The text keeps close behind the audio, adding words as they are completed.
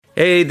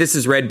Hey, this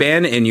is Red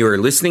Band, and you are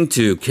listening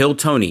to Kill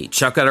Tony.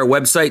 Check out our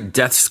website,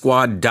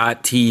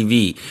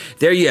 deathsquad.tv.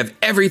 There you have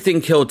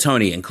everything Kill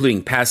Tony,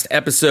 including past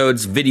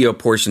episodes, video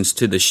portions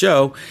to the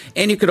show,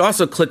 and you could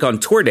also click on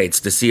tour dates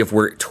to see if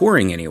we're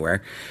touring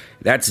anywhere.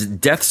 That's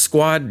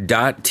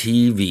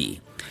deathsquad.tv.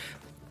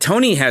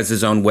 Tony has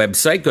his own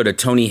website. Go to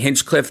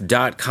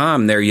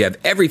TonyHinchcliffe.com. There you have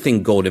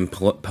everything Golden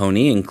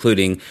Pony,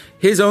 including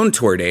his own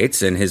tour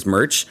dates and his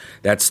merch.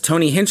 That's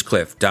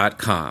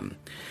TonyHinchcliffe.com.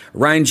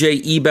 Ryan J.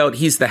 Ebelt,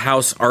 he's the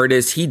house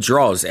artist. He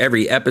draws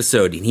every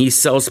episode, and he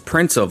sells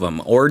prints of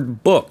them or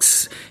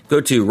books. Go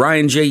to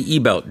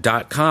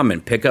RyanJEbelt.com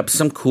and pick up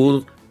some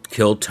cool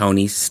Kill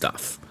Tony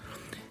stuff.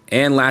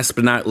 And last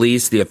but not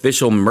least, the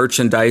official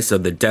merchandise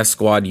of the Death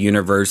Squad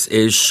universe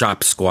is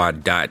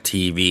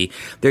ShopSquad.tv.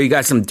 There you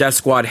got some Death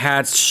Squad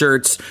hats,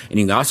 shirts, and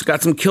you also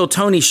got some Kill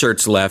Tony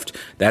shirts left.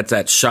 That's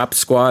at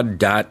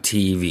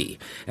ShopSquad.tv.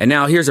 And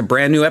now here's a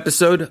brand new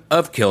episode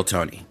of Kill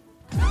Tony.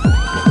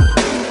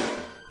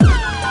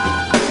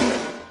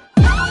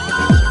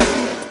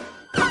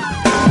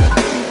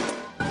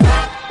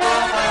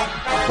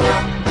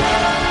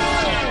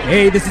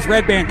 Hey, this is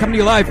Red Band coming to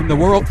you live from the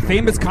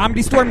world-famous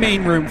Comedy Store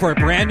main room for a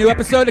brand new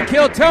episode of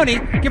Kill Tony.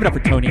 Give it up for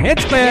Tony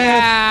Hinchcliffe.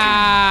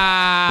 Yeah!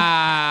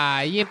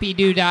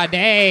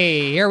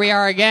 Yippee-doo-dah-day. Here we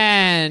are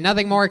again.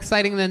 Nothing more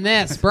exciting than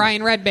this.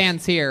 Brian Red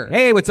Band's here.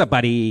 Hey, what's up,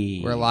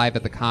 buddy? We're live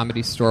at the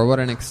Comedy Store. What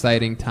an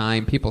exciting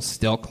time. People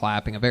still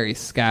clapping. A very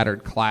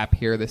scattered clap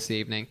here this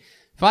evening.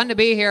 Fun to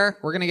be here.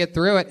 We're going to get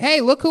through it.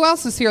 Hey, look who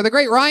else is here. The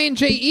great Ryan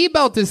J.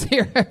 Ebelt is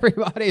here,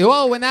 everybody.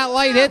 Whoa, when that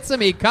light hits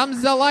him, he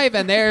comes to life,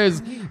 and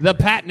there's the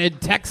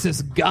patented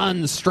Texas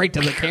gun straight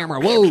to the camera.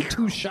 Whoa,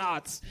 2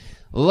 shots.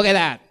 Look at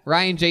that.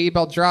 Ryan J.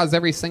 Ebelt draws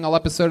every single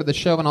episode of the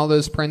show, and all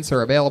those prints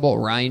are available at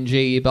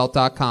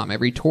RyanJEbelt.com.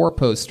 Every tour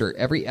poster,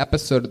 every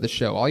episode of the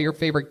show, all your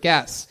favorite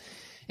guests,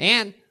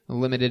 and a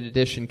limited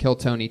edition Kill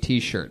Tony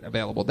t-shirt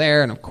available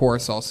there, and of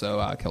course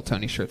also Kill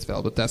Tony shirts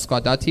available at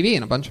DeathSquad.tv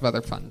and a bunch of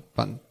other fun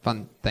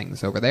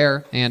things over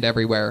there and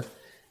everywhere.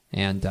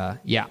 And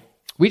yeah,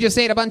 we just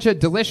ate a bunch of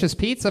delicious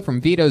pizza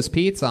from Vito's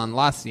Pizza on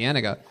La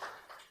Cienega.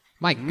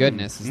 My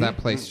goodness, is that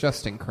place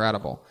just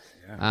incredible.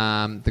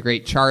 Yeah. The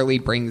great Charlie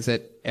brings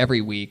it every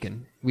week,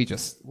 and we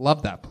just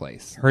love that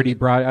place. Heard he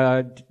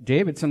brought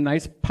David some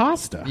nice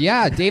pasta.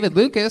 Yeah, David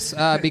Lucas,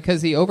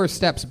 because he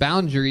oversteps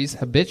boundaries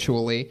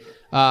habitually.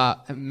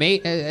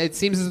 It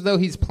seems as though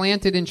he's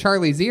planted in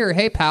Charlie's ear,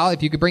 hey pal,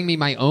 if you could bring me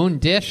my own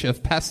dish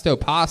of pesto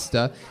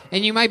pasta.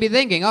 And you might be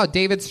thinking, oh,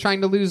 David's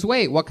trying to lose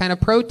weight. What kind of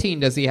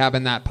protein does he have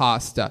in that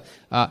pasta?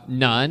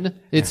 None.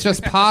 It's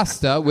just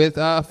pasta with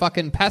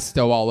fucking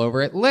pesto all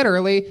over it.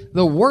 Literally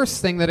the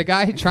worst thing that a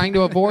guy trying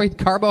to avoid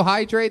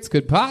carbohydrates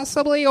could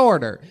possibly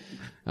order.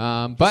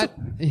 But,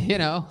 you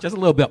know. Just a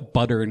little bit of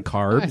butter and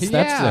carbs.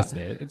 Yeah. That's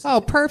it. Oh,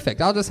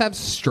 perfect. I'll just have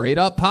straight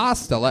up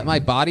pasta. Let my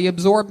body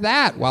absorb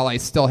that while I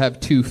still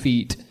have 2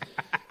 feet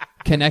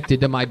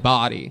connected to my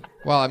body.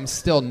 While I'm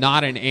still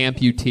not an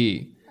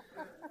amputee.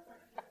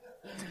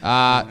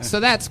 So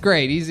that's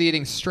great. He's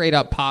eating straight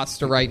up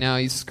pasta right now.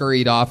 He's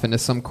scurried off into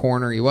some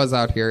corner. He was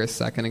out here a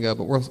second ago,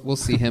 but we'll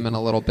see him in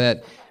a little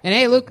bit. And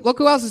hey, look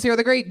who else is here.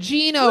 The great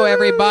Gino,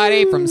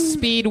 everybody, from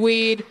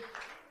Speedweed.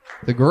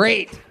 The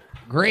great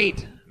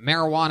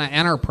marijuana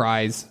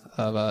enterprise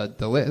of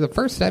the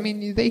first. I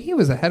mean, he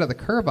was ahead of the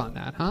curve on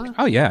that, huh?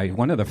 Oh yeah,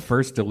 one of the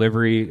first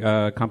delivery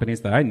companies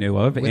that I knew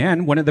of,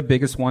 and one of the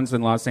biggest ones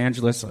in Los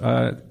Angeles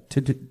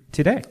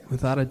today,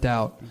 without a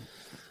doubt.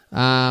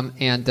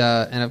 And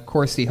of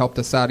course he helped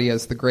us out. He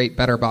has the great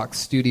Better Box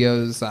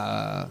Studios,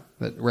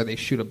 where they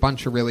shoot a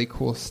bunch of really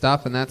cool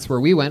stuff, and that's where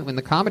we went when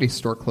the Comedy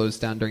Store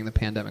closed down during the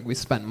pandemic. We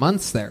spent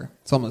months there.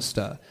 It's almost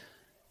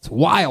it's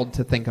wild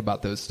to think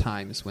about those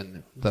times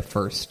when the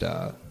first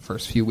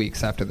few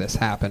weeks after this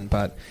happened,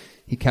 but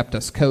he kept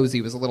us cozy.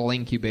 It was a little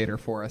incubator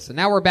for us. And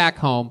now we're back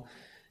home,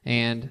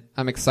 and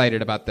I'm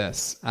excited about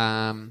this.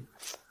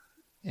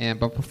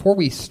 But before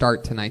we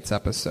start tonight's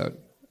episode,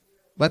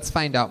 let's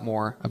find out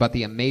more about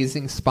the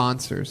amazing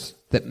sponsors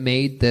that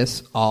made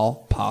this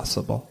all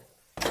possible.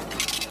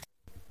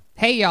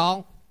 Hey,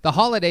 y'all. The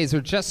holidays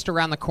are just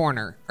around the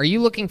corner. Are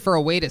you looking for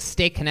a way to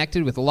stay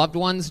connected with loved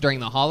ones during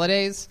the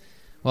holidays?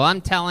 Well,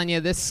 I'm telling you,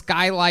 this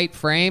skylight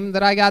frame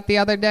that I got the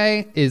other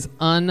day is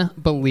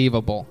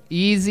unbelievable.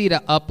 Easy to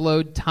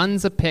upload,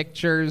 tons of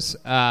pictures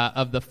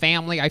of the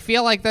family. I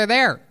feel like they're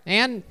there,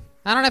 and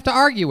I don't have to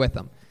argue with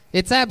them.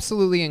 It's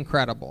absolutely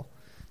incredible.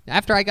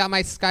 After I got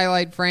my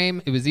skylight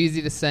frame, it was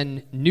easy to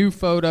send new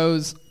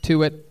photos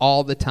to it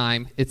all the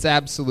time. It's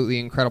absolutely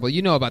incredible.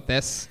 You know about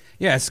this.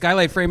 Yeah,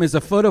 Skylight Frame is a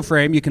photo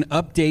frame you can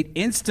update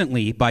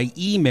instantly by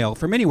email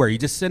from anywhere. You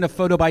just send a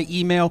photo by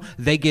email,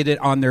 they get it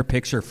on their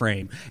picture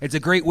frame. It's a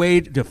great way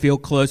to feel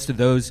close to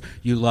those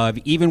you love,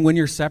 even when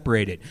you're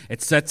separated.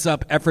 It sets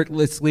up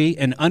effortlessly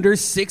in under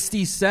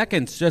 60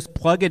 seconds. Just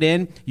plug it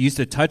in, use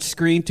the touch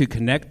screen to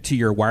connect to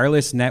your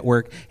wireless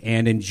network,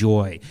 and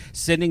enjoy.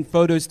 Sending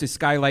photos to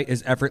Skylight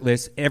is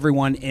effortless.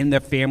 Everyone in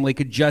the family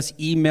could just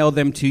email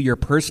them to your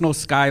personal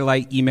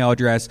Skylight email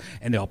address,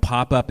 and they'll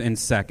pop up in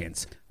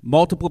seconds.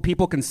 Multiple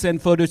people can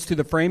send photos to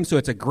the frame, so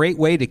it's a great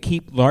way to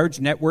keep large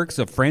networks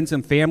of friends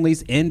and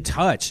families in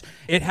touch.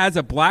 It has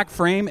a black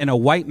frame and a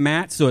white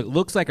mat, so it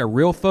looks like a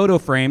real photo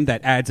frame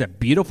that adds a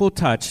beautiful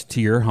touch to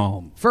your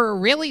home. For a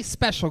really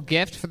special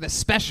gift for the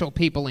special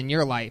people in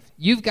your life,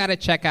 you've got to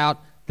check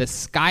out the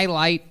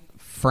Skylight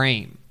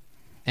Frame.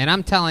 And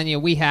I'm telling you,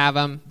 we have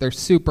them. They're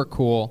super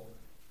cool.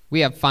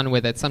 We have fun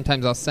with it.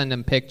 Sometimes I'll send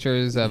him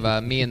pictures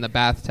of me in the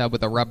bathtub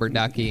with a rubber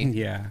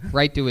ducky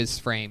right to his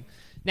frame.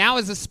 Now,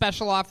 as a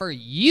special offer,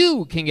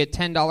 you can get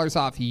 $10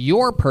 off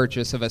your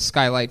purchase of a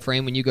Skylight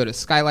Frame when you go to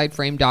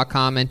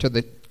skylightframe.com, enter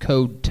the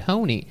code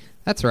TONY.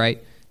 That's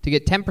right. To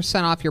get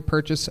 10% off your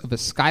purchase of a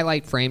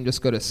Skylight Frame,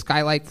 just go to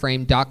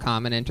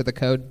skylightframe.com and enter the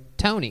code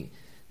TONY.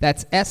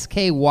 That's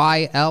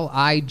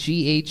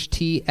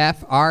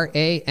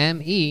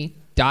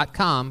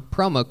SKYLIGHTFRAME.com,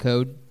 promo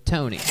code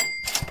TONY.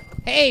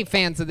 Hey,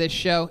 fans of this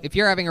show, if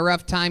you're having a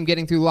rough time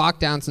getting through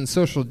lockdowns and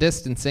social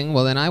distancing,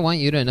 well, then I want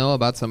you to know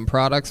about some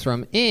products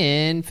from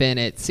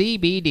Infinite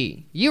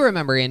CBD. You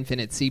remember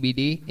Infinite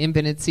CBD.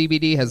 Infinite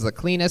CBD has the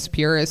cleanest,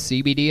 purest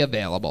CBD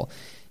available.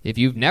 If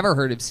you've never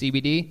heard of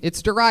CBD,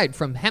 it's derived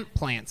from hemp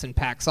plants and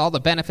packs all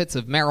the benefits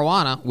of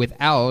marijuana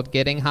without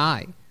getting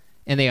high.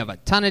 And they have a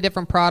ton of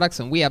different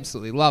products, and we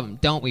absolutely love them,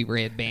 don't we,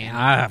 Red Band?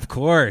 Of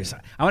course.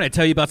 I want to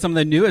tell you about some of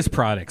the newest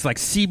products, like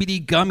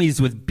CBD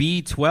gummies with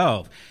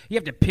B12. You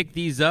have to pick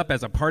these up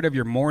as a part of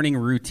your morning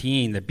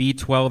routine. The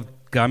B12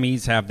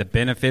 gummies have the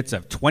benefits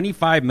of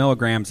 25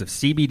 milligrams of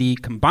CBD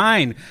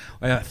combined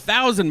with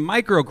 1,000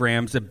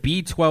 micrograms of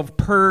B12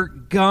 per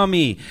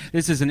gummy.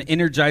 This is an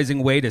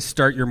energizing way to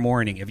start your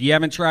morning. If you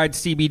haven't tried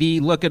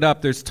CBD, look it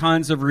up. There's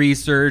tons of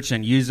research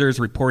and users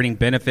reporting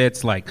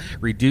benefits like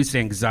reduced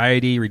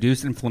anxiety,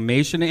 reduced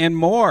inflammation, and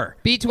more.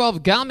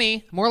 B12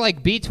 gummy, more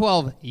like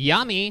B12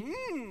 yummy.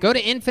 Go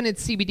to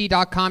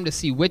infinitecbd.com to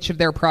see which of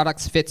their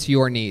products fits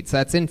your needs.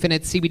 That's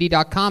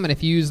infinitecbd.com, and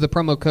if you use the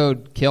promo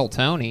code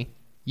KILLTONY,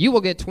 you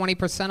will get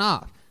 20%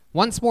 off.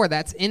 Once more,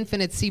 that's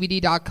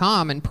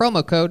infinitecbd.com and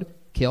promo code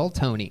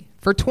KILLTONY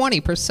for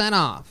 20%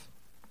 off.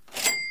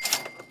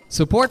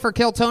 Support for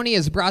Kill Tony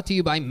is brought to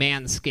you by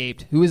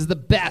Manscaped, who is the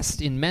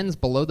best in men's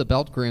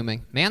below-the-belt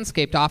grooming.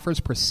 Manscaped offers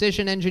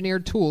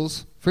precision-engineered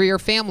tools for your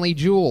family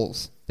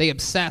jewels. They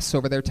obsess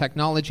over their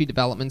technology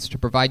developments to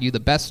provide you the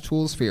best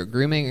tools for your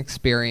grooming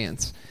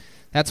experience.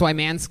 That's why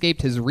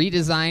Manscaped has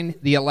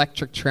redesigned the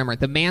electric trimmer.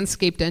 The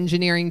Manscaped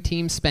engineering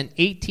team spent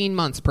 18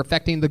 months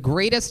perfecting the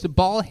greatest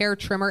ball hair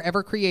trimmer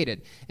ever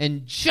created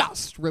and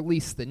just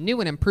released the new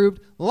and improved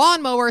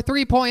Lawnmower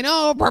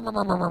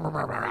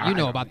 3.0. You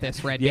know about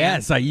this, Red.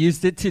 Yes, I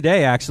used it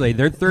today, actually.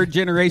 Their third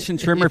generation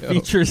trimmer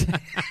features.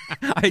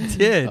 I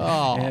did.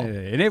 Oh.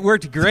 And it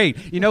worked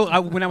great. You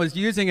know, when I was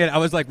using it, I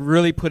was like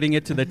really putting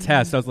it to the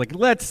test. I was like,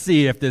 let's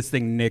see if this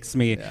thing nicks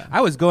me. Yeah. I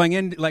was going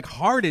in like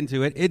hard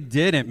into it. It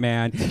didn't,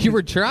 man. You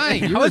were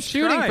trying. You were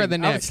shooting for the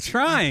nick. I was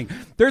trying.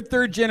 Their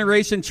third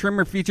generation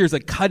trimmer features a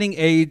cutting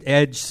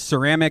edge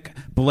ceramic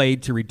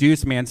blade to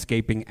reduce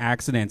manscaping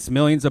accidents.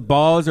 Millions of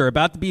balls are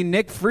about to be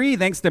nick free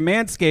thanks to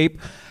Manscaped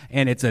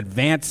and its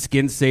advanced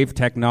skin-safe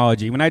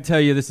technology. When I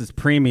tell you this is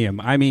premium,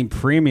 I mean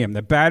premium.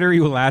 The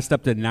battery will last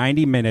up to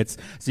 90 minutes,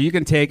 so you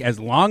can take as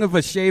long of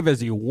a shave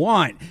as you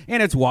want.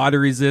 And it's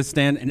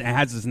water-resistant, and it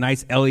has this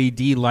nice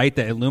LED light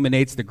that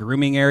illuminates the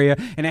grooming area,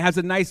 and it has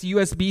a nice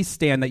USB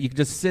stand that you can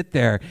just sit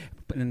there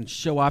and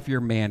show off your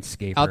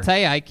Manscaper. I'll tell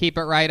you, I keep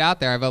it right out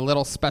there. I have a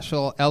little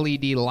special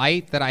LED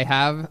light that I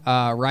have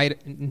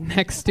right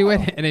next to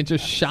it, and it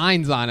just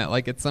shines on it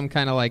like it's some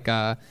kind of like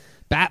a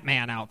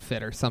Batman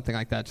outfit or something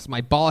like that. Just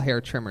my ball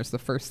hair trimmer is the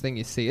first thing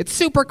you see. It's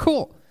super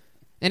cool.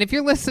 And if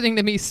you're listening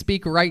to me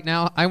speak right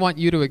now, I want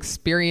you to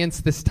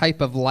experience this type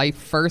of life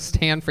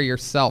firsthand for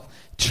yourself.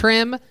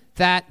 Trim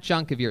that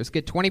junk of yours.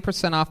 Get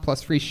 20% off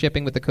plus free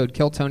shipping with the code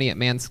KILLTONY at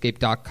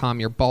manscaped.com.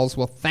 Your balls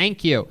will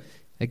thank you.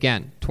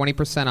 Again,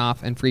 20%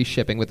 off and free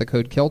shipping with the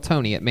code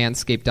KILLTONY at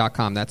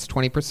manscaped.com. That's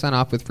 20%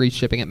 off with free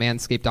shipping at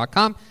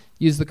manscaped.com.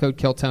 Use the code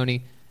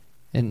KILLTONY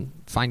and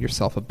find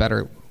yourself a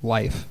better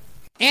life.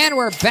 And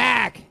we're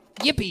back.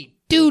 Yippee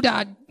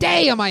doo-dah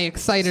day, am I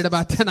excited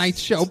about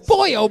tonight's show.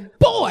 Boy, oh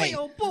boy.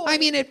 I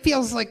mean, it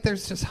feels like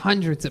there's just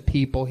hundreds of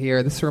people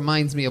here. This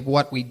reminds me of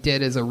what we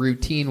did as a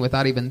routine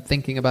without even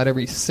thinking about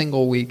every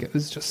single week. It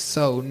was just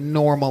so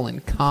normal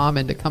and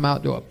common to come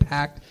out to a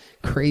packed,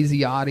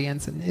 crazy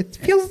audience, and it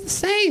feels the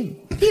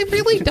same. It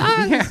really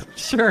does. Yeah,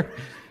 sure.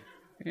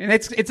 And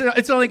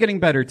it's only getting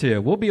better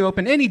too. We'll be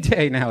open any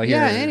day now here.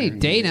 Yeah, any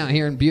day now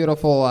here in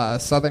beautiful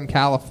Southern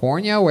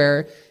California,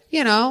 where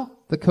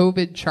the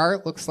COVID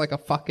chart looks like a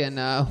fucking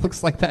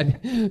looks like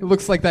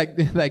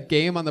that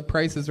game on The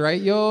Price is Right.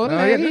 Yo.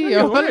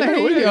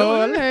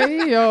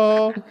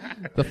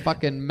 The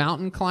fucking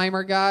mountain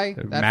climber guy.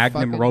 The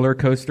Magnum roller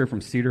coaster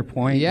from Cedar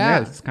Point.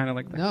 Yeah, it's kind of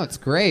like that. No, it's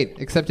great,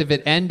 except if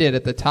it ended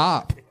at the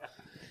top.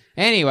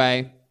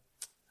 Anyway,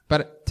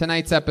 but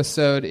tonight's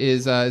episode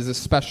is a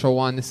special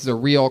one. This is a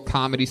real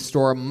Comedy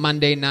Store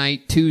Monday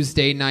night,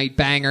 Tuesday night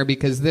banger,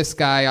 because this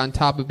guy, on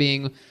top of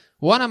being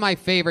one of my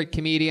favorite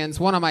comedians,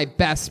 one of my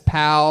best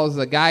pals,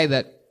 a guy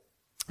that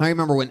I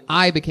remember when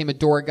I became a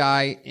door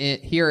guy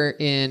here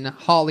in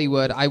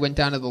Hollywood, I went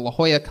down to the La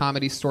Jolla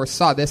Comedy Store,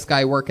 saw this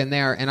guy working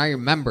there, and I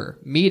remember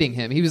meeting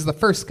him. He was the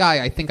first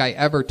guy I think I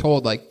ever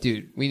told, like,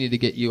 dude, we need to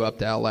get you up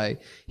to L.A.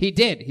 He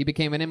did. He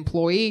became an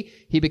employee.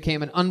 He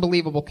became an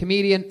unbelievable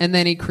comedian, and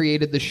then he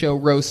created the show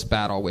Roast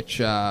Battle, which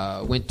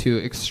went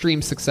to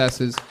extreme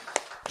successes,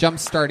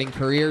 jump-starting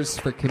careers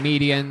for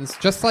comedians,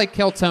 just like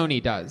Kill Tony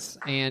does.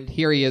 And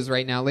here he is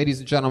right now. Ladies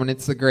and gentlemen,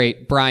 it's the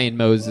great Brian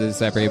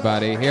Moses,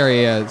 everybody. Here he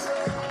is.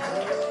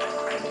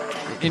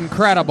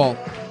 Incredible.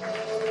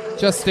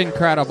 Just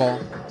incredible.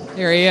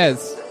 Here he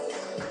is.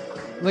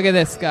 Look at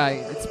this guy.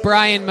 It's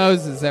Brian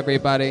Moses,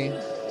 everybody.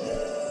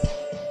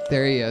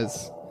 There he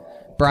is.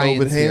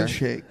 Brian's COVID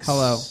handshakes. Here.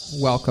 Hello.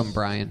 Welcome,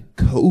 Brian.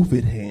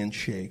 COVID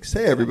handshakes.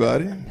 Hey,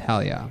 everybody.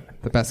 Hell yeah.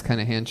 The best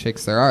kind of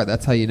handshakes there are.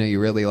 That's how you know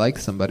you really like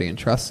somebody and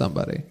trust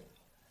somebody.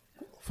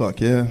 Fuck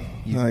yeah.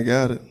 I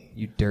got it.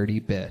 You dirty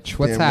bitch.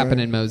 What's Damn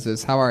happening, right.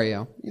 Moses? How are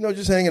you?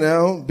 Just hanging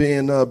out,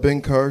 being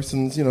Ben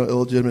Carson's,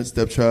 illegitimate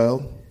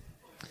stepchild.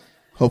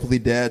 Hopefully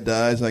dad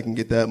dies and I can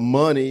get that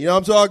money. You know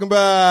what I'm talking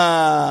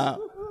about?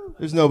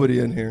 There's nobody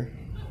in here.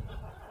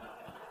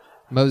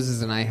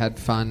 Moses and I had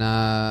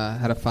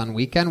a fun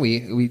weekend.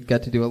 We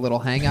got to do a little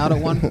hangout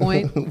at one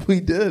point. We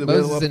did.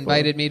 Moses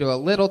invited me to a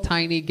little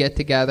tiny get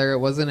together. It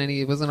wasn't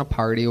a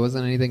party. It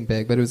wasn't anything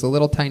big, but it was a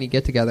little tiny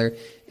get together.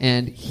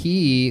 And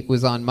he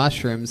was on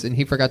mushrooms, and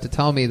he forgot to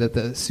tell me that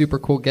the super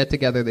cool get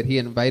together that he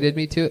invited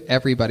me to,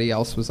 everybody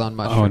else was on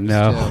mushrooms.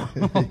 Oh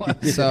no!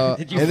 Too. So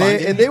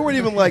they weren't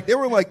even like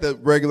the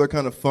regular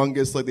kind of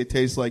fungus, like they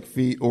taste like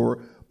feet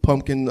or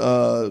pumpkin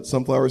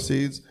sunflower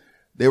seeds.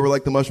 They were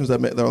like the mushrooms they're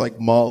like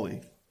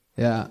Molly.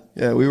 Yeah.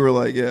 Yeah, we were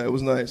like, yeah, it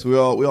was nice. We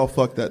all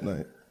fucked that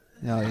night.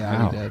 Hell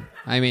yeah, we did.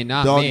 I mean,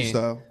 not Doggy me.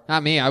 style.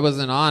 Not me. I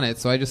wasn't on it,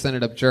 so I just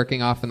ended up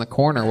jerking off in the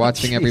corner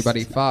watching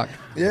everybody fuck.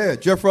 Yeah,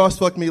 Jeff Ross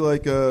fucked me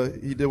like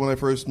he did when I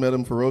first met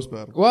him for Roast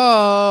Battle.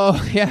 Whoa.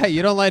 Yeah,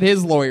 you don't let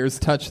his lawyers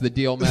touch the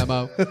deal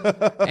memo.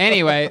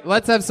 Anyway,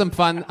 let's have some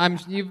fun.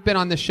 You've been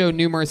on the show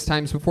numerous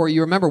times before.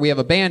 You remember we have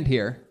a band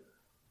here.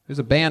 There's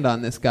a band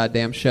on this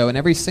goddamn show, and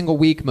every single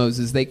week,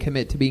 Moses, they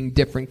commit to being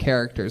different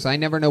characters. I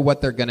never know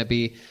what they're going to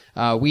be.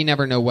 We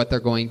never know what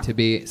they're going to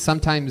be.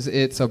 Sometimes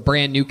it's a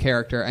brand new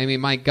character. I mean,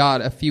 my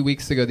God, a few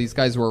weeks ago, these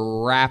guys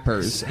were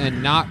rappers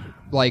and not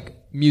like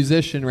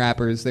musician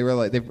rappers. They were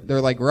like they're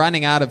like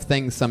running out of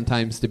things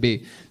sometimes to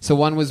be. So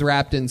one was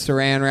wrapped in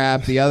Saran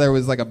wrap. The other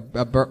was like a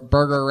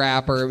burger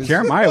rapper. It was,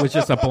 Jeremiah was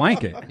just a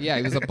blanket. yeah,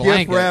 he was a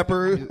blanket. Gift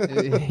rapper.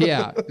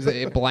 Yeah, he was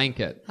a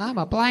blanket. I'm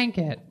a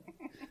blanket.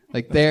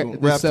 Like they're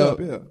Wrapped so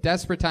up, yeah.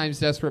 desperate times,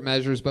 desperate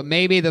measures. But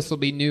maybe this will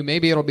be new.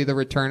 Maybe it'll be the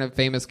return of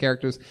famous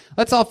characters.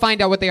 Let's all find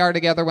out what they are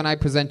together when I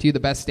present to you the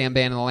best damn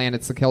band in the land.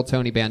 It's the Kill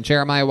Tony Band.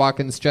 Jeremiah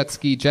Watkins, Jet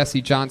Ski,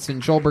 Jesse Johnson,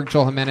 Joelberg,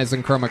 Joel Jimenez,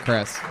 and Chroma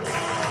Chris.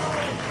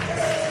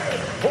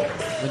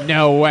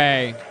 No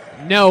way.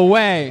 No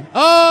way.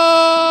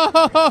 Oh!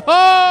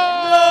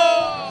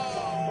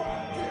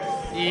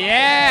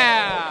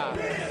 Yeah.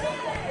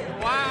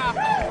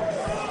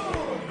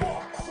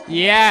 Wow.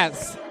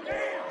 Yes.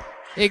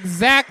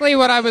 Exactly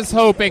what I was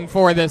hoping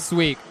for this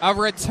week. A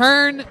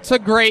return to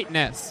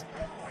greatness.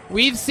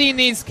 We've seen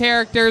these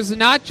characters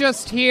not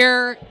just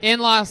here in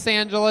Los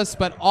Angeles,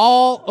 but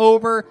all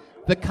over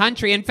the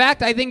country. In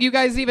fact, I think you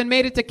guys even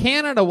made it to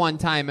Canada one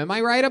time. Am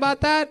I right about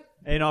that?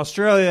 In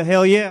Australia,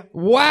 hell yeah.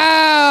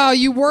 Wow,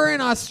 you were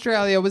in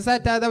Australia. Was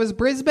that was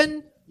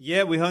Brisbane?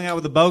 Yeah, we hung out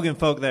with the Bogan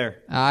folk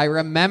there. I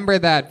remember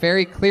that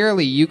very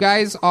clearly. You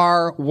guys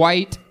are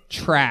white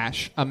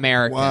trash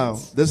Americans. Wow,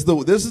 this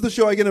is the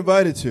show I get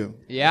invited to.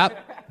 Yep.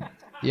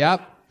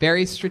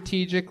 Very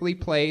strategically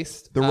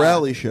placed. The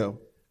rally show.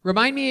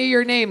 Remind me of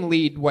your name,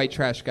 lead white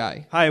trash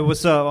guy. Hi,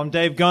 what's up? I'm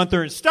Dave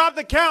Gunther. And stop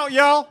the count,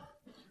 y'all!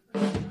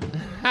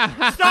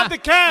 Stop the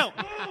count!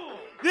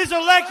 This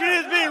election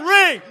is being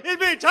rigged! It's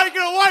being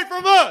taken away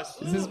from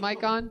us! Is this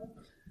mic on?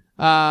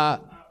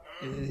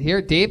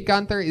 Here, Dave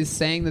Gunther is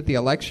saying that the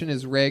election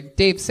is rigged.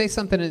 Dave, say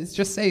something.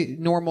 Just say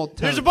normal tone.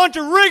 There's a bunch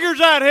of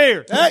riggers out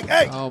here!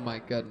 Hey! Oh, my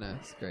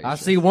goodness. Gracious. I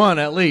see one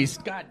at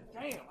least. God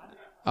damn.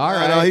 All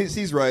right. No,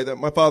 he's right.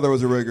 My father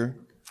was a rigger.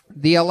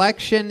 The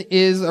election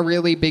is a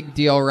really big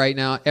deal right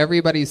now.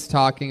 Everybody's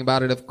talking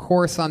about it. Of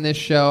course, on this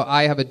show,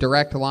 I have a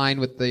direct line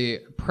with the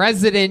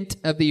President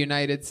of the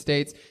United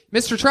States.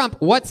 Mr. Trump,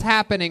 what's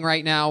happening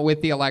right now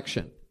with the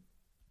election?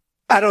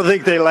 I don't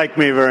think they like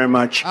me very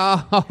much.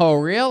 Oh,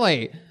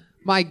 really?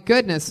 My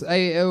goodness.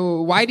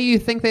 Why do you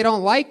think they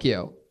don't like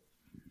you?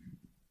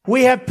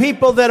 We have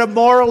people that are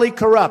morally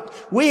corrupt.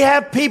 We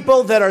have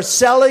people that are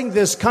selling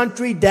this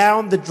country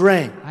down the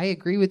drain. I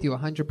agree with you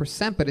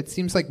 100%, but it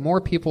seems like more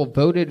people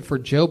voted for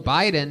Joe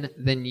Biden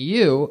than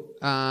you.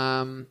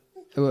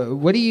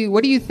 What do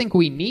you think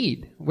we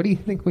need? What do you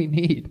think we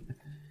need?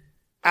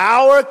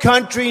 Our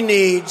country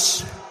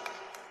needs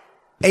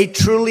a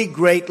truly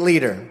great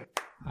leader.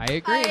 I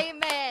agree.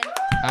 Amen.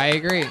 I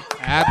agree.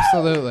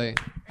 Absolutely.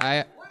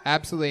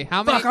 Absolutely.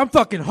 Fuck, I'm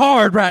fucking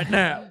hard right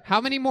now.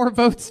 How many more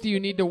votes do you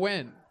need to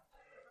win?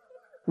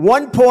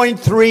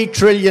 $1.3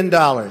 trillion.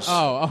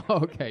 Oh,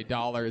 okay,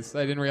 dollars.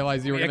 I didn't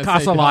realize you were going to say It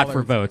costs a lot for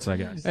dollars. votes, I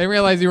guess. I didn't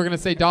realize you were going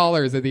to say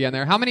dollars at the end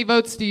there. How many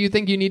votes do you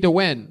think you need to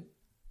win?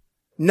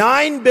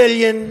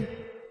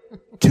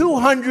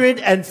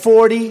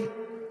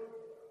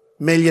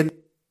 9,240,000,000.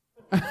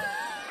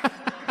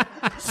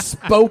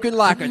 Spoken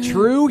like a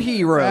true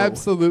hero.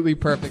 Absolutely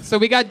perfect. So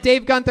we got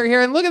Dave Gunther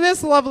here, and look at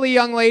this lovely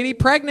young lady,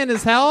 pregnant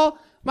as hell.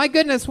 My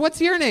goodness,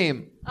 what's your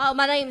name?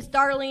 My name's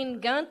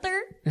Darlene Gunther.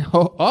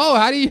 Oh,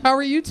 how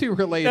are you two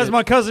related? That's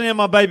my cousin and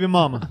my baby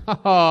mama.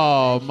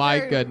 Oh my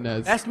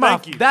goodness. That's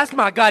Thank you. That's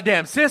my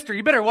goddamn sister.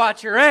 You better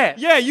watch your ass.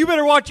 Yeah, you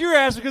better watch your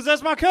ass because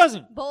that's my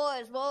cousin.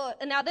 Boys.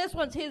 And now this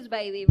one's his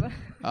baby.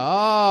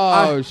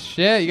 Oh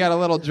shit! You got a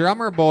little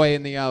drummer boy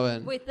in the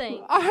oven. We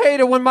think. I hate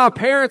it when my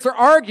parents are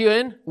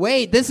arguing.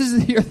 Wait,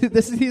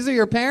 these are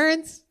your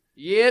parents?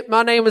 Yep,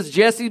 my name is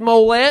Jesse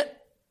Mollett.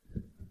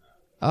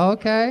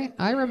 Okay,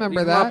 I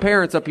remember that. My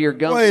parents up here,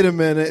 Gump. Wait a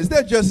minute. Is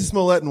that Jesse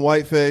Smollett in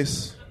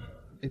whiteface?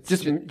 It's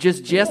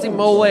Just Jesse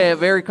Mollett,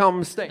 very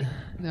common mistake.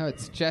 No,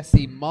 it's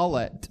Jesse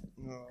Mullet.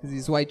 Because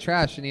he's white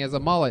trash and he has a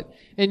mullet.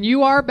 And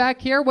you are back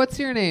here? What's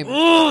your name?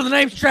 Ooh, the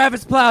name's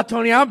Travis Plow,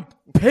 Tony. I'm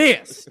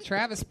pissed.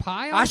 Travis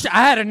Pyle? I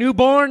had a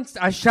newborn.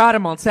 I shot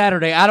him on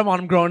Saturday. I don't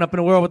want him growing up in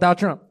a world without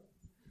Trump.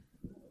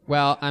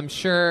 Well, I'm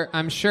sure.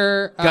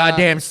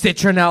 Goddamn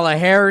Citronella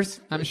Harris.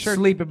 I'm sure.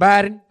 Sleepy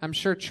Biden. I'm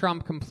sure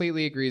Trump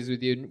completely agrees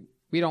with you.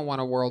 We don't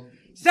want a world.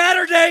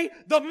 Saturday,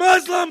 the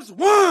Muslims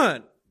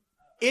won.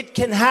 It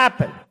can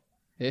happen.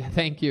 Yeah,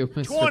 thank you,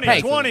 Mr.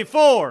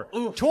 2024.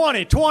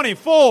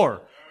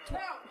 2024.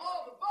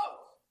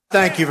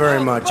 Thank you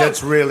very much.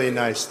 That's really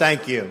nice.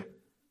 Thank you.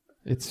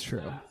 It's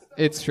true.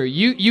 It's true.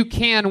 You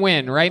can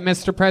win, right,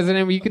 Mr.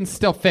 President? You can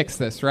still fix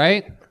this,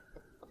 right?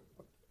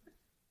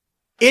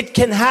 It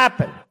can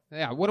happen.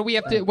 Yeah. What do we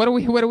have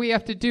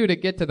to do to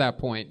get to that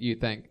point, you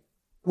think?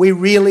 We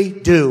really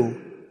do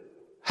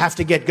have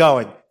to get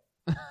going.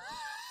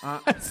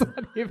 That's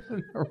not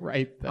even the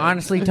right thing.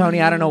 Honestly,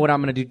 Tony, I don't know what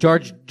I'm going to do.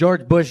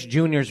 George Bush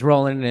Jr.'s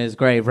rolling in his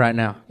grave right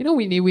now. You know,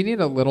 we need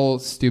a little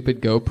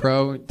stupid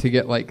GoPro to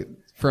get like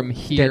from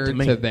here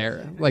to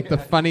there, like the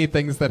funny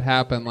things that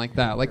happen like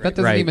that. Like that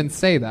doesn't even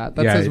say that.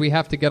 That says we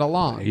have to get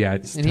along. Yeah,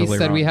 it's and totally he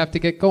said wrong. we have to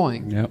get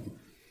going. Yep.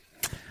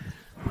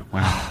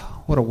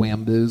 Wow. What a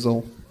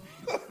wamboozle.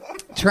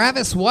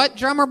 Travis, what,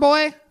 drummer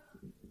boy?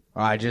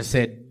 I just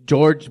said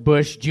George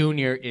Bush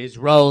Jr. is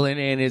rolling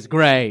in his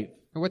grave.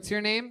 What's your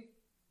name?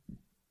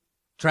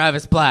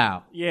 Travis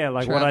Plow. Yeah,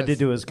 like what I Travis. did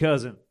to his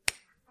cousin.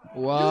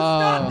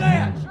 Whoa.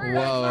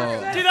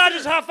 Whoa. Did I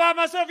just high-five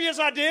myself? Yes,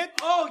 I did.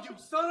 Oh, you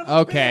son of a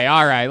Okay,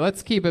 all right.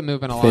 Let's keep it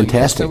moving along.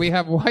 Fantastic. So we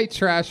have white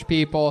trash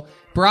people.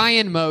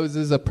 Brian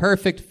Moses, a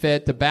perfect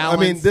fit to I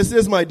balance. mean, this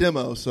is my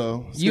demo,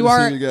 so it's You good to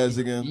are- see you guys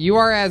again. You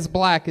are as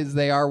black as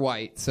they are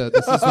white, so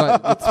this is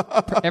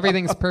what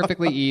everything's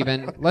perfectly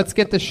even. Let's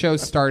get the show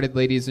started,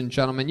 ladies and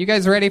gentlemen. You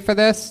guys ready for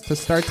this to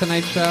start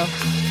tonight's show?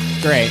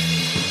 Great.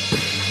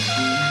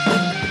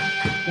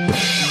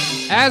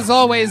 As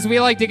always, we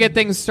like to get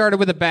things started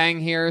with a bang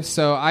here,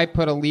 so I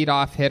put a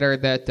lead-off hitter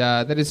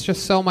that is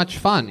just so much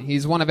fun.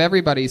 He's one of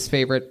everybody's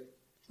favorite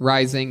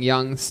rising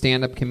young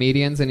stand-up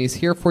comedians, and he's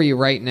here for you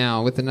right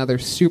now with another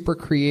super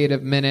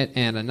creative minute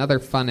and another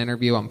fun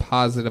interview. I'm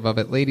positive of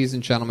it. Ladies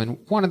and gentlemen,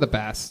 one of the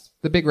best,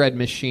 the Big Red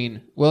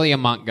Machine, William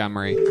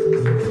Montgomery.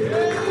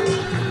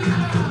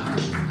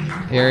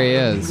 Here he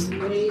is.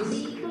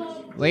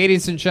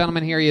 Ladies and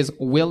gentlemen, here he is,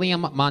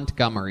 William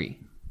Montgomery.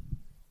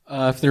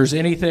 If there's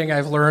anything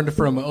I've learned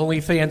from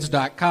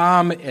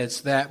OnlyFans.com,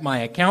 it's that my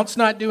account's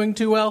not doing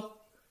too well.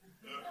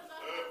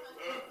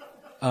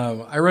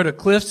 I wrote a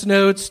Cliff's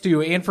Notes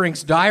to Anne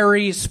Frank's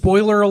diary.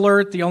 Spoiler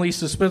alert, the only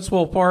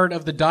suspenseful part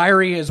of the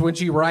diary is when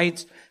she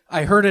writes,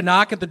 I heard a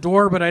knock at the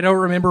door, but I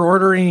don't remember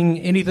ordering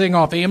anything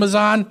off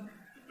Amazon.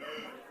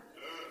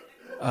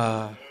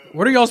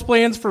 What are y'all's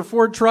plans for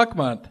Ford Truck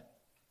Month?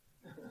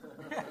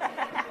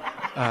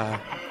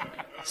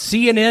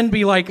 CNN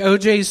be like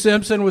O.J.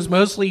 Simpson was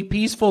mostly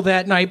peaceful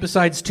that night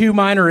besides 2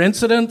 minor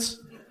incidents.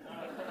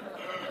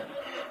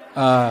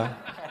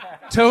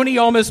 Tony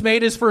almost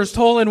made his first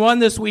hole-in-one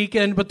this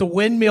weekend, but the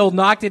windmill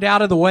knocked it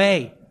out of the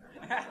way.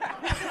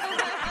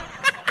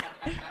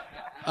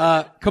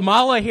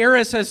 Kamala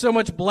Harris has so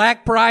much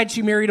black pride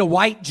she married a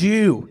white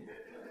Jew.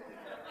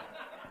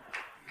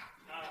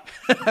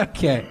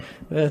 Okay,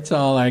 that's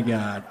all I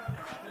got.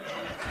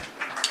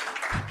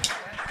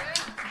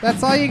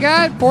 That's all you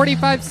got?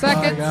 45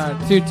 seconds?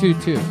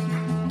 222.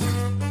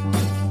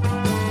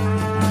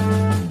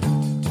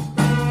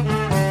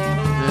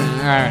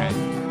 All right.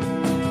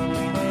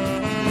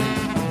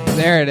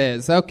 There it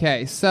is.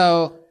 Okay,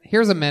 so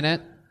here's a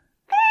minute.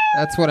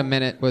 That's what a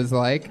minute was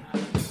like.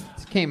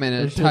 It came in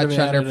a should have touch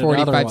under added another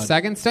 45 one.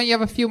 seconds. Don't you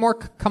have a few more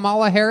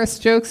Kamala Harris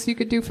jokes you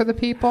could do for the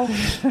people?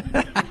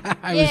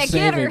 I Yeah, was get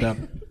saving her.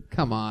 them.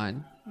 Come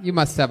on. You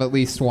must have at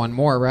least one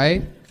more,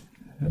 right?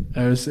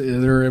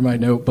 They're in my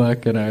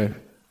notebook, and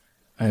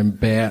I'm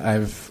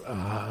bad.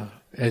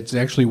 It's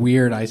actually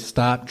weird. I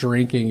stopped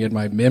drinking, and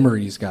my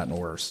memory's gotten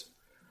worse.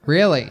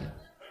 Really?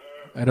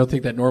 I don't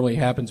think that normally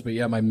happens, but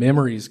yeah, my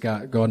memory's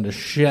gone to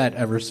shit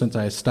ever since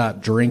I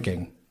stopped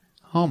drinking.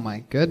 Oh my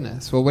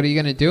goodness. Well, what are you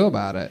going to do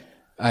about it?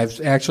 I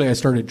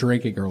started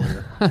drinking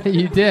earlier.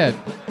 You did.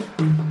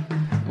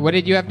 What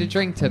did you have to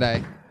drink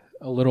today?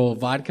 A little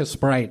vodka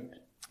Sprite.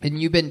 And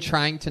you've been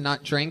trying to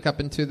not drink up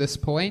until this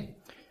point?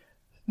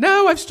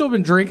 No, I've still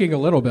been drinking a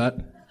little bit.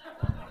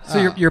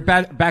 So you're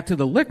back to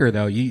the liquor,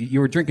 though. You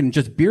were drinking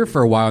just beer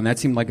for a while, and that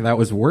seemed like that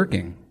was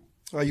working.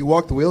 Oh, you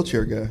walked the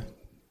wheelchair guy.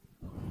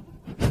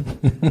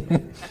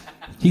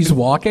 He's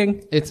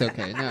walking? It's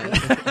okay.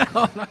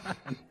 No.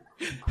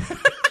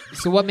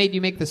 So what made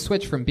you make the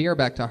switch from beer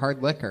back to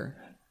hard liquor?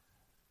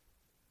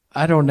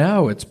 I don't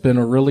know. It's been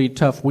a really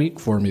tough week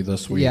for me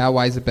this week. Yeah,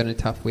 why has it been a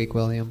tough week,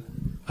 William?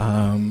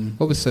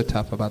 What was so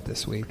tough about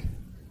this week?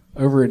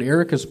 Over at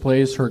Erica's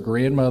place, her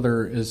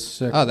grandmother is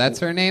sick. Oh, that's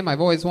her name?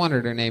 I've always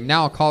wanted her name.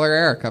 Now I'll call her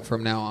Erica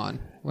from now on.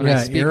 When yeah,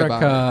 I speak Erica,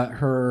 about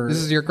her. This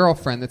is your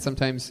girlfriend that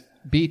sometimes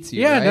beats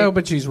you, Yeah, right? no,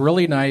 but she's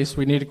really nice.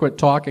 We need to quit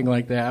talking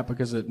like that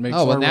because it makes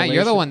Oh, well, our now you're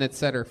the relation- one that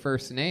said her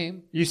first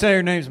name. You say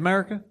her name's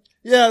America?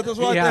 Yeah, that's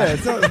what Yeah. I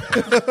said.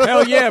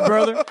 Hell yeah,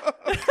 brother.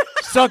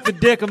 Suck the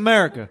dick,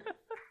 America.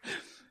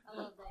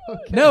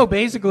 No,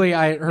 basically,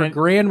 her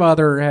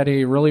grandmother had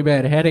a really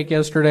bad headache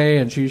yesterday,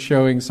 and she's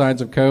showing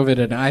signs of COVID,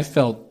 and I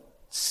felt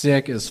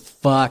sick as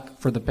fuck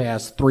for the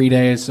past 3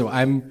 days, so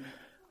I'm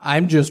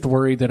just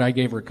worried that I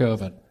gave her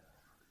COVID.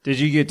 Did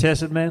you get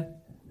tested, man?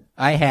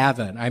 I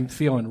haven't. I'm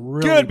feeling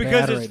really Good,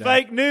 because bad it's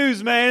right fake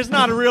news, man. It's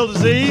not a real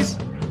disease.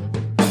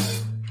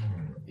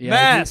 Yeah,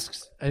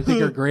 Masks. I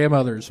think her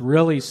grandmother's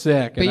really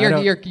sick. But and I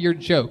don't- you're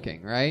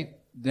joking, right?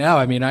 No,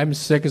 I mean, I'm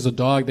sick as a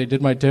dog. They did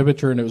my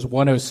temperature, and it was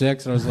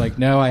 106, and I was like,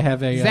 no, I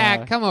have a...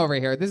 Zach, come over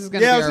here. This is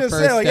going to Yeah, I be was our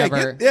gonna say,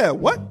 first like, ever.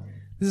 what?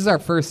 This is our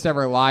first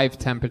ever live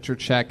temperature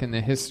check in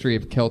the history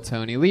of Kill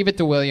Tony. Leave it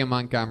to William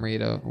Montgomery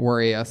to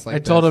worry us like I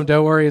told this. him,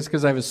 don't worry, it's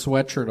because I have a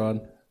sweatshirt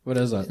on. What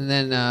is it? And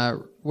then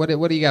what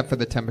do you got for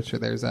the temperature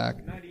there, Zach?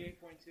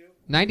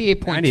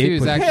 98.2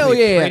 is actually Hell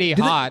yeah. pretty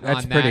hot.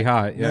 That's on pretty that.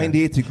 hot. Yeah.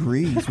 98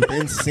 degrees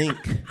within sync.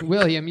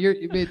 William,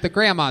 the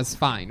grandma's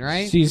fine,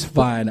 right? She's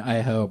fine,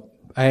 I hope.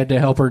 I had to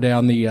help her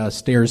down the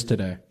stairs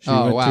today. She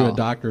Oh, went to wow. a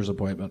doctor's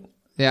appointment.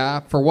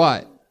 Yeah, for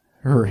what?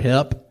 Her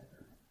hip.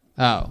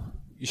 Oh.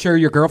 You sure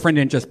your girlfriend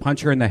didn't just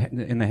punch her in the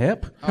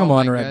hip? Come Oh,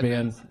 on, my Red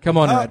goodness. Band. Come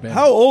on, Red Band.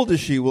 How old is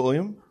she,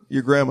 William?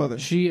 Your grandmother.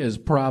 She is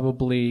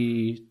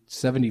probably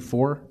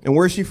 74. And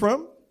where's she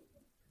from?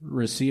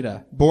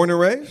 Reseda. Born and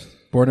raised?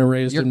 Born and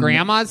raised Your in...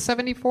 grandma's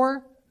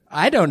 74?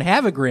 I don't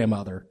have a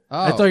grandmother.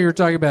 I Oh. thought you were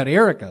talking about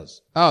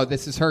Erica's. Oh,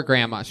 this is her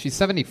grandma. She's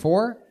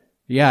 74?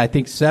 Yeah, I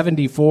think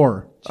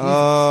 74.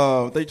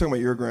 Oh, I thought you were talking about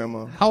your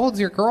grandma. How old's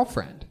your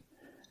girlfriend?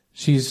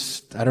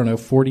 She's, I don't know,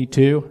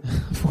 42.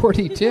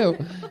 42.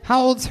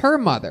 How old's her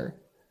mother?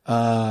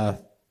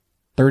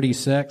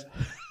 36.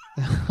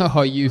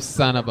 Oh, you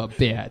son of a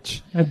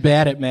bitch. I'm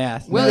bad at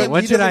math. William, No,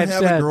 what he should I doesn't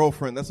have have said? a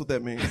girlfriend. That's what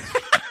that means.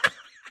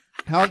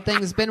 How have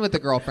things been with the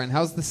girlfriend?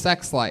 How's the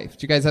sex life?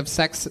 Do you guys have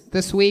sex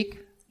this week?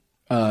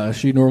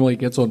 She normally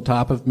gets on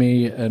top of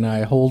me, and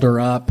I hold her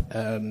up,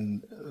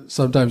 and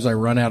sometimes I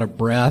run out of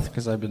breath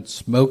because I've been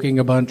smoking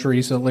a bunch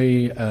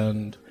recently,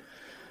 and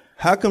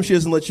How come she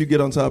doesn't let you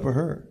get on top of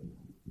her?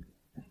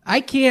 I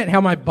can't.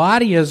 How my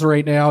body is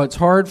right now, it's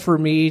hard for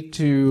me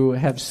to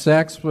have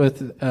sex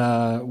with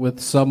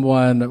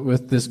someone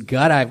with this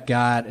gut I've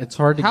got. It's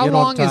hard to How get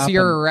long on top is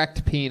your and-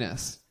 erect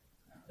penis?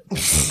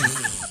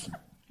 It's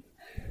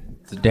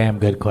a damn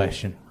good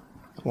question.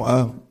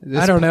 Wow.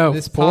 I don't know.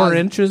 This 4 pause-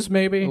 inches,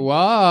 maybe. Whoa,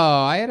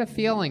 I had a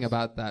feeling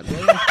about that.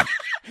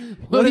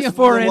 What does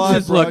 4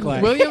 inches look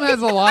like? William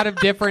has a lot of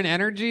different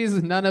energies.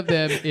 None of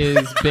them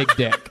is big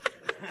dick.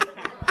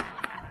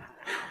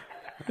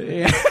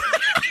 Yeah.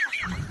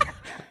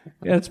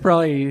 Yeah, it's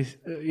probably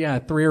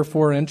 3 or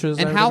 4 inches.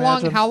 And I would how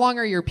imagine. long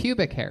are your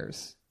pubic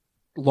hairs?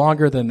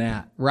 Longer than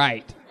that?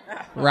 Right.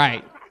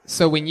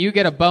 So when you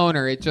get a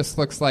boner, it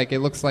looks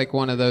like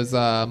one of those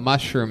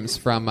mushrooms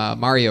from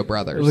Mario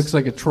Brothers. It looks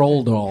like a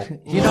troll doll.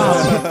 You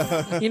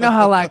know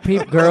how like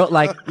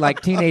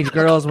like teenage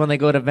girls when they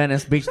go to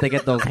Venice Beach they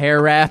get those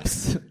hair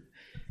wraps.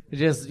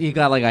 He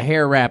got like a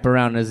hair wrap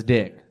around his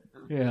dick.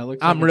 Yeah, it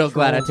looks I'm like a real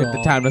glad I troll took the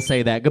doll. time to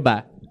say that.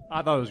 Goodbye.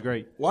 I thought it was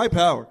great. White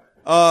power.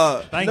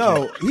 Thank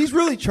no, he's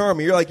really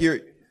charming.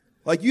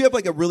 You have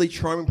like a really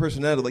charming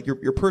personality. Like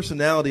your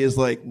personality is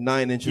like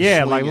 9 inches.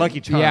 Yeah, swinging. like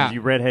Lucky Charms, Yeah.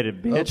 you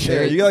redheaded bitch.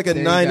 Yeah, you got like a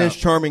There you 9-inch go.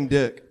 charming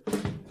dick.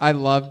 I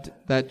loved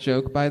that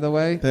joke, by the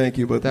way. Thank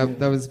you, but That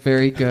was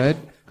very good.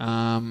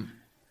 And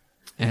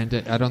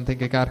I don't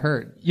think it got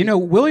heard. You know,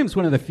 William's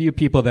one of the few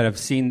people that I've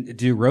seen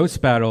do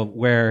roast battle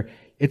where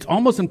it's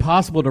almost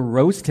impossible to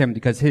roast him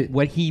because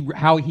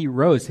how he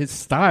roasts, his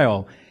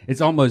style,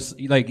 it's almost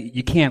like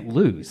you can't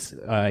lose.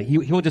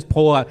 He'll just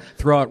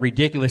throw out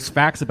ridiculous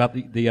facts about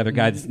the other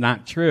guy that's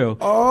not true.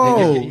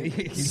 Oh,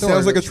 he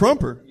sounds like a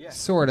trumper.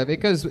 Sort of. It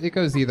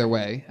goes either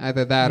way.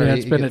 Either that or Yeah,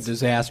 it's he been gets, a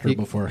disaster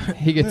before.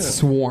 he gets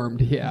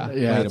swarmed. Yeah.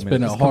 Yeah, it's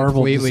been a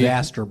horrible completely-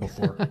 disaster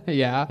before.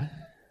 Yeah.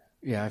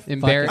 Yeah,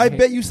 Embarrassing. I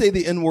bet you say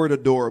the N-word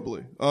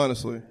adorably,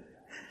 honestly.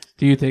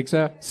 Do you think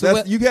so?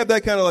 You have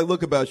that kind of like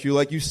look about you,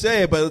 like you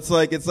say it, but it's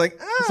like It's like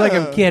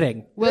I'm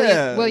kidding.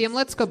 William,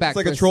 let's go back It's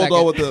like for a troll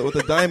second. doll with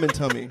a diamond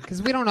tummy.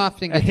 Because we don't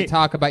often get to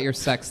talk about your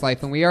sex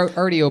life, and we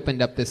already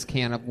opened up this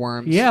can of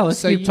worms. Yeah, let's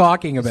keep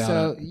talking about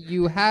so it. So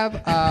you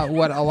have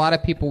what a lot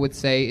of people would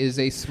say is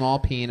a small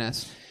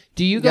penis.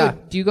 Do you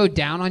go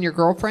down on your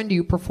girlfriend? Do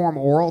you perform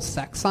oral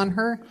sex on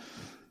her?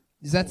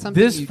 Is that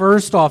something?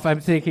 First off,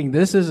 I'm thinking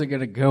this isn't going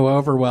to go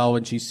over well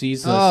when she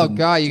sees this. Oh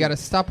God, you got to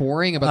stop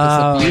worrying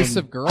about this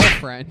abusive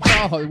girlfriend.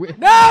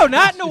 No,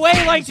 not in a way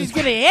like she's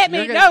going to hit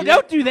me. No,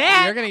 don't do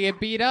that. You're gonna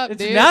get beat up.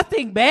 It's dude.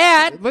 nothing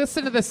bad.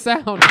 Listen to the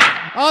sound.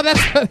 Oh,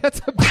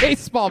 that's a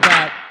baseball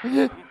bat.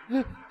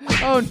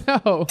 Oh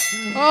no!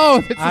 Oh,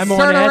 it's a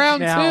turnaround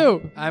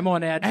too. I'm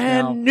on edge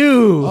now. And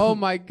new. Oh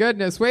my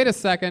goodness! Wait a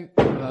second.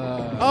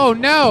 Oh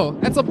no!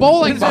 That's a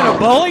bowling ball. Is it a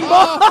bowling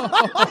ball?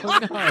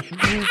 Oh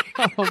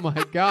no! Oh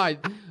my God!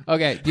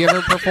 Okay, do you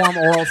ever perform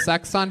oral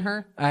sex on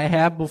her? I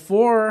have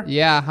before.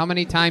 Yeah. How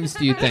many times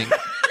do you think?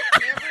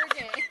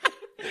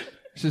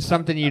 This is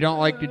something you don't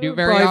like to do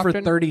very Probably often.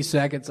 for 30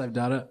 seconds I've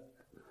done it.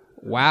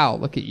 Wow!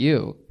 Look at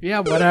you. Yeah,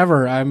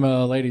 whatever. I'm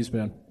a ladies'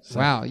 man. So.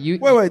 Wow!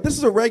 Wait! This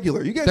is a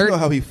regular. You guys know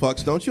how he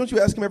fucks, don't you? Don't you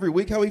ask him every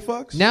week how he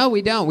fucks? No,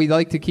 we don't. We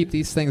like to keep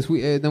these things.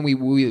 Then we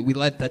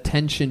let the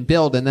tension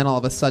build, and then all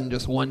of a sudden,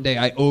 just one day,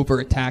 I over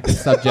attack the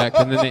subject,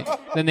 and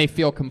then they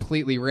feel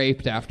completely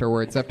raped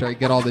afterwards. After I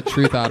get all the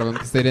truth out of them,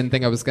 because they didn't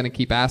think I was going to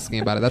keep asking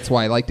about it. That's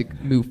why I like to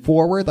move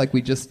forward, like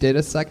we just did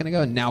a second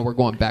ago, and now we're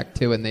going back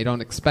to it, and they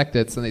don't expect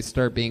it, so they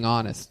start being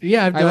honest.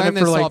 Yeah, I've done it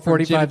for like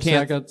 45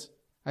 seconds.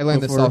 I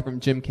learned this all from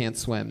Jim Can't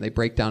Swim. They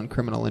break down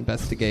criminal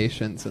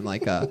investigations and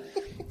like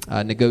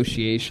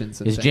negotiations.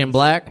 And Is things. Jim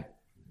Black?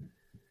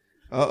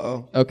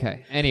 Uh-oh.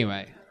 Okay.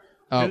 Anyway.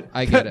 Oh,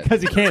 I get it.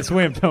 Because he can't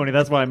swim, Tony.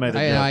 That's why I made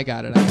it. I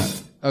got it.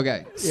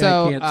 Okay.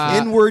 So,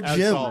 Inward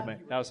Jim.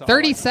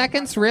 30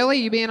 seconds? Really?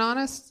 You being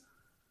honest?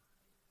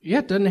 Yeah,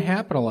 it doesn't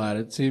happen a lot.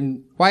 It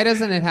seemed. Why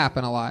doesn't it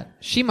happen a lot?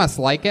 She must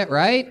like it,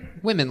 right?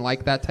 Women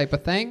like that type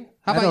of thing.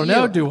 How about I don't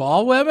know. Do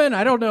all women?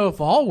 I don't know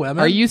if all women.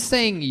 Are you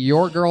saying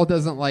your girl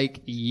doesn't like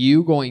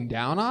you going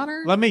down on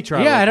her? Let me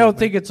try. Yeah, I don't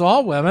think it's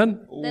all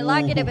women. They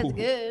like it if it's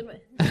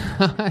good.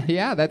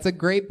 Yeah, that's a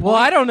great point. Well,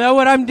 I don't know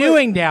what I'm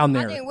doing down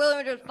I there. think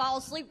William would just fall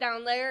asleep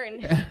down there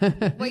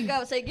and wake up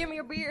and say, "Give me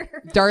a beer."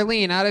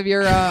 Darlene, out of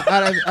your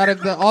out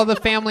of all the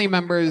family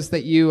members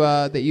that you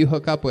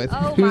hook up with,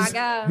 Oh, who's, my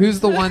God. who's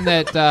the one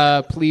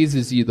that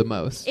pleases you the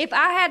most? If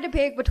I had to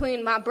pick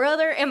between my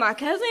brother and my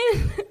cousin,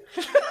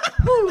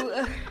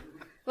 whew,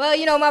 well,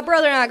 you know, my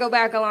brother and I go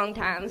back a long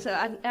time, so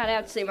I'd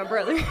have to say my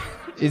brother.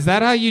 Is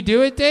that how you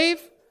do it, Dave?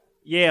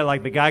 Yeah,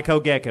 like the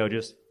Geico Gecko,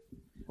 just.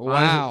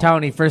 Wow.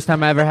 Tony, first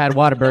time I ever had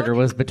Whataburger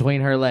was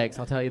between her legs.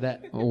 I'll tell you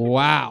that.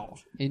 Wow.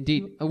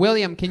 Indeed.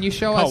 William, can you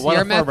show us what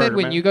your a method pervert,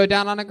 when man. you go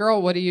down on a girl?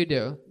 What do you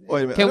do?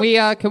 Wait a minute.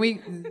 Can we,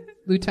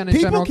 Lieutenant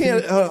People General?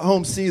 can't at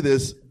home see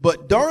this,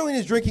 but Darlene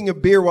is drinking a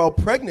beer while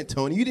pregnant,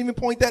 Tony. You didn't even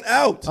point that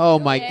out. Oh,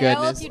 my Yeah,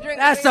 goodness. you drink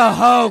That's beer. a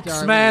hoax,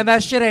 Darling. man.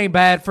 That shit ain't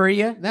bad for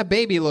you. That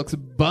baby looks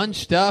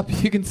bunched up.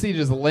 You can see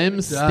just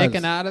limbs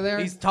sticking out of there.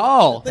 He's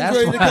tall. Thing's That's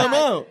ready to why. come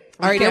out.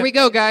 All right, here we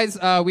go, guys.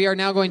 We are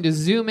now going to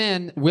zoom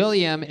in.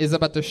 William is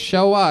about to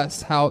show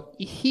us how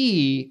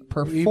he You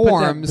put that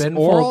performs Ben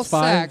oral Folds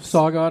 5 sex.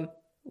 song on.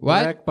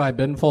 What? Brick by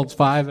Ben Folds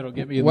 5. It'll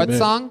get me in What the mood.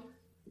 song?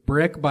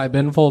 Brick by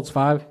Ben Folds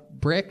 5.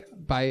 Brick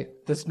by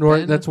That's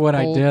Ben That's what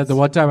I Folds did. The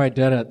one time I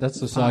did it, that's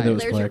the song Five. that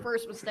was There's your played.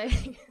 first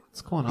mistake.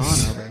 What's going on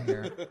over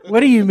here? What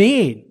do you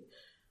mean?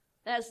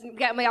 That's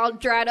got me all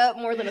dried up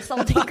more than a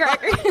saltine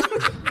cracker.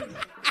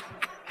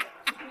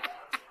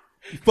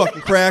 You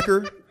fucking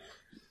cracker.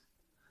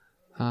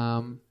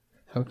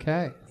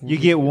 Okay. You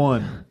get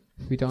one.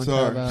 We don't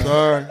Sorry. have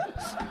Sorry.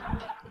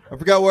 I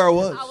forgot where I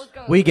was.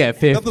 We get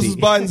I thought this 50. was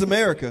Biden's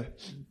America.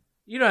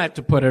 You don't have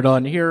to put it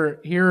on.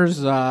 Here's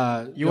you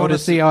want wanna to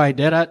see how I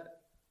did it?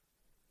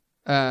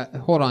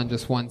 hold on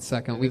just one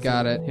second. We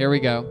got it. Here we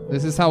go.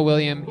 This is how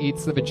William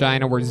eats the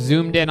vagina. We're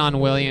zoomed in on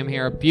William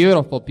here. A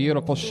beautiful,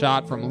 beautiful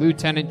shot from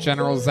Lieutenant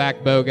General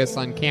Zach Bogus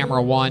on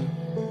camera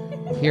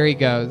 1. Here he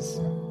goes.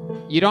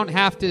 You don't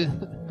have to...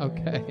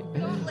 Okay.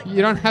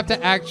 You don't have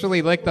to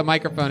actually lick the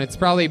microphone. It's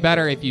probably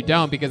better if you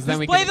don't, because then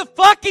we Play can... the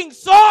fucking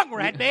song,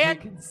 Red Man.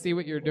 We can see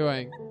what you're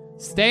doing.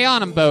 Stay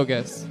on him,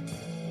 Bogus.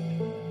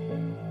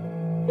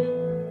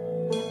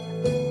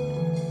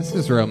 This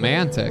is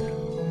romantic.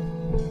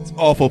 It's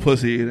awful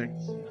pussy eating.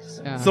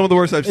 Yeah. Some of the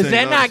worst I've seen. Is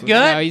that not honestly.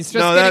 good? No, he's just No,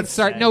 getting that's-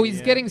 started. No,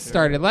 he's getting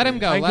started. Let him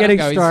go. I'm Let getting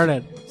him go.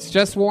 started. He's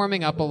just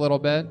warming up a little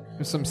bit.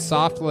 There's some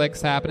soft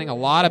licks happening. A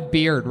lot of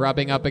beard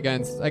rubbing up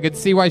against. I could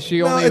see why she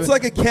No, only. it's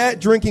like a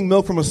cat drinking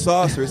milk from a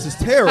saucer. It's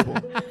just terrible.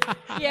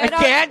 Yeah, A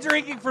cat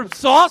drinking from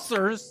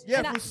saucers.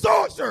 Yeah, from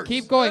saucers.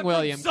 Keep going,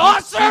 William.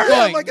 Saucer! Keep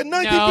going. Like a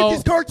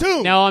 1950s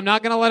cartoon. No, I'm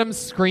not gonna let him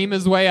scream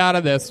his way out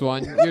of this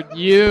one.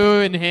 You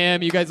and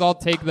him, you guys all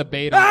take the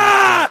bait on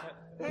Ah!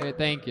 that. Here,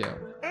 thank you.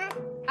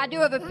 I do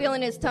have a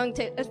feeling his tongue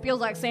it feels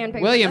like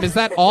sandpaper. William, is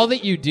that all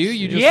that you do?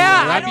 You just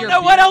Yeah, rub I don't your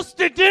know what else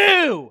to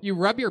do. You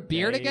rub your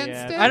beard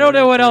against it? I don't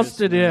know what else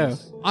to do.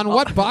 On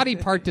what body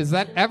part does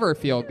that ever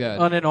feel good?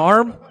 On an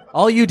arm?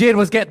 All you did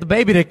was get the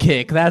baby to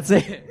kick. That's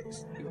it.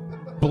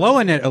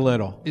 Blowing it a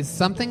little. Is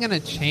something going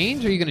to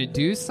change? Are you going to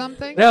do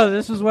something? No,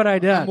 this is what I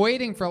I'm done.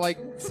 waiting for like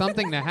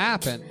something to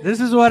happen. This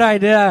is what I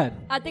done.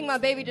 I think my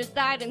baby just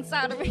died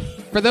inside of me.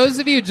 For those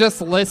of you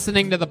just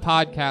listening to the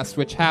podcast,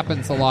 which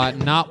happens a lot,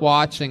 not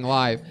watching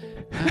live,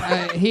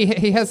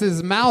 he has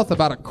his mouth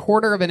about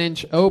 1/4 of an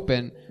inch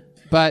open,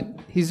 but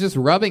he's just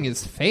rubbing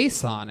his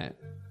face on it.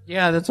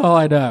 Yeah, that's all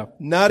I know.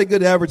 Not a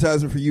good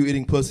advertisement for you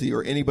eating pussy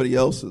or anybody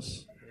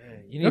else's.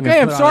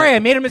 Okay, I'm sorry. I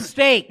made a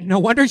mistake. No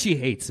wonder she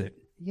hates it.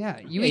 Yeah,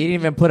 You didn't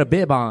even put a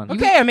bib on.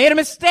 Okay, I made a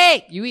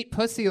mistake. You eat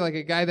pussy like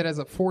a guy that has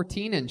a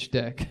 14-inch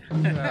dick.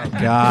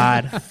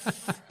 God.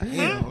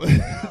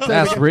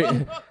 That's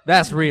real.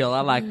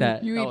 I like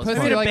that. You That eat was pussy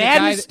funny. I made a like bad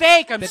guy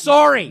mistake. I'm that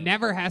sorry.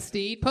 Never has to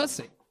eat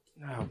pussy.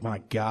 Oh, my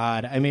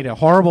God. I made a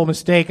horrible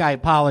mistake. I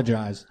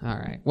apologize. All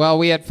right. Well,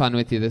 we had fun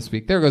with you this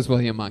week. There goes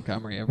William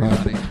Montgomery,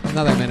 everybody.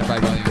 Another minute by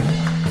William.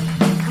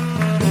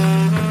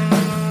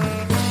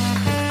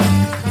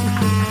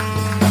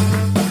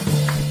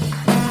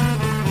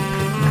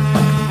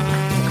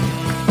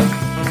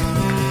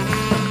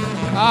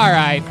 All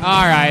right.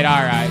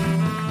 Okay.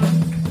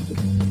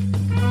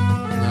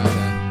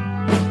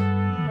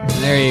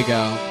 There you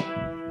go.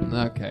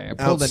 Okay. I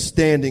pulled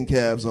Outstanding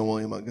calves on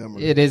William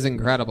Montgomery. It is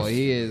incredible.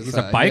 He is. He's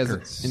a he has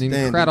biker. an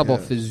incredible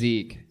calves.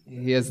 physique.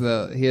 He has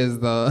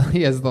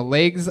the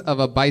legs of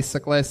a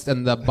bicyclist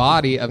and the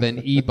body of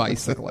an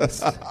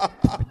e-bicyclist.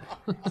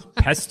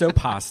 Pesto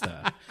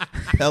pasta.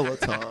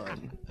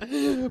 Peloton.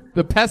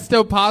 The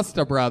Pesto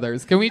Pasta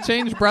Brothers. Can we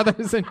change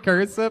brothers in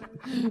cursive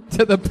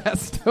to the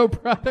Pesto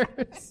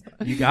Brothers?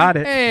 You got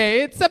it.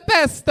 Hey, it's the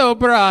Pesto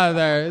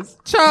Brothers.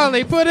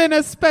 Charlie, put in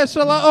a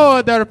special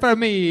order for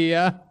me.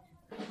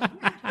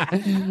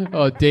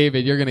 Oh,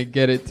 David, you're going to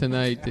get it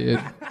tonight,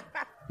 dude.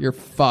 You're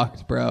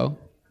fucked, bro.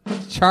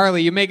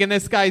 Charlie, you making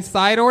this guy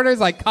side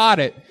orders? I caught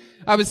it.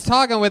 I was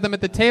talking with him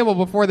at the table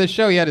before the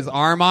show. He had his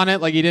arm on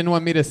it like he didn't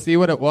want me to see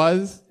what it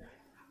was.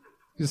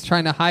 He was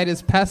trying to hide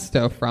his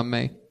pesto from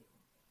me.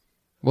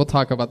 We'll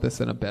talk about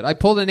this in a bit. I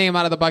pulled a name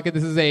out of the bucket.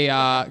 This is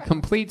a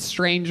complete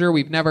stranger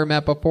we've never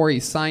met before. He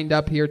signed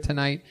up here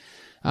tonight.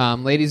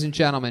 Ladies and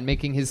gentlemen,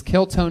 making his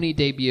Kill Tony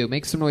debut.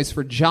 Make some noise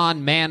for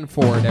John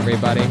Manford,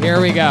 everybody.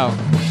 Here we go.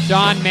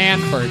 John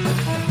Manford.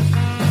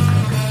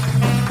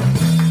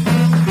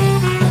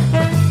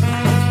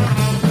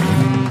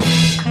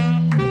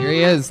 Here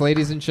he is,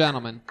 ladies and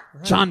gentlemen.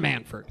 John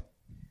Manford.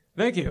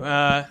 Thank you.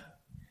 I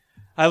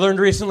learned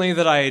recently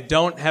that I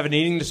don't have an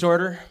eating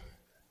disorder.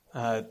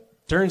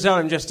 Turns out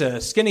I'm just a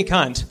skinny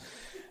cunt.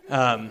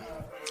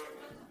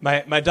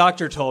 My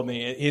doctor told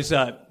me he's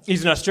an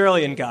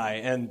Australian guy,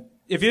 and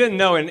if you didn't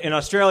know, in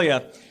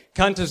Australia,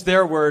 cunt is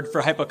their word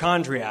for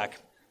hypochondriac.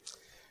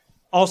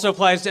 Also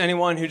applies to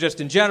anyone who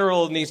just in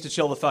general needs to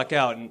chill the fuck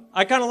out. And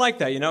I kind of like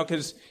that,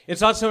 because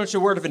it's not so much a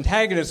word of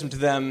antagonism to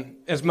them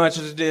as much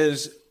as it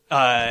is,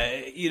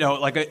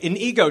 like an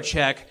ego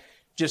check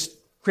just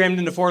crammed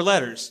into 4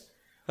 letters.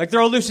 Like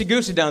they're all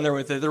loosey-goosey down there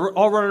with it. They're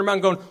all running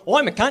around going, oh,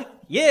 I'm a cunt.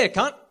 Yeah,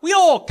 cunt. We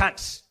all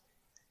cunts.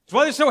 That's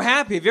why they're so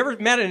happy. Have you ever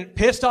met a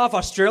pissed off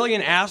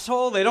Australian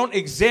asshole? They don't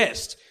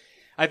exist.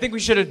 I think we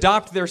should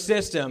adopt their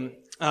system.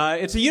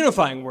 It's a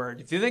unifying word,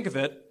 if you think of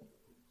it.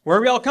 Where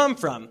do we all come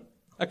from?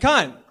 A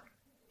cunt.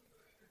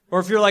 Or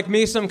if you're like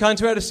me, some cunt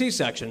who had a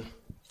C-section.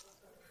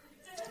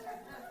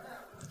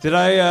 Did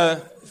I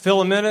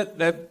fill a minute?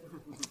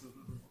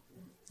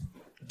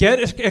 Get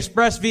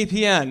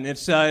ExpressVPN.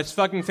 It's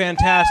fucking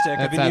fantastic.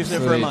 I've been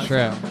using it for a month.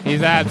 True.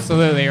 He's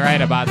absolutely right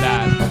about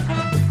that.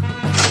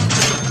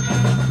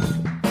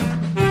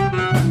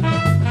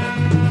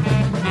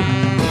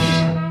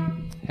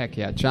 Heck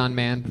yeah, John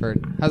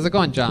Manford. How's it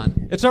going,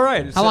 John? It's all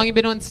right. How long you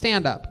been doing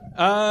stand-up?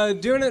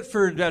 Doing it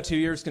for about 2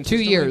 years 2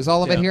 consistently. years.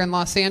 All of it here in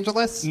Los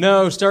Angeles?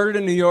 No, started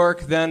in New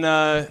York, then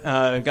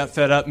got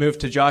fed up,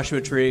 moved to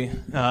Joshua Tree.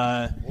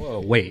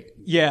 Whoa, wait.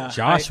 Yeah.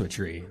 Joshua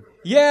Tree.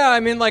 Yeah, I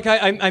mean, like,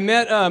 I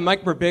met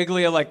Mike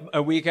Birbiglia like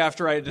a week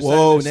after I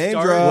decided to name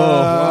start.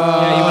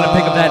 drop. Yeah, you want to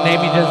pick up that name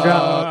you just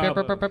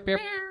dropped?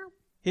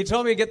 He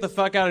told me to get the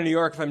fuck out of New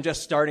York if I'm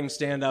just starting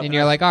stand-up. And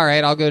you're like, all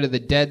right, I'll go to the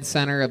dead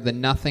center of the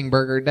Nothing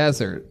Burger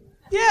Desert.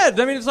 Yeah,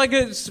 I mean, it's like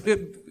a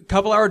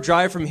couple-hour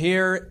drive from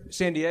here,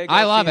 San Diego.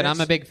 I love it. Phoenix.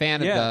 I'm a big fan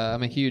of Yeah.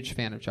 I'm a huge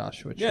fan of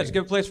Joshua Tree. Yeah, it's a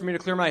good place for me to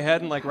clear my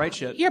head and, like, write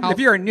shit. Yeah, but if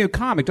you're a new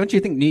comic, don't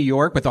you think New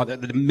York, with all the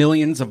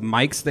millions of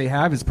mics they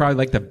have, is probably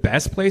like the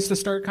best place to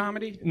start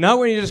comedy? Not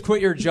when you just quit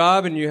your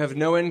job and you have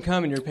no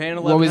income and you're paying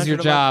 $1,100. What was your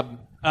job?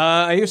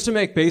 I used to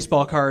make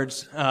baseball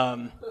cards.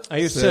 I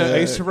used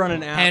to run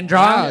an app. Hand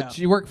drawn? Wow,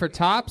 you work for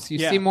Tops? You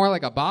Yeah. seem more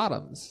like a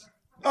Bottoms.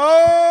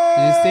 Oh!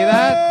 Did you see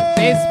that?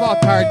 Baseball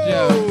card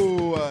joke.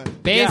 Oh!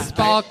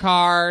 Baseball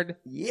card.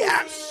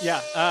 Yes!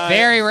 Yeah.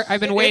 I've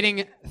been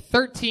waiting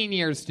 13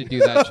 years to do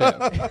that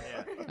joke.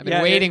 I've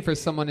been waiting for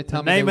someone to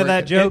tell The me. name they of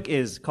that worked joke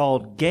is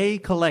called Gay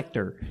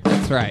Collector.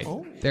 That's right.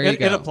 There you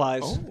go. It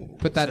applies.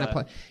 Put that in a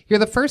play. You're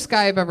the first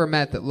guy I've ever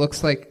met that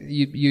looks like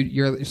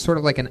you're sort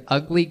of like an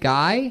ugly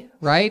guy,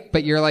 right?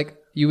 But you're like,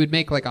 you would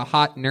make like a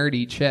hot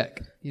nerdy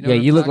chick. You know Yeah, what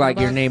I'm you look talking like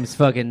your about? name's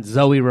fucking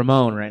Zoe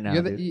Ramone right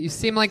now. Dude. You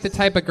seem like the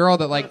type of girl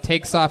that like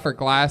takes off her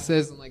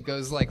glasses and like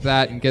goes like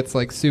that and gets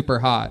like super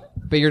hot.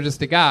 But you're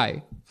just a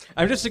guy.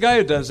 I'm just a guy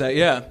who does that,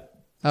 yeah.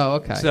 Oh,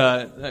 okay.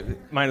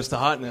 It's, minus the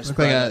hotness.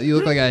 You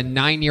look like a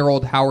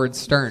 9-year-old Howard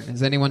Stern.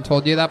 Has anyone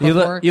told you that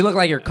before? You look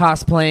like you're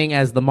cosplaying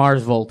as the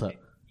Mars Volta.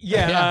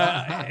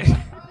 Yeah.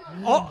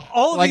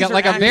 All of like these a,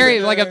 like are a very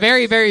accurate. like a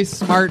very very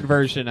smart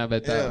version of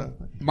it though.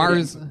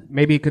 Mars.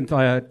 Maybe he can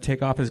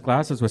take off his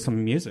glasses with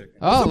some music.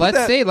 Oh,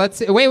 let's see. Let's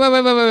see. Wait.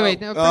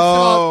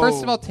 No,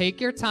 first of all, take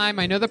your time.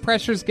 I know the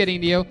pressure's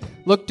getting to you.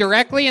 Look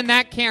directly in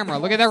that camera.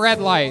 Look at the red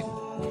light.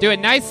 Do it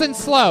nice and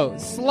slow.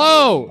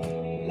 Slow.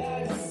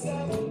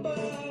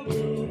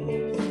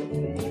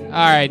 All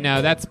right,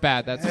 no, that's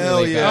bad. That's Hell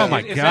really yeah. bad. Oh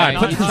my God!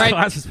 Put He his tried,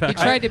 glasses back.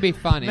 he tried to be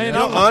funny. You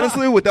know,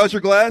 honestly, without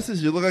your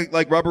glasses, you look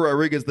like Robert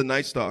Rodriguez, the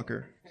Night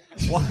Stalker.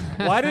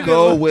 Why did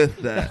Go it look, with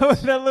that?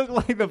 that look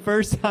like the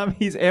first time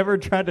he's ever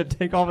tried to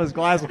take off his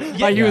glasses?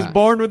 Like he was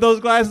born with those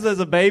glasses as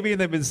a baby and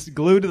they've been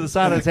glued to the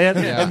side of his head,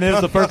 Yeah. and this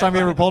is the first time he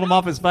ever pulled them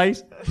off his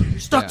face?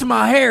 Stuck to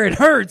my hair. It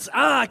hurts.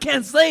 I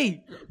can't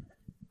see.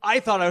 I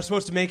thought I was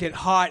supposed to make it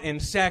hot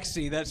and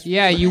sexy. That's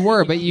Yeah, you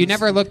were, but you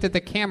never looked at the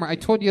camera. I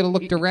told you to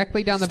look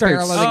directly down the Started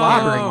barrel of the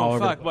slobbering camera. all over.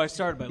 fuck. Well, I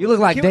started by You look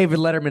like David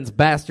Letterman's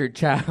bastard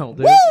child,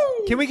 dude.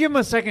 Can we give him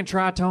a second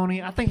try,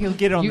 Tony? I think he'll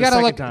get it on You the gotta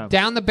second look time.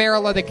 down the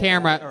barrel of the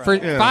camera for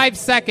 5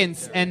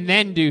 seconds and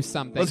then do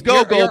something. Let's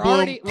go, Goldblum.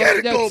 already- Get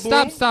it, no,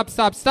 Goldblum.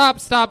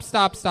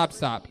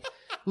 Stop.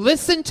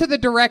 Listen to the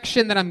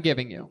direction that I'm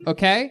giving you,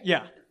 okay?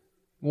 Yeah.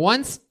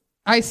 Once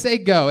I say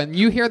go and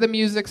you hear the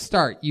music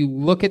start, you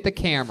look at the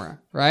camera,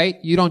 right?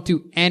 You don't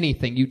do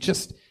anything. You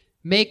just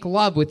make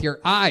love with your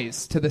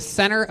eyes to the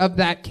center of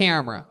that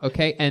camera,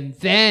 okay? And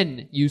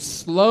then you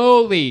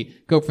slowly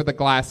go for the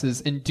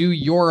glasses and do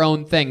your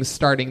own thing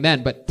starting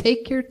then. But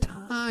take your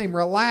time,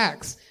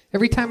 relax.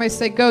 Every time I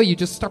say go, you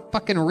just start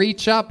fucking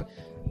reach up,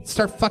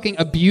 start fucking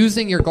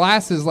abusing your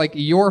glasses like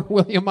you're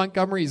William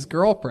Montgomery's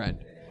girlfriend.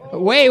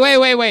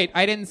 Wait.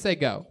 I didn't say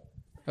go.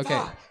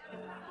 Okay.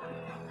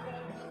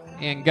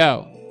 And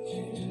go.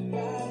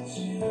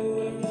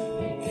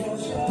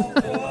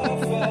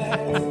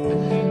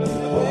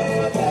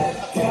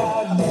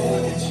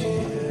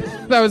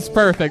 That was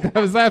perfect. That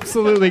was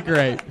absolutely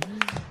great.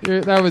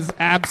 That was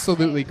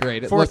absolutely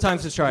great. Fourth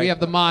time's the charm. We have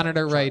the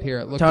monitor right here.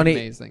 It looked Tony,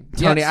 amazing.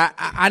 Tony, Yes.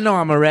 I know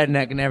I'm a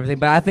redneck and everything,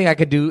 but I think I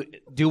could do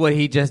what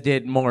he just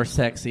did more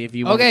sexy. If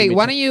you want Okay, to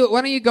why don't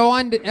you go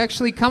on?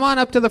 Actually, come on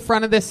up to the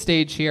front of this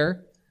stage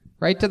here,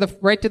 right to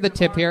the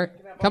tip here.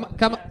 Come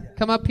up.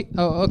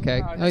 Oh,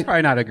 okay. It's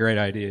probably not a great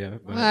idea.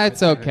 But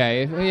That's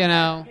okay. You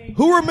know,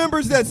 Who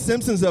remembers that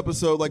Simpsons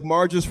episode, like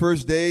Marge's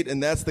first date,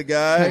 and that's the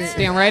guy?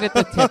 stand right at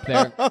the tip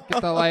there.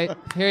 Get the light.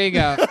 Here you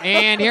go.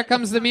 And here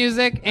comes the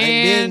music.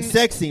 And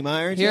sexy,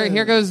 Myers.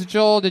 here goes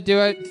Joel to do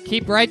it.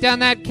 Keep right down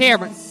that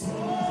camera.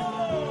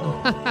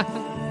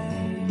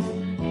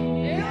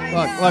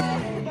 Look.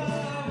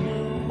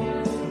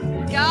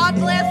 God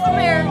bless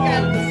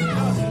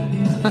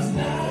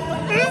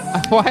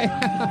Why?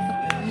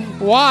 America.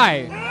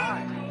 Why?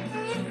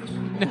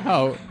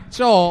 No,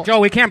 Joel. Joel,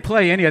 we can't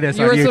play any of this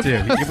You on were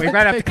YouTube. supposed We're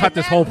gonna have to cut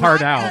this whole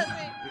part out.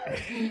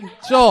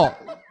 Joel,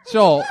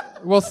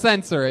 we'll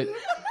censor it.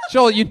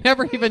 Joel, you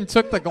never even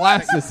took the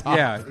glasses off.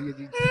 Yeah.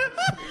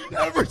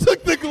 Never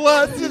took the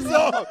glasses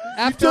off.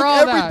 After you took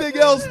all that.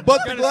 everything else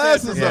but the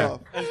glasses Yeah.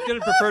 off. I was going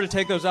to prefer to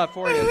take those off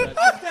for you. But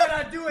I said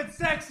I'd do it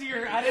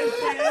sexier. I didn't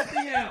say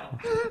anything else.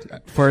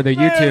 For the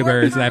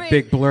YouTubers, that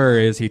big blur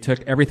is he took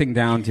everything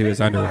down to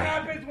his underwear.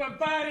 Happens when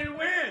Biden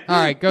wins. All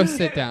right, go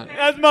sit down.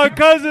 That's my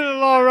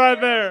cousin-in-law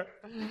right there.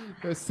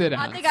 Go sit down.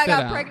 I think I Sit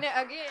got down. pregnant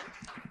again.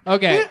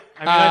 Okay.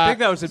 I think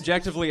that was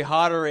objectively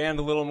hotter and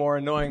a little more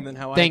annoying than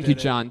how I Thank did you, it.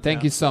 John.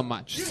 Thank you so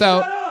much.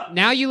 So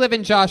now you live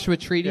in Joshua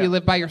Tree. Do you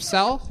live by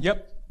yourself?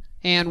 Yep.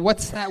 And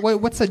what's that?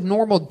 What's a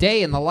normal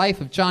day in the life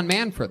of John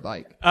Manford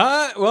like?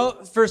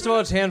 Well, first of all,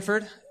 it's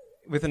Hanford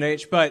with an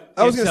H, but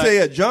I was it's, going to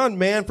say, John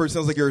Manford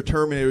sounds like you're a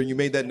Terminator and you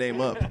made that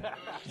name up.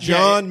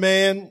 John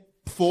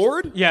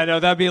Manford? Yeah, no,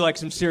 that'd be like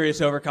some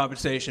serious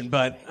overcompensation,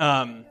 but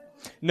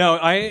no,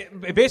 I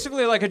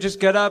basically I just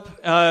get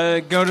up,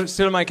 go to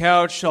sit on my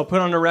couch, I'll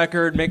put on a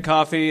record, make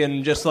coffee,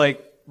 and just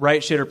like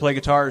write shit or play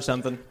guitar or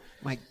something.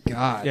 My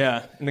God.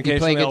 Yeah, and You play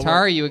occasionally I'll guitar?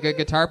 work. Are you a good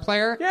guitar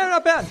player? Yeah,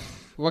 not bad.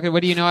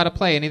 What do you know how to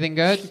play? Anything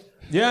good?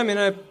 Yeah, I mean,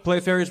 I play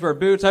Fairies Wear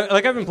Boots.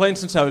 I've been playing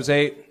since I was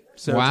 8,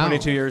 so Wow.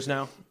 22 years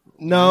now.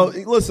 No,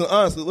 listen,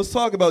 honestly, let's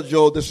talk about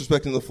Joel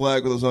disrespecting the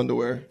flag with his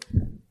underwear.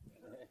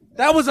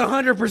 That was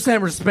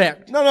 100%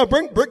 respect. No,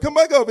 come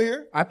back over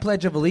here. I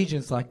pledge of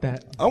allegiance like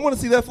that. I want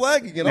to see that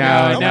flag again. No.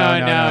 I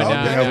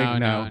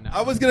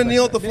was going to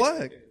kneel at the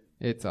flag.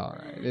 It's all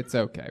right. It's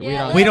okay.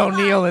 Yeah, We don't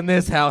kneel in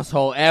this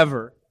household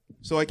ever.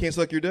 So I can't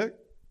suck your dick?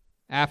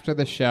 After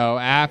the show,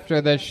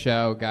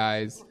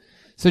 guys.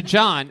 So,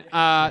 John,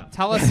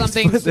 tell us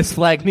something. This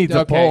flag needs a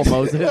Okay. pole,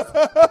 Moses.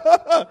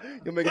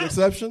 You'll make an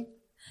exception?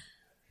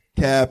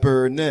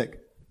 Kaepernick.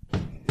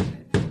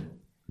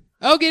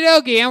 Okie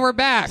dokie, and we're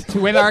back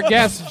with our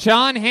guest,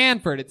 John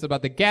Hanford. It's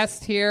about the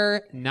guest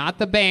here, not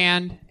the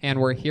band,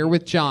 and we're here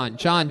with John.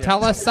 John,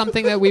 tell us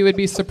something that we would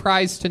be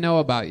surprised to know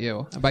about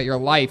you, about your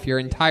life, your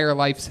entire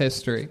life's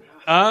history.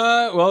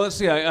 Well, let's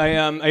see.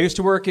 I used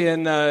to work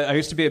in. I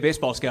used to be a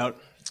baseball scout.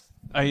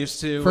 I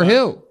used to. For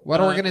who? What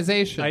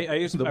organization? I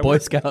used to. The Boy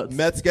Scouts.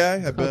 Mets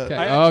guy, I bet.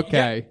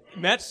 Okay. Yeah,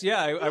 Mets.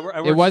 Yeah, I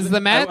worked it was for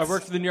the Mets. I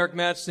worked for the New York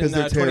Mets in 'Cause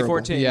they're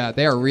 2014. Yeah,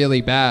 they are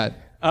really bad.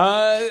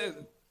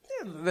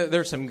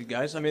 There's some good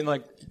guys. I mean,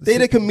 like They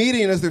had a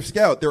comedian as their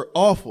scout. They're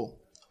awful.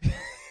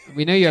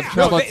 We know you have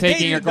trouble they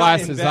taking your do not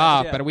glasses invest,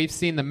 off, yeah. but we've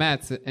seen the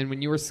Mets, and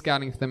when you were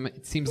scouting for them,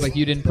 it seems like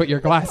you didn't put your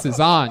glasses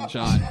on,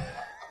 John.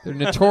 They're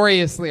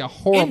notoriously a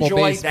horrible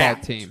Enjoy baseball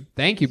that. team.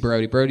 Thank you,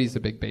 Brody. Brody's a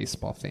big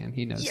baseball fan.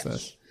 He knows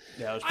this.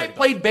 Yeah, I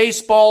played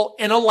baseball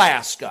in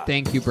Alaska.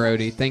 Thank you,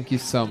 Brody. Thank you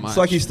so much. It's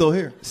like he's still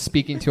here.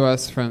 Speaking to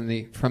us from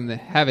the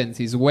heavens.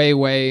 He's way,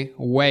 way,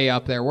 way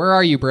up there. Where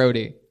are you,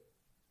 Brody?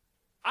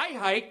 I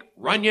hike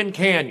Runyon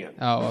Canyon.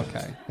 Oh,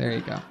 okay. There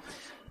you go.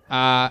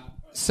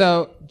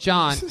 So,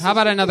 John, how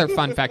about another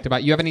fun fact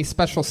about you? You have any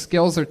special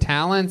skills or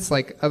talents,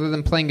 like other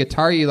than playing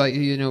guitar? You like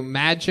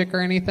magic or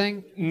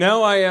anything?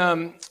 No, I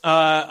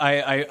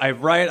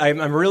write. I'm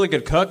a really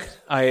good cook.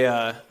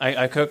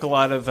 I cook a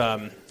lot of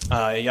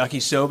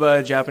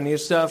yakisoba,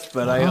 Japanese stuff.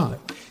 But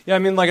I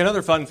mean, like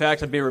another fun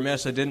fact, I'd be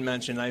remiss I didn't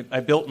mention.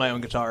 I built my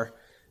own guitar.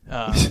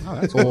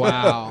 That's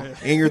wow.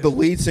 And you're the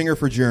lead singer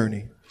for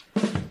Journey.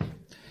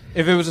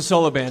 If it was a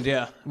solo band,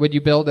 yeah. Would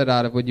you build it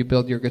out of? Would you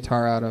build your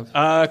guitar out of?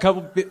 A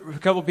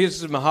couple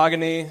pieces of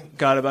mahogany.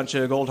 Got a bunch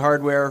of gold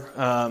hardware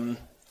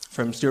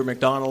from Stuart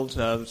McDonald.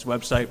 This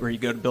website where you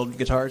go to build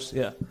guitars.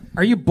 Yeah.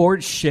 Are you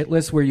bored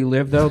shitless where you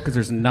live though? Because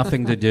there's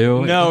nothing to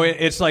do. No,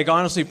 it's like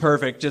honestly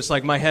perfect. Just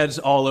like my head's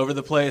all over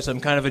the place. I'm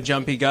kind of a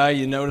jumpy guy.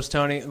 You notice,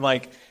 Tony?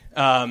 Like,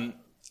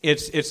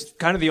 it's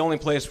kind of the only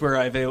place where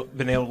I've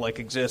been able to like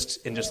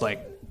exist and just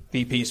like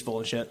be peaceful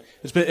and shit.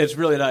 It's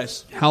really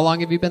nice. How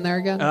long have you been there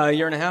again? A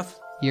year and a half.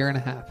 Year and a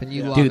half, and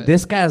you love Dude, it.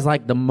 this guy's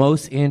like the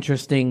most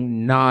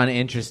interesting,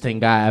 non-interesting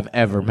guy I've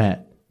ever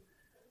met.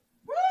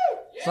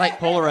 It's like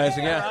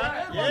polarizing,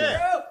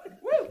 yeah.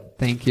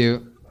 Thank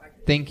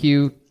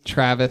you,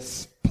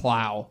 Travis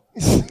Plow.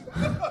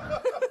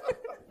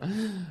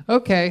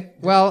 Okay,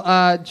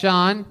 well,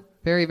 John,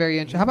 very, very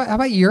interesting. How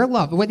about your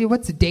love?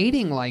 What's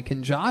dating like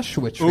in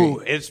Joshua Tree? Ooh,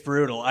 it's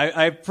brutal.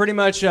 I pretty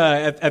much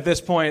at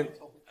this point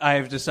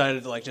I've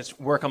decided to like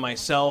just work on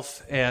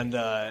myself and.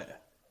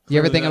 You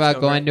ever think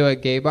about going to a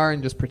gay bar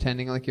and just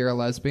pretending like you're a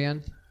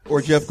lesbian?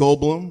 Or Jeff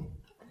Goldblum?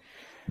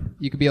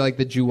 You could be like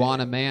the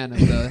Juana Man of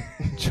the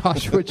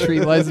Joshua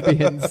Tree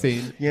lesbian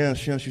scene. Yeah,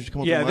 she should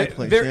come up to my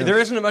place. There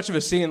isn't much of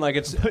a scene.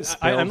 Like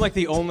I'm like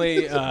the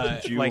only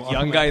like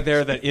young guy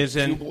there that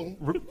isn't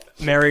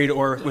married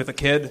or with a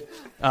kid.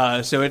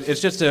 So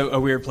it's just a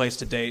weird place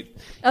to date.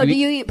 Oh, do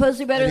you eat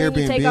pussy better than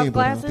you take off but the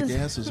glasses?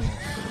 gas is on.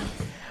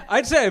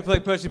 I'd say I play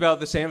pussy about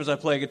the same as I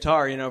play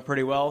guitar.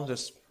 Pretty well.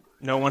 Just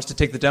no one wants to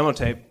take the demo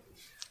tape.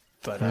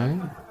 But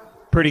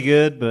pretty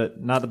good,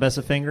 but not the best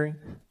at fingering.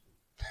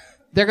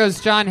 There goes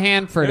John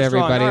Hanford, That's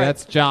everybody. wrong. All right.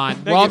 That's John.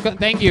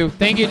 Thank you.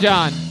 Thank you,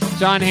 John.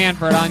 John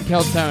Hanford on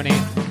Kill Tony.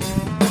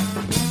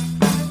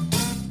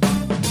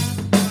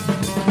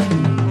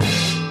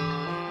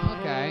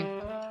 Okay.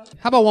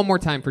 How about one more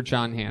time for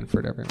John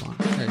Hanford, everyone?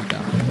 There you go.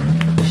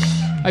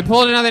 I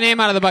pulled another name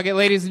out of the bucket.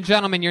 Ladies and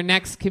gentlemen, your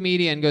next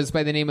comedian goes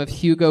by the name of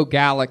Hugo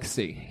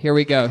Galaxy. Here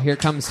we go. Here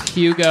comes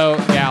Hugo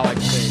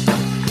Galaxy.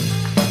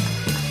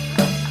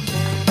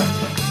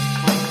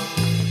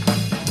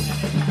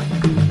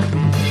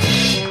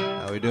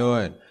 How we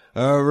doing?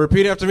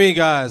 Repeat after me,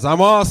 guys.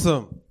 I'm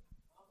awesome.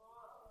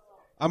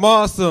 I'm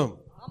awesome.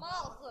 I'm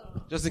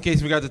awesome. Just in case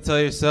you forgot to tell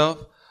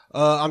yourself.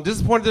 I'm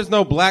disappointed there's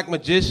no black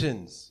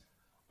magicians.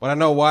 But I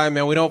know why,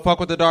 man. We don't fuck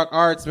with the dark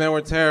arts, man.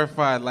 We're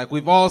terrified. Like,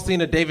 we've all seen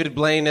a David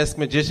Blaine-esque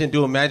magician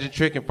do a magic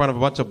trick in front of a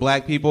bunch of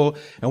black people,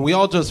 and we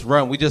all just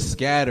run. We just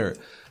scatter.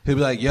 He'll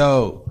be like,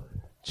 yo,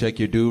 check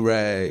your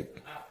do-rag.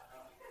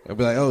 I'll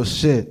be like, oh,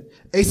 shit.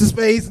 Ace of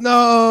Spades,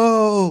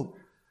 no!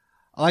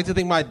 I like to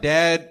think my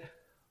dad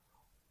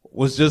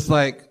was just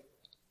like,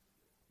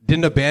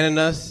 didn't abandon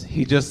us.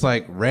 He just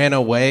like ran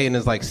away and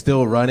is like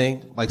still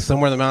running. Like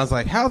somewhere in the mountains,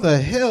 like, how the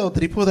hell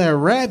did he pull that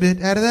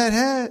rabbit out of that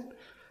hat?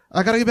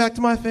 I gotta get back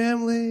to my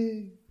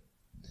family.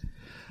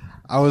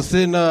 I was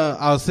sitting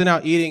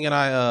out eating and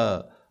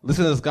I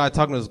listened to this guy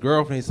talking to his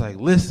girlfriend. He's like,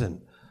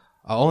 listen,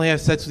 I'll only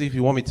have sex with you if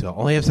you want me to. I'll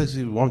only have sex with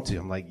you if you want me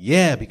to. I'm like,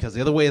 yeah, because the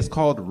other way is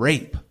called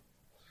rape.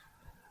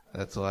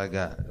 That's all I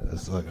got.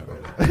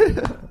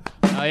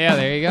 Oh, yeah,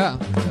 there you go.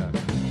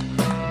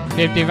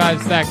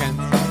 55 seconds.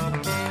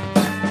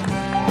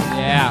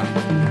 Yeah.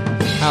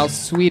 How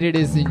sweet it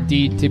is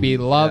indeed to be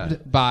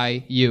loved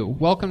by you.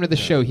 Welcome to the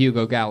show,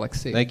 Hugo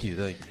Galaxy. Thank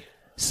you.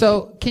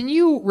 So, can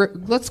you,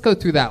 let's go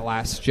through that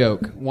last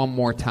joke one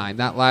more time.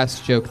 That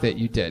last joke that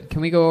you did. Can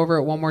we go over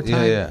it one more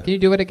time? Yeah. Can you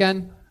do it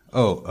again?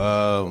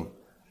 I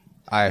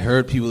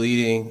heard people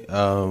eating,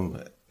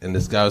 and and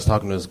this guy was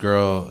talking to this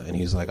girl, and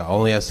he's like, "I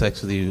only have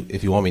sex with you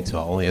if you want me to.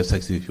 I'll only have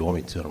sex with you if you want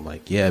me to." And I'm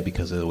like, "Yeah,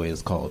 because of the way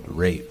it's called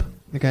rape."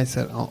 The guy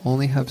said, "I'll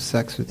only have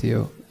sex with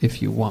you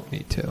if you want me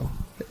to.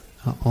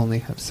 I'll only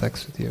have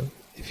sex with you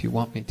if you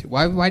want me to."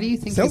 Why do you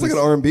think? Sounds like an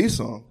R&B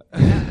song.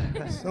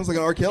 Sounds like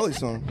an R. Kelly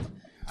song.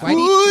 Why do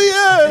you- Ooh,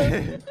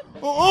 yeah.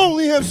 I'll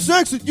only have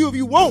sex with you if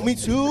you want me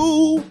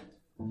to.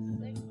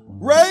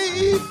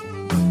 Rape.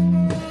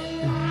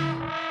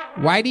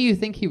 Why do you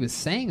think he was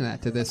saying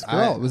that to this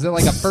girl? Was it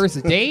like a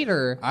first date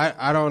or?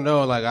 I don't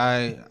know. Like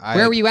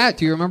Where were you at?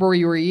 Do you remember where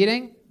you were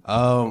eating?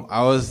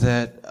 I was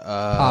at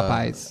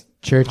Popeyes.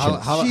 Churches.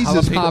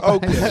 Jesus,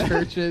 Popeyes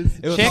churches.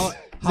 It was Is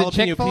jalapeno it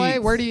Chick-fil-A?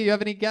 Pete's. Where do you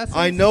have any guesses?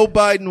 I know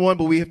Biden won,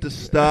 but we have to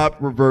stop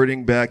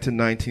reverting back to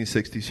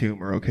 1960s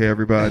humor, okay,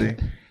 everybody?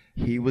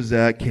 He was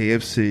at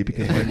KFC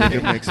because my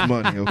nigga makes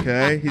money,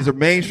 okay? He's a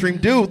mainstream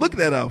dude. Look at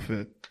that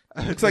outfit.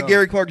 Looks like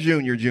Gary Clark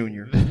Jr.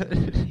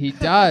 He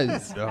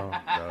does. No.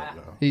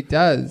 He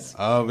does. It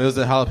was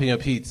at Jalapeno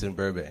Pete's in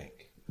Burbank.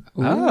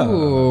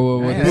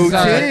 Ooh, man. this is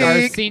our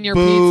Boutique, senior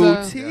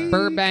boutique. pizza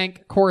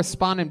Burbank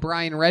correspondent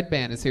Brian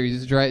Redband is here.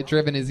 He's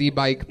driven his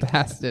e-bike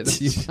past it a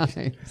few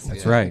times.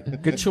 That's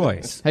right. Good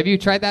choice. Have you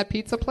tried that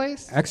pizza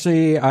place?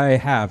 Actually, I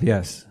have.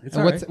 Yes. It's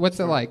all right. What's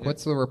it like?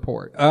 What's the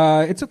report?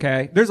 It's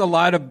okay. There's a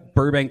lot of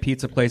Burbank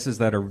pizza places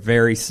that are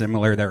very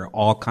similar. They're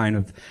all kind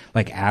of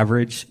like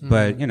average,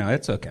 but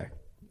it's okay.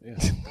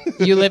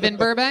 You live in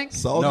Burbank?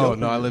 No,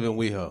 I live in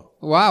WeHo.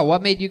 Wow,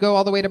 what made you go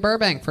all the way to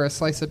Burbank for a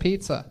slice of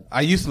pizza?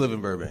 I used to live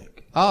in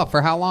Burbank. Oh,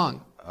 for how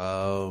long?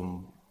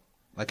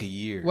 Like a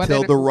year.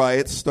 Till the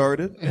riots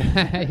started.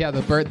 Yeah,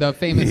 the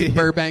famous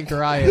Burbank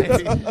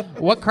riots.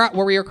 What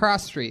were your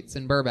cross streets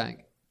in Burbank?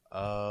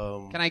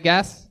 Can I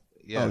guess?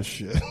 Yeah. Oh,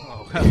 shit.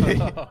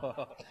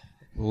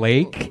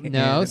 Lake?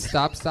 No,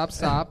 stop.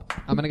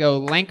 I'm going to go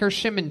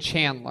Lancashire and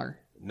Chandler.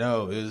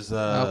 No, it was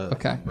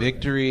okay.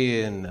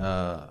 Victory and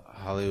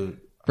Hollywood.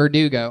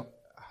 Verdugo.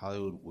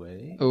 Hollywood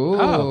Way. Ooh,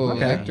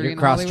 okay. Victory Your and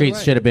cross Hollywood streets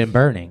Way. should have been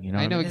burning.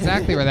 I know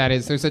exactly where that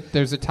is. There's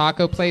a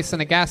taco place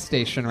and a gas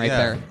station right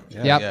there.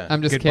 Yeah, Yep, yeah.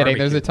 I'm just Good kidding.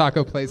 barbecue. There's a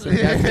taco place and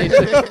a gas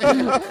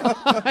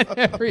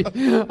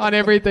station on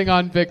everything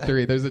on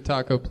Victory. There's a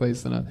taco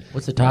place and a.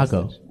 What's a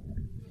taco?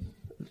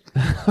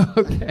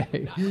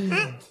 Okay.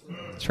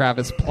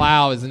 Travis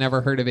Plow has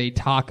never heard of a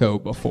taco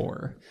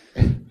before.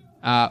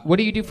 What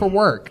do you do for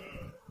work?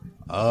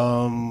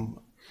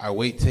 I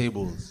wait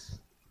tables.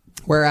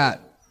 Where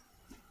at?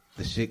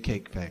 The Shit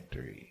Cake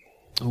Factory.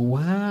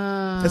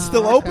 Wow. It's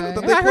still open? okay. I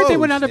thought I heard they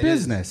went closed. out of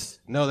business.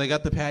 No, they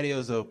got the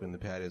patios open.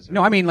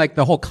 No, I mean like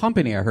the whole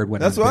company. I heard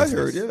went. That's out of what I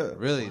heard, business. yeah.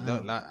 Really? No,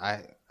 not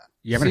I.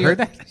 You haven't heard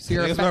that? So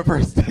you're a It's my fa-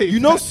 first day. You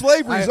know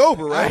slavery's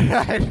over, right?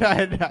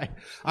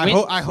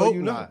 I hope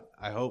you know. not.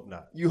 I hope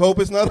not. You hope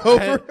it's not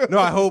over? No,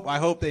 I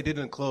hope they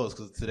didn't close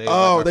because today.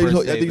 Oh, was like my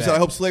first I day think you said, I back.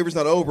 hope slavery's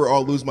not over or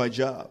I'll lose my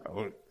job.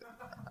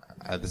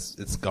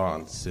 It's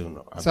gone soon.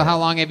 So how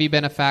long have you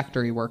been a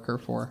factory worker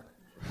for?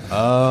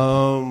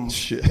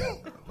 Shit.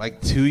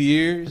 Like 2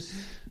 years.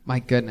 My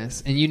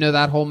goodness. And you know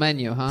that whole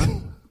menu, huh?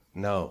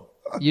 No.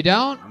 You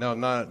don't? No,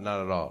 not at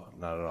all.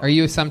 Not at all. Are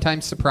you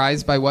sometimes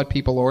surprised by what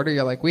people order?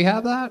 You're like, we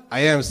have that?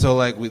 I am. So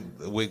like we've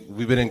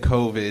been in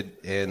COVID,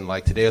 and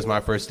like today was my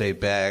first day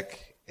back.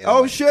 And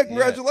Oh, like, shit,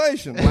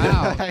 congratulations.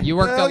 Wow. You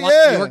worked Hell a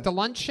yeah. you worked a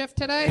lunch shift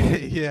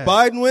today? Yeah.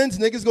 Biden wins,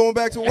 niggas going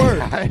back to work.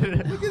 Look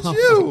at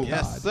you.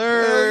 Yes, Hell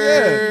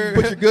sir. yeah.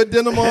 Put your good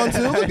denim on,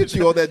 too. Look at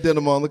you, all that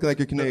denim on, looking like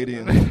you're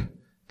Canadian.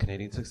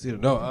 Canadian tuxedo.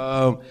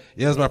 No,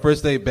 yeah, it was my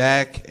first day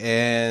back,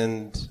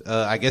 and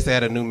I guess they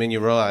had a new menu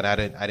rollout. I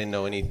didn't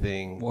know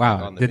anything.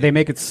 Wow. on the Did they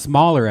make it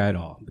smaller at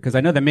all? Because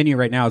I know the menu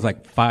right now is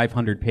like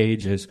 500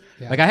 pages.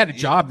 Yeah. Like I had a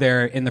job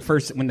there in the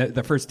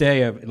first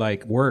day of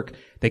like work.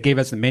 They gave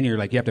us the menu.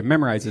 Like you have to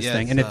memorize this Yes,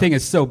 thing, and the thing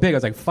is so big. I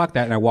was like, "Fuck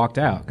that!" and I walked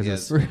out because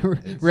Yes.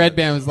 Red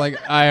Band was like,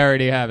 I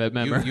already have it,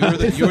 remember? You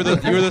were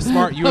the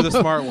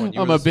smart one.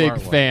 I'm a big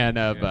fan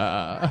of.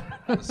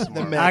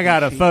 I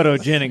got a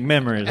photogenic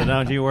memory, so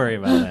don't you worry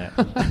about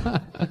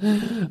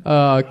that.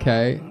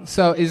 Okay.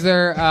 So is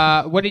there,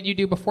 what did you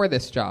do before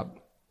this job?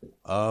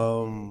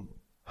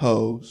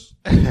 Hoes.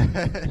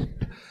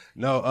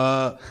 No,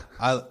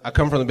 I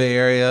come from the Bay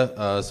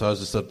Area, so I was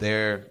just up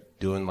there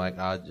doing like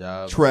odd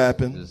jobs,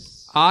 Trapping.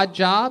 Odd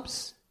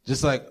jobs?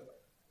 just like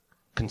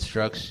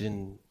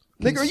construction.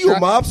 Nigga, are you a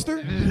mobster?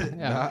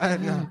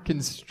 Yeah.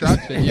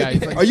 Construction. Yeah.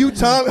 He's like, Are you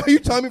Tommy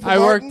from I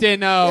worked Martin?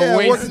 in Yeah, I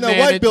waste worked in that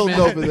management. white building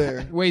over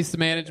there. Waste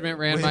management,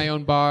 ran my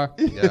own bar.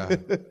 Yeah,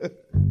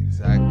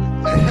 exactly.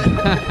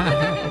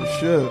 Oh,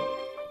 shit.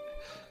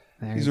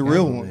 There He's you a go.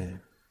 real one.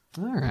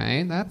 All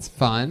right, that's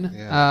fun.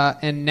 Yeah.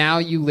 And now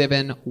you live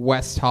in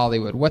West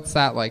Hollywood. What's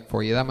that like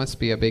for you? That must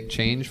be a big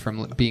change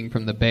from being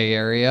from the Bay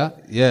Area.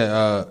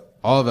 Yeah,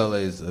 all of LA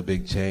is a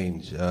big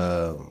change.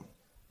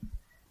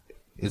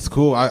 It's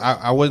cool.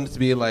 I wanted to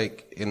be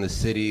like in the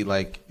city,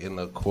 like in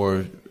the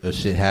core of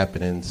shit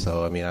happening.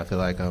 So I mean, I feel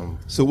like I'm.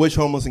 So which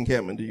homeless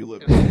encampment do you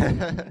live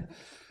in?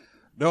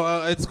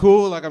 No, it's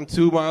cool. Like I'm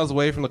 2 miles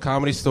away from the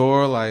Comedy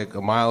Store, like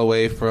a mile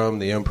away from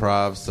the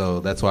Improv. So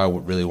that's why I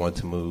really want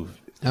to move.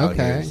 Out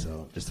Okay. Here,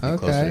 so. just to be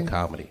closer to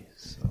comedy.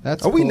 So.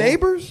 That's Are we cool.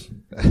 neighbors?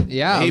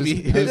 Yeah. Maybe.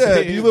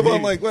 Yeah, do you live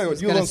on like,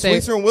 wait, you live on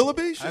Switzer and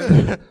Willoughby?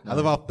 Shit. I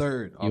live off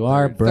 3rd. You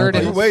are, bro. Third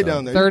and You way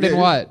down there. Third and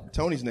what?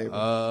 Tony's neighbor.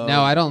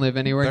 No, I don't live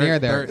anywhere near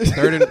there.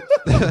 Third and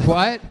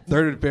What?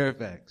 3rd and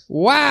Fairfax.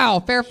 Wow,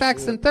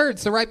 Fairfax and Third.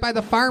 So right by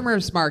the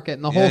farmers market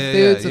and the Whole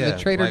Foods and the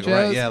Trader like,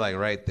 Joe's. Like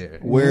right there.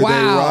 Where they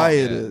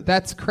rioted.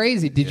 That's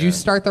crazy. Did you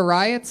start the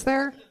riots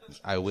there?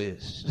 I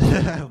wish.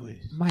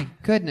 My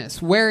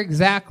goodness. Where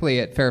exactly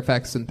at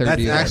Fairfax and Third? That's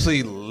do you live?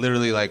 actually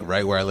literally like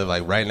right where I live,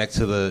 like right next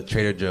to the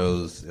Trader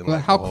Joe's. And, Well,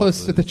 like, how the Whole close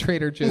to Foods. the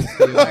Trader Joe's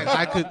do you live?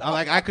 I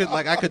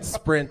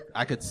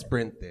could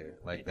sprint there.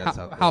 Like that's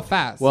How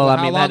fast? Well, I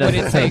how mean, long that would it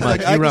doesn't take take? much.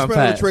 Like, I You can run sprint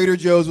out of fast. Trader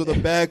Joe's with a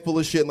bag full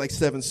of shit in like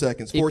 7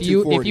 seconds. If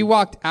 1440. you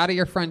walked out of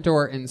your front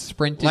door and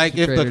sprinted like to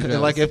if Trader the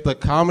Joe's. if the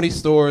Comedy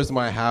Store is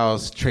my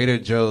house, Trader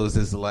Joe's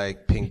is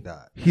like Pink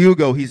Dot.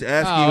 Hugo, he's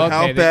asking you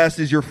how fast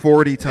is your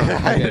 40 time?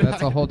 Okay,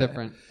 that's a whole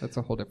different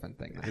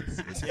thing.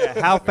 Yeah,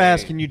 how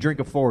fast can you drink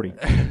a 40?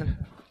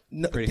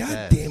 No, God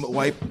fast. damn it,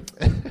 white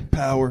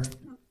power.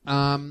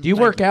 Do you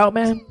work out,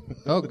 man?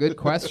 Oh, good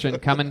question.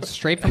 Coming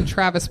straight from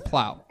Travis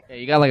Plow. Yeah,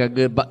 you got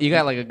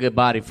like a good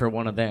body for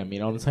one of them. You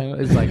know what I'm saying?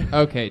 It's like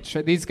Okay,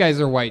 these guys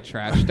are white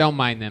trash. Don't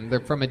mind them. They're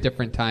from a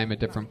different time, a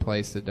different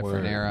place, a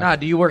different era. Nah,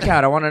 do you work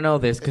out? I want to know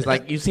this because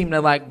like you seem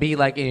to like be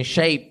like in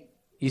shape.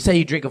 You say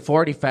you drink a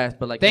 40 fast,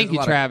 but like Thank there's a you,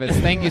 lot of- Travis.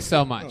 Thank you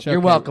so much. You're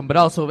Okay. welcome, but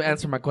also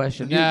answer my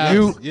question.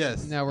 No,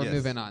 Yes. No, we're yes.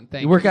 moving on.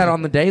 Thank You work out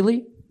on the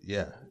daily?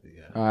 Yeah.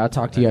 I'll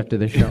talk to you after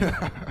the show.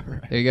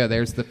 There you go.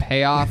 There's the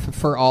payoff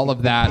for all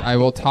of that. I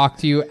will talk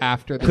to you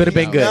after the Could have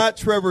been show. good. Not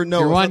Trevor Noah.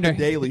 You're It's not wondering-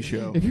 the Daily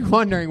Show. If you're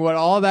wondering what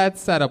all that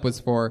setup was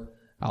for,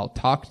 I'll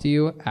talk to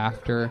you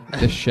after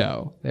the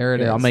show. There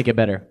it is. I'll make it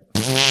better.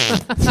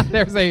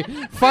 There's a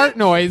fart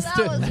noise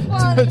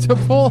to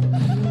pull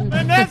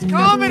And that's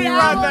comedy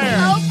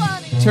right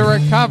there. to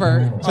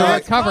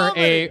recover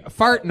a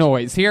fart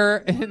noise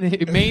here in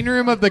the main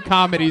room of the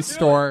Comedy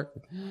Store.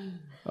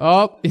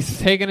 Oh, he's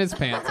taking his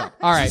pants off.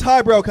 All right. It's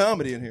highbrow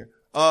comedy in here.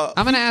 I'm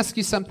going to ask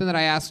you something that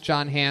I asked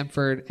John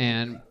Hanford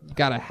and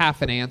got a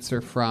half an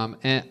answer from.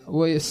 And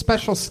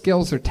special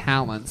skills or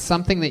talents,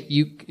 something that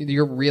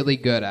you're really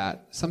good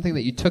at, something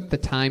that you took the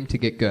time to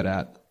get good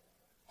at.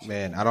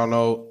 Man, I don't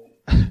know.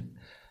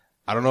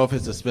 I don't know if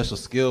it's a special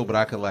skill, but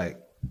I could like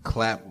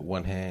clap with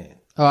one hand.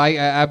 Oh, I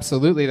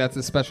absolutely. That's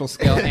a special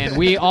skill, and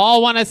we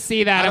all want to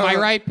see that. Am I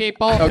right,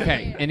 people?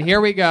 Okay, and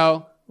here we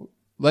go.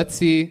 Let's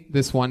see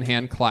this one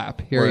hand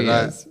clap. Here he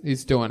is.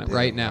 He's doing it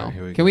right now.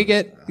 Can we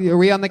get? Are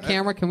we on the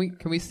camera? Can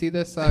we see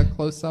this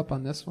close up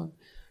on this one?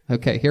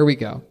 Okay, here we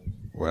go.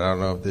 Well, I don't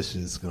know if this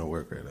is gonna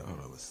work right now. Hold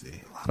on, let's see.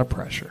 A lot of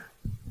pressure.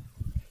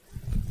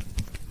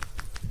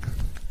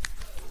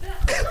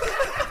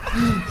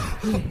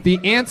 The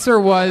answer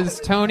was,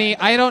 Tony,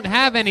 I don't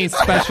have any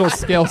special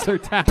skills or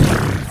talents.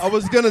 I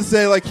was gonna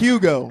say like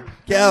Hugo,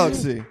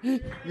 Galaxy.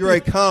 You're a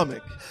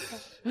comic.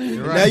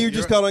 Now you're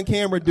just caught on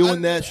camera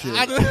doing that shit.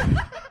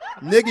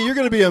 Nigga, you're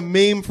gonna be a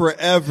meme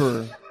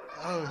forever.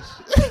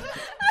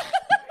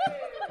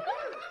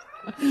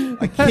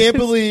 I can't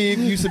believe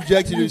you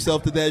subjected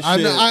yourself to that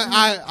shit.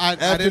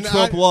 After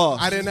Trump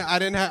lost. I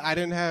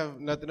didn't have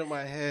nothing in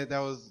my head. That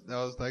was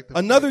like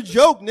Another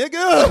joke,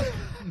 nigga.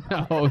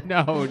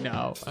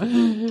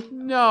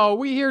 No,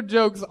 we hear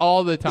jokes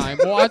all the time.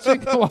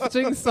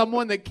 Watching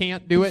someone that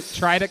can't do it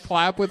try to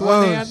clap with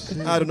one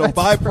hand. I don't know.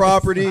 Buy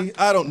property.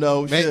 I don't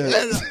know. Shit.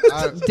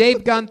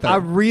 Dave Gunther. I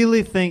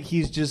really think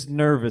he's just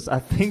nervous. I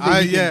think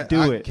that he can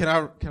do it. Can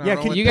I?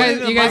 Can you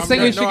guys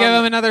think we should give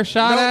him another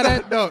shot at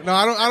it? No,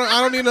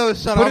 I don't need another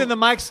shot. Put it in the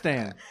mic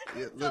stand.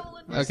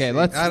 Okay,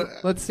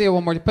 let's see it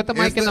one more. Put the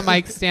mic in the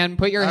mic stand.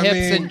 Put your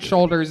hips and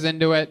shoulders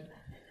into it.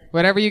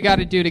 Whatever you got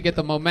to do to get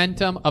the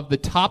momentum of the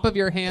top of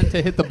your hand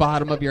to hit the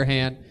bottom of your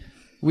hand.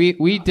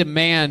 We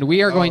demand.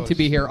 We are going to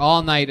be here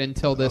all night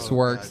until this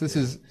works. This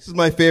is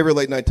my favorite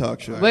late night talk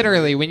show.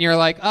 Literally, when you're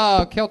like,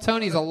 oh, Kill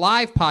Tony's a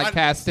live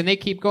podcast and they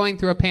keep going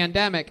through a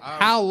pandemic,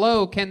 how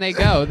low can they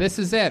go? This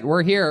is it.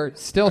 We're here,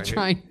 still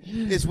trying.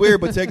 It's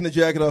weird, but taking the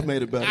jacket off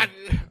made it better.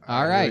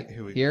 All right,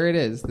 here it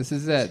is. This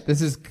is it.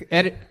 This is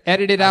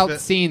edited out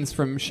scenes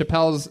from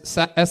Chappelle's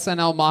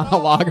SNL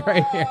monologue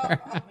right here.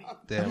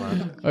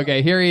 Damn.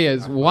 Okay, here he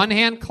is. One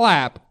hand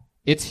clap.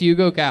 It's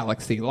Hugo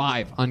Galaxy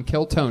live on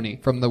Kill Tony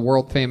from the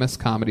world famous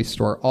Comedy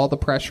Store. All the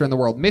pressure in the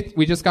world.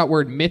 We just got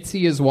word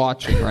Mitzi is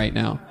watching right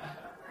now.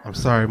 I'm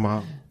sorry,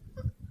 Mom.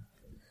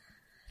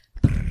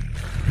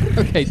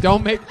 Okay,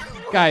 don't make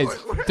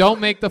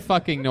the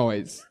fucking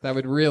noise. That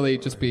would really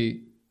just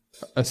be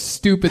a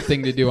stupid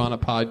thing to do on a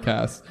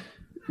podcast.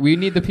 We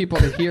need the people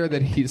to hear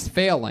that he's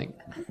failing.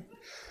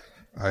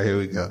 All right, here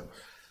we go.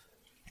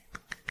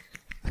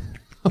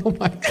 Oh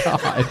my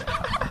god.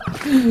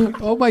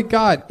 Oh my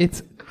god.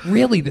 It's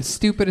really the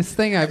stupidest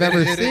thing I've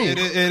ever seen.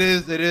 It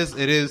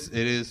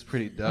is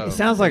pretty dumb. He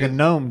sounds like a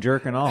gnome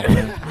jerking off,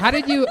 man. How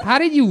did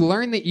you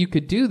learn that you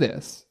could do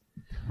this?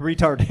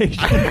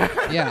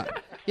 Retardation.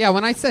 Yeah, Yeah,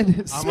 when I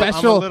said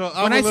special, skills,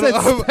 I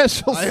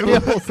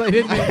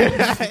didn't mean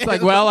it's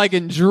like, well, I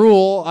can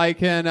drool, I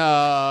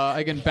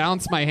can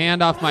bounce my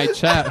hand off my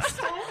chest.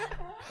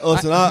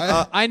 Listen,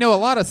 I know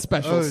a lot of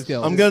special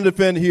skills. I'm going to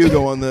defend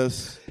Hugo on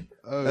this.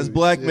 As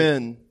black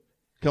men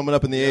coming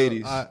up in the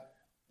 80s,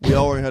 we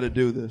all learned how to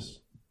do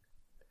this.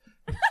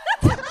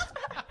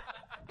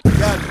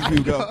 Got you,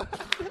 Hugo.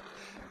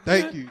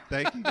 Thank you.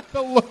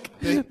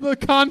 The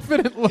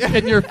confident look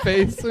in your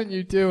face when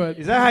you do it.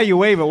 Is that how you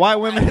wave at white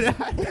women? It ain't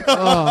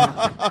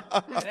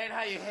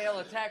how you hail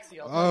a taxi.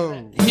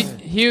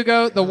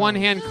 Hugo, the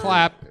one-hand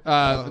clap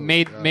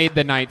made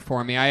the night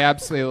for me. I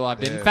absolutely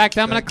loved it. In fact,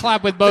 I'm going to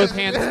clap with both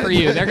hands for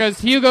you. There goes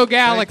Hugo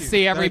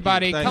Galaxy,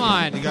 everybody. Come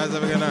on. You guys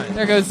have a good night.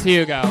 There goes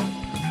Hugo.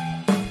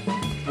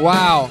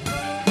 Wow.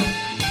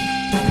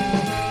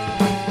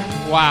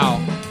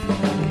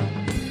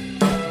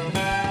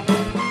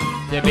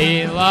 To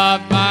be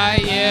loved by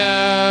you.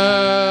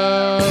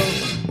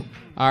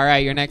 All right,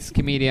 your next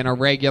comedian, a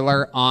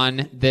regular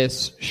on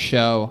this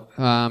show.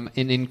 An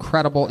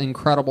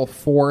incredible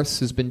force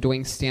who's been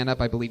doing stand-up,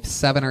 I believe,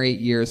 7 or 8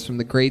 years from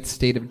the great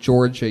state of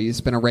Georgia.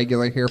 He's been a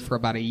regular here for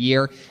about a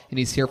year, and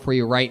he's here for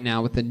you right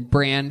now with a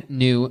brand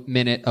new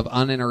minute of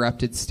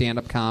uninterrupted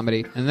stand-up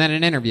comedy. And then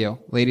an interview.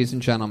 Ladies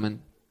and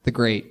gentlemen, the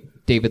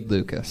great David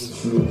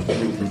Lucas.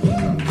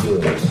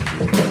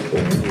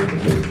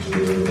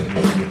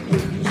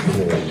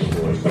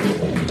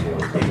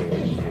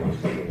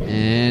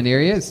 And here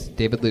he is,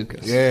 David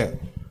Lucas. Yeah.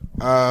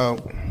 I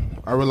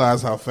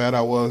realized how fat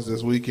I was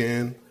this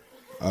weekend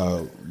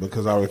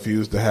because I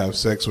refused to have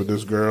sex with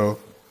this girl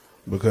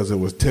because it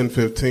was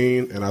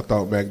 10:15 and I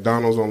thought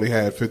McDonald's only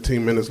had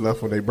 15 minutes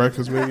left on their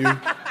breakfast menu.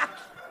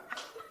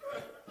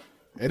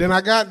 And then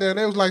I got there and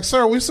they was like,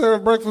 "Sir, we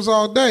serve breakfast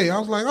all day." I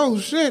was like, "Oh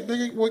shit,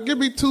 nigga, well, give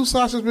me 2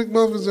 sausage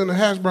McMuffins and a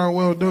hash brown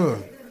well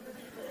done."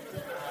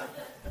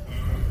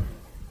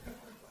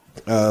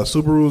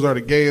 Subarus are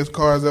the gayest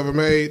cars ever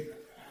made.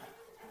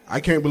 I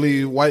can't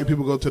believe white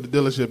people go to the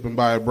dealership and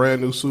buy a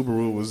brand new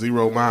Subaru with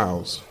 0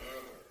 miles.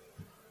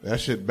 That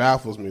shit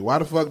baffles me. Why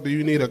the fuck do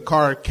you need a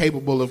car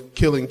capable of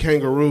killing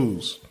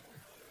kangaroos?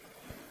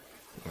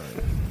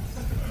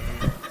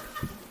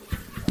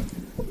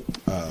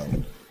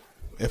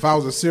 If I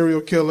was a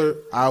serial killer,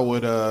 I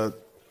would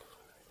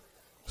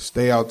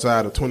stay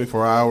outside of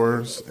 24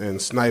 hours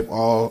and snipe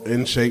all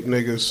in-shape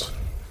niggas.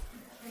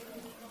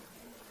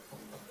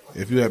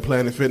 If you had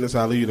Planet Fitness,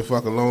 I'll leave you the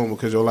fuck alone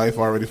because your life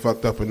already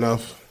fucked up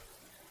enough.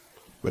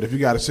 But if you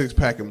got a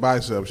 6-pack and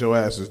biceps, your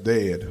ass is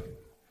dead.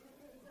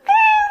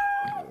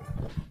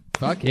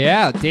 Fuck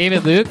yeah,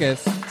 David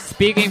Lucas,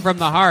 speaking from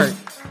the heart.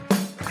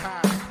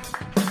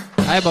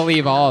 I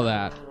believe all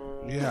that.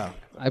 Yeah.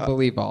 I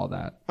believe all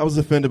that. I was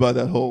offended by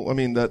that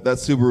that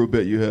Subaru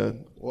bit you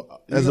had.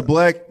 As a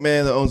black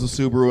man that owns a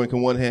Subaru and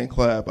can one-hand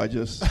clap, I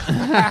just...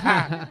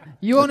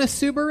 You own a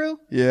Subaru?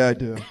 Yeah, I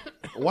do.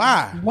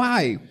 Why?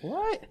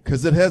 What?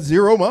 Because it had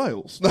 0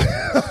 miles.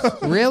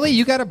 Really?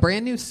 You got a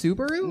brand new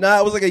Subaru? Nah,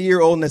 it was like a year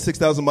old and had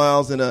 6,000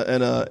 miles, and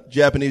a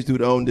Japanese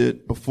dude owned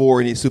it before,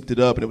 and he souped it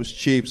up, and it was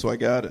cheap, so I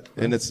got it.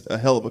 And it's a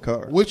hell of a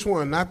car. Which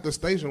one? Not the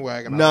station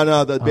wagon?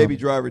 No, the Baby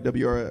Driver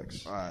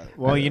WRX. All right.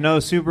 Well, you know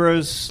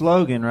Subaru's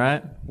slogan,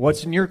 right?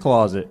 What's in your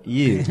closet?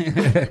 You.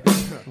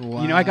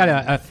 Wow. You know, I got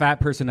a fat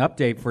person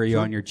update for you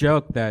on your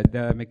joke that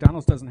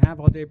McDonald's doesn't have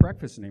all-day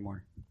breakfast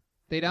anymore.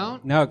 They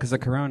don't? No, because of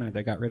Corona,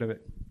 they got rid of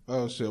it.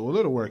 Oh shit! Well,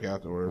 it'll work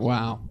afterwards.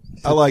 Wow.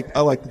 I liked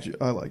it.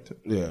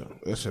 Yeah,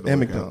 that shit. And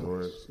work McDonald's.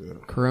 afterwards. Yeah.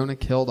 Corona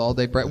killed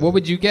all-day breakfast. What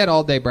would you get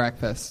all-day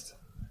breakfast?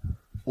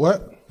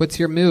 What? What's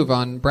your move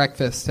on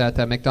breakfast at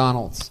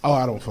McDonald's? Oh,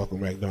 I don't fuck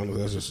with McDonald's.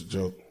 That's just a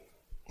joke.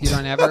 You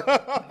don't ever?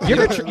 You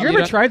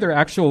ever tried their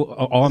actual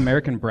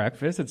all-American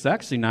breakfast? It's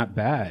actually not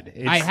bad.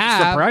 It's I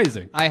have.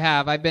 surprising. I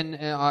have. I've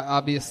been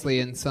obviously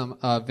in some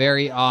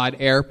very odd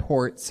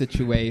airport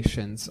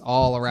situations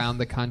all around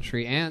the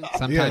country and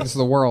sometimes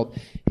the world.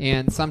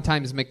 And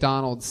sometimes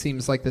McDonald's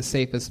seems like the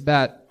safest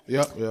bet.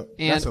 Yep.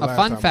 And a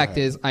fun fact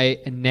is I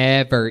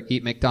never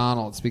eat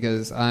McDonald's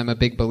because I'm a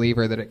big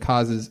believer that it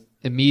causes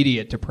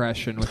immediate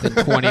depression within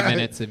 20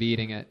 minutes of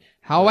eating it.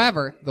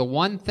 However, the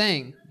one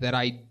thing that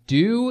I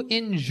do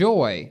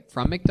enjoy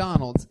from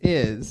McDonald's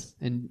is,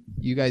 and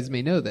you guys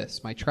may know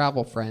this, my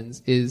travel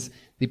friends, is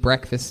the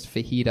breakfast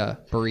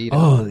fajita burrito.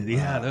 Oh,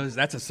 yeah,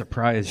 that's a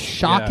surprise.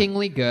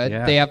 Shockingly good.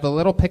 Yeah. They have the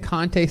little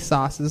picante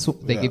sauces.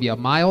 They give you a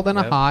mild and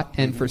a hot,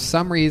 and for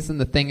some reason,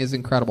 the thing is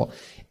incredible.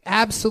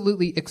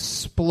 Absolutely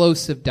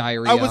explosive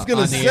diarrhea. I was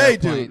going to say,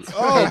 dude.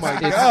 Oh, my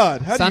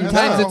God. How sometimes do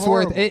you know? it's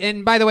worth it.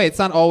 And by the way, it's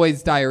not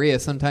always diarrhea.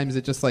 Sometimes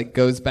it just like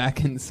goes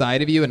back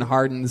inside of you and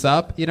hardens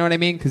up. You know what I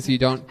mean? Because you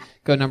don't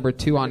go number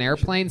 2 on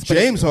airplanes. But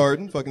James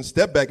Harden fucking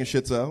step back and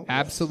shits out.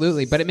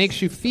 Absolutely. But it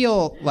makes you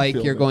feel like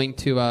you're going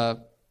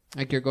to...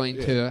 Maybe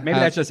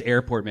that's just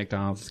airport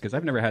McDonald's because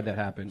I've never had that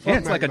happen. Yeah,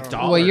 it's like $1.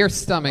 Well, your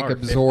stomach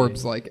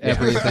absorbs like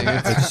everything.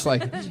 It's just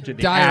like The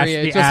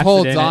diarrhea. It acid just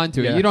holds in on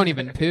to it. Yeah. You don't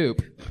even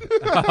poop.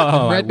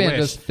 Oh, Red I Band wish.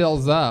 just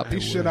fills up. He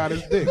shit out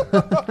his dick.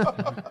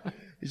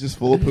 He's just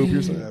full of poop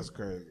yourself. That's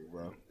crazy,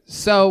 bro.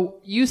 So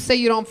you say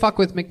you don't fuck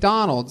with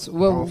McDonald's.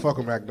 Well, I don't fuck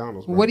with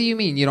McDonald's, bro. What do you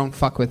mean you don't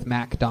fuck with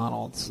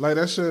McDonald's? Like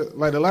that shit.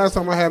 Like the last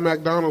time I had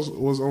McDonald's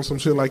was on some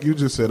shit like you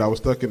just said. I was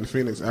stuck in the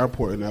Phoenix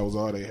airport and that was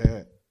all they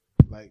had.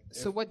 Like,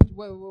 so what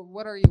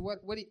are you?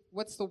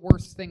 What's the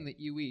worst thing that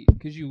you eat?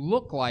 Because you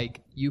look like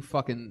you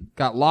fucking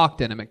got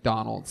locked in a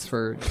McDonald's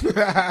for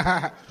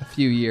a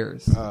few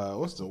years.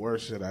 What's the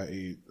worst shit I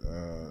eat?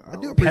 I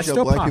do appreciate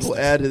black people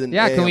added an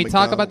A can we on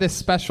talk McDonald's. about this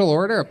special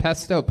order, a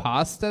pesto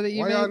pasta that you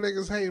Why made? y'all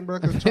niggas hating, bro?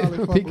 Because Charlie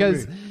fuck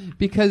with me.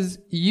 Because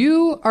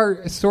you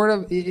are sort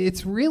of.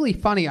 It's really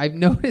funny. I've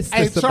noticed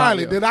Hey, this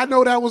Charlie, about you. did I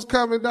know that was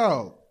coming,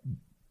 dog?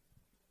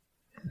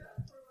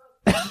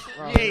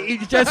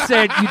 You just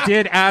said you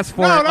did ask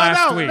for it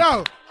last week.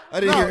 No, I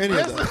didn't hear any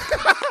of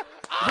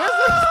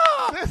that.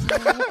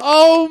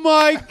 Oh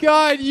my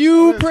God!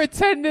 You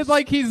pretended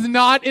like he's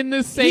not in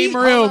the same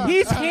room,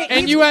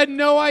 and you had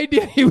no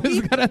idea he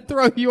was gonna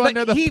throw you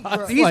under the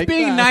bus. He's like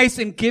being that. nice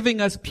and giving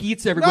us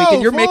pizza every week,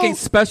 and you're making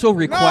special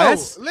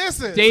requests. No,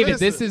 listen, David,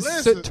 this is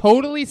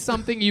totally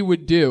something you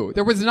would do.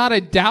 There was not a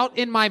doubt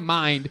in my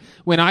mind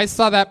when I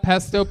saw that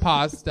pesto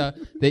pasta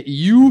that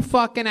you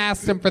fucking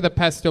asked him for the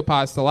pesto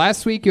pasta.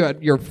 Last week you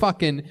had your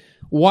fucking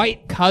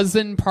white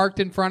cousin parked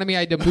in front of me.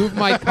 I had to move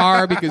my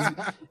car because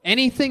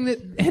anything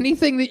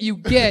that you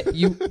get,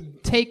 you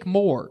take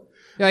more.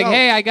 You're like,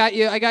 hey, I got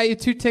you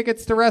 2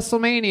 tickets to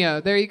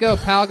WrestleMania. There you go,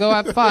 pal. Go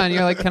have fun.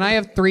 You're like, can I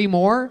have 3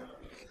 more?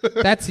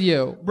 That's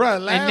you, bro.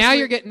 And now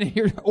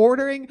you're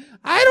ordering.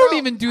 I don't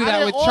even do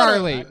that with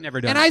Charlie. I've never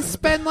done and it. I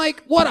spend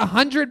like what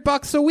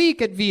 $100 a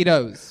week at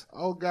Vito's.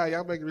 Oh God,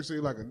 y'all making me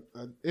seem like an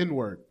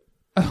N-word.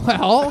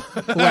 Well,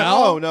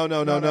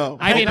 no.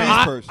 I mean,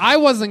 I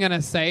wasn't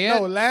gonna say it.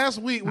 No, last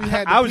week we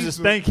had. I was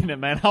just thinking it,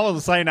 man. I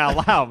wasn't saying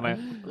out loud,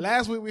 man.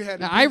 Last week we had.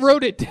 Now, I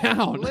wrote it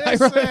down.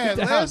 Listen.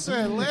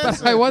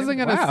 But I wasn't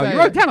gonna say. You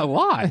wrote down a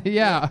lot.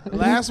 Yeah.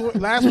 Last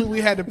week we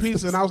had the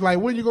pizza, and I was like,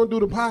 "When you gonna do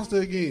the pasta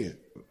again?"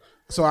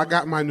 So I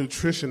got my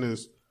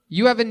nutritionist.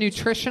 You have a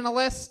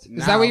nutritionalist?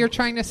 Is that what you're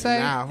trying to say?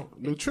 Now,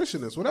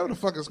 nutritionist, whatever the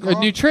fuck it's A called.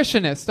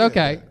 nutritionist.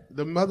 Okay. Yeah.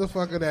 The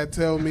motherfucker that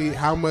tell me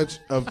how much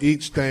of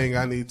each thing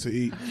I need to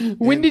eat.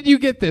 When did you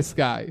get this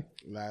guy?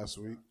 Last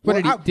week.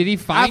 Did he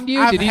find you?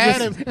 I've Did he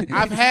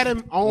I've had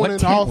him on What and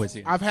tent off. was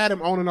he? I've had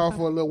him on and off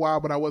for a little while,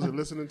 but I wasn't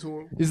listening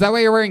to him. Is that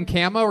why you're wearing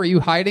camo? Are you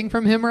hiding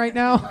from him right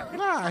now?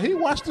 Nah, he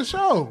watched the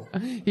show.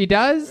 He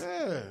does?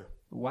 Yeah.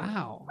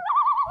 Wow.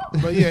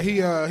 But yeah,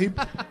 he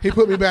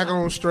put me back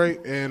on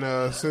straight,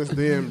 and since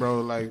then, bro,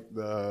 like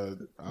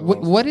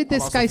What did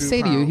this I lost guy a few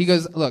say to you? pounds. He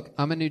goes, "Look,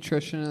 I'm a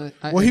nutritionist.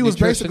 Well, he was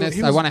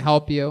basically- I want to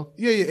help you."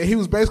 Yeah. He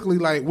was basically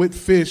like, with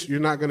fish, you're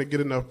not gonna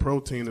get enough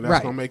protein, and that's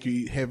Right. gonna make you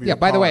eat heavier. Yeah.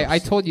 By the way, carbs. I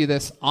told you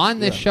this on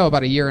this show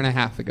about a year and a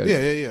half ago.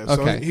 Yeah.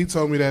 So Okay. he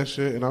told me that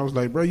shit, and I was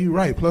like, bro, you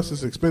right. Plus,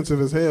 it's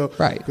expensive as hell.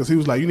 Right. Because he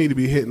was like, you need to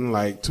be hitting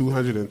like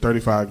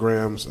 235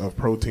 grams of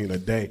protein a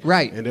day.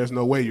 Right. And there's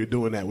no way you're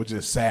doing that with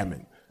just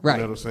salmon. Right.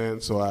 You know what I'm saying?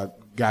 So I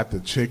got the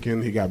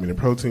chicken. He got me the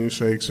protein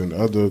shakes and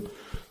other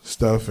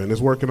stuff, and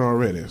it's working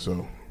already.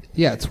 So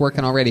Yeah, it's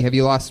working already. Have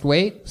you lost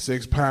weight?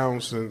 6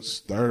 pounds since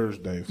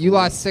Thursday. You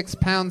lost 6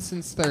 pounds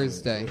since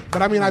Thursday.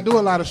 But I mean, I do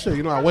a lot of shit.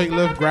 You know, I weight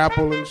lift,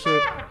 grapple, and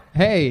shit.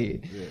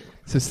 Hey,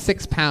 so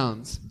 6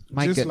 pounds.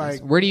 My Just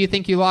goodness. like- Where do you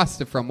think you lost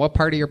it from? What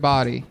part of your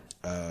body?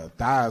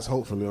 Thighs,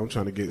 hopefully. I'm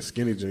trying to get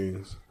skinny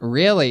jeans.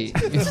 Really?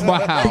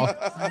 Wow.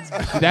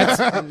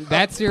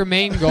 That's your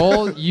main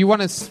goal? You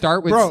want to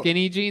start with Bro,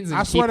 skinny jeans and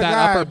I keep swear that to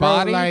God, upper bro,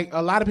 body? like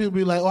a lot of people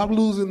be like, "Oh, I'm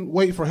losing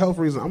weight for health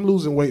reasons." I'm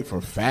losing weight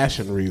for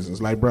fashion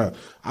reasons. Like, bro,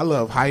 I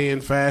love high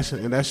end fashion,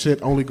 and that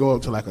shit only go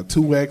up to like a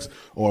 2X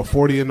or a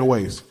 40 in the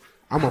waist.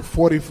 I'm a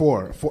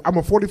 44. I'm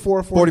a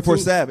 44. 44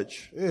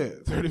 Savage. Yeah,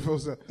 34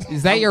 Savage.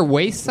 Is that your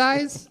waist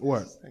size?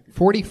 What?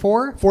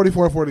 44?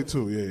 44,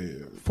 42.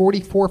 Yeah.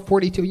 44,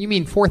 42. You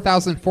mean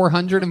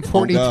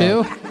 4,442?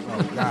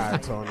 Oh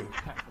God, Tony.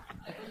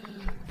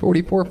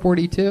 44,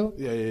 42?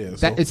 Yeah.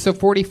 That is so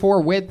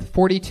 44 width,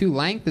 42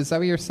 length. Is that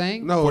what you're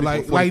saying? No,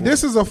 like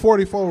this is a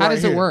 44. How right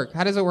does it here. work?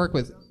 How does it work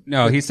with?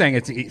 No, he's saying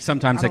it's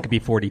sometimes it could be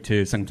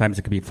 42, sometimes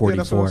it could be 44. Yeah,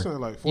 that's what I'm saying.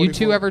 Like 44. You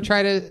two ever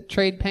try to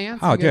trade pants?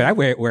 Oh, You dude, guys- I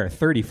wear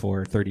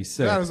 34, 36.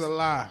 That is a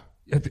lie.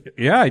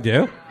 Yeah, I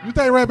do. You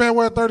think Red Band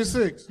wear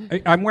 36?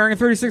 I'm wearing a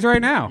 36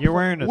 right now. You're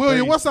wearing a William,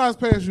 30. what size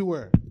pants you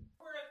wear?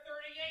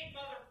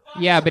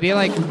 Yeah, but he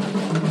like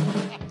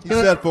He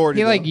said 40.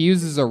 he like though.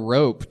 uses a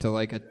rope to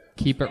like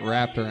keep it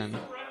wrapped around.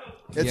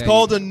 It's Yeah,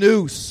 called a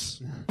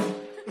noose.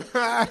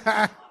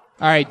 All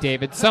right,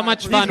 David. So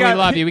much fun. got- we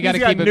love you. We got to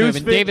he's got keep it noose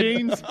moving. fit David,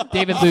 jeans.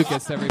 David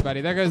Lucas, everybody.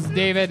 There goes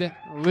David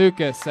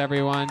Lucas,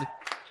 everyone.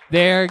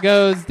 There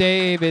goes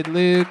David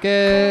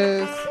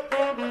Lucas.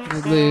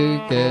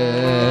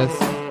 Lucas.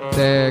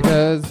 There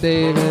goes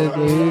David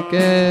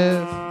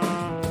Lucas.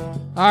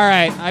 All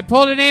right, I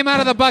pulled a name out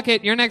of the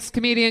bucket. Your next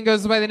comedian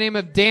goes by the name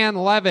of Dan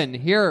Levin.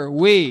 Here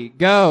we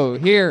go.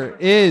 Here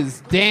is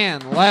Dan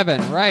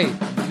Levin right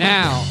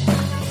now.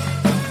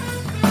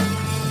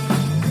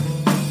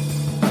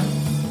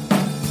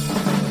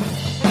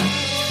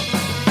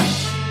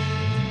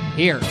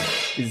 Here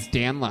is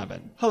Dan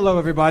Levin. Hello,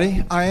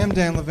 everybody. I am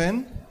Dan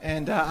Levin,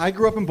 and I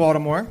grew up in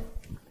Baltimore.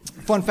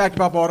 Fun fact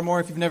about Baltimore,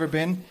 if you've never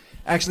been,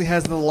 actually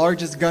has the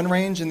largest gun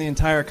range in the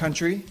entire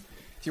country.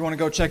 If you want to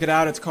go check it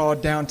out, it's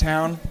called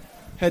Downtown.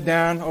 Head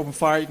down, open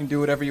fire, you can do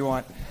whatever you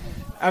want.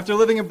 After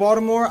living in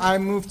Baltimore, I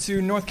moved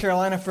to North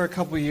Carolina for a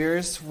couple of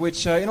years,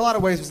 which in a lot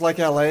of ways was like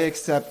LA,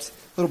 except a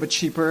little bit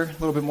cheaper, a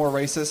little bit more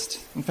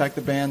racist. In fact,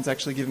 the band's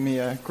actually giving me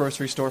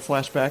grocery store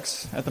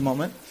flashbacks at the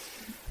moment.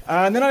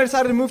 And then I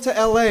decided to move to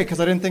LA because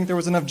I didn't think there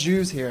was enough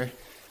Jews here.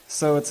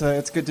 So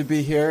it's good to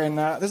be here. And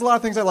there's a lot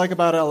of things I like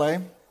about LA,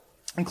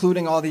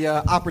 including all the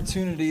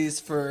opportunities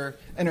for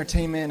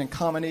entertainment and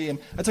comedy. And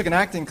I took an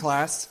acting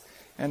class,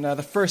 and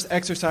the first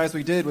exercise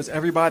we did was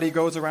everybody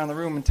goes around the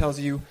room and tells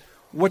you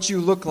what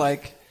you look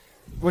like,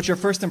 what your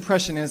first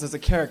impression is as a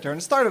character. And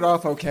it started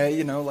off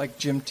okay, like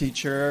gym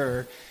teacher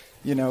or,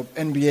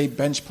 NBA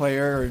bench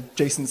player or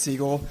Jason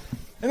Segel.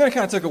 And then it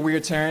kind of took a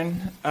weird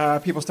turn.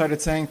 People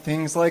started saying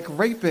things like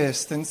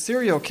rapist and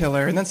serial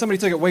killer. And then somebody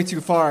took it way too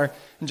far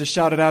and just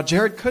shouted out,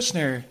 Jared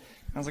Kushner. And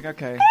I was like,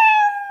 okay.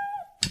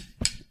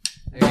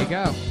 There you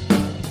go.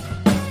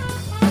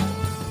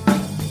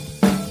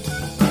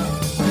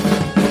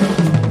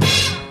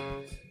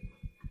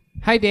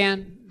 Hi,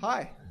 Dan.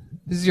 Hi.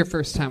 This is your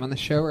first time on the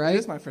show, right? It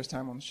is my first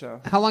time on the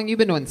show. How long you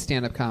been doing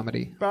stand-up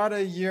comedy? About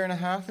a year and a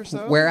half or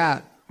so. Where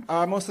at?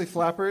 Mostly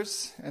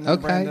Flappers and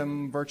then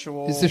random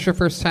virtual. Is this your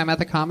first time at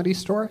the Comedy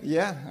Store?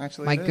 Yeah,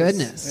 actually. My it is.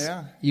 goodness.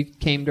 Yeah. You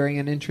came during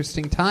an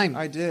interesting time.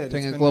 I did.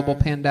 During It's a been global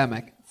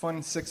pandemic.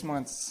 Fun 6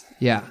 months.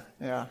 Yeah.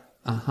 Yeah.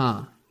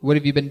 Uh-huh. What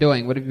have you been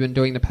doing? What have you been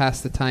doing to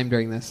pass the time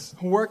during this?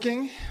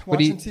 Working,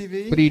 watching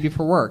TV. What do you do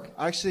for work?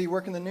 I actually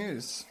work in the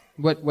news.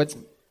 What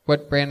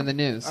brand in the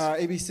news?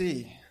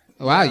 ABC.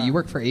 Wow, you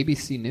work for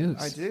ABC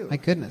News. I do. My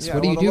goodness. Yeah,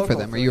 what do you well, the do for local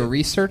them? Are you a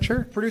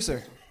researcher?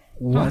 Producer.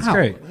 Wow. That's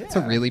great. That's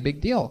a really big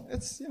deal.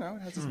 It's, it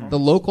has its The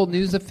local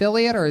news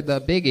affiliate or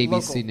the big ABC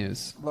Local.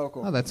 News?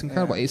 Local. Oh, that's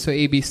incredible. Yeah. So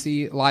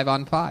ABC Live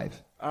on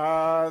 5.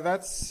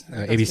 That's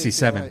ABC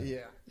 7. Yeah.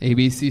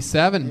 ABC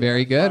 7,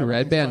 very good.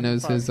 Red Band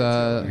knows his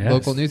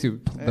local news.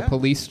 The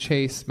police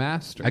chase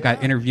master. I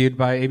got interviewed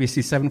by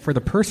ABC 7 for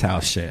the Purse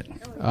House shit.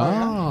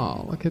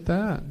 Oh, look at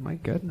that. My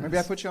goodness. Maybe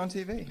I put you on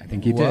TV. I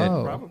think you did.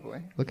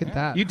 Probably. Look at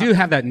that. You do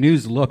have that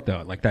news look,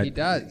 though. Like that. He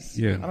does.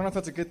 Yeah. I don't know if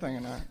that's a good thing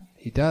or not.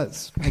 He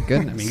does. My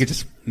goodness. I mean, you could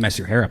just mess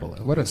your hair up a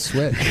little. What a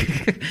switch.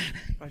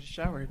 I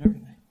showered and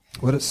everything.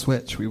 What a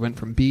switch. We went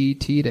from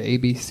BET to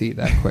ABC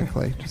that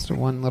quickly. Just a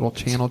one little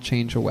channel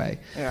change away.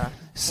 Yeah.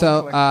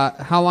 So,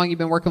 how long you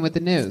been working with the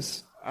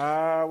news?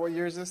 What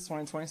year is this?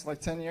 2020? So like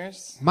 10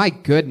 years? My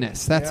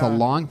goodness, that's a Yeah.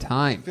 long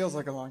time. Feels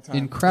like a long time.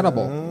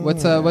 Incredible.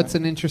 What's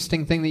an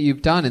interesting thing that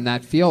you've done in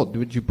that field?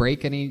 Would you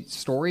break any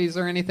stories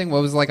or anything?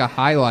 What was like a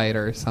highlight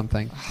or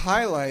something?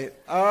 Highlight.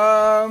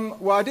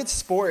 Well, I did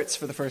sports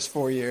for the first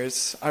 4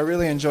 years. I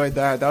really enjoyed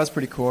that. That was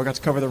pretty cool. I got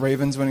to cover the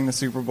Ravens winning the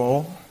Super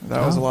Bowl.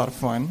 That was a lot of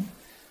fun.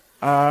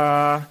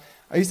 I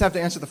used to have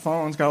to answer the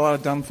phones. Got a lot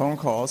of dumb phone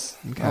calls.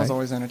 Okay. That was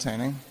always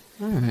entertaining.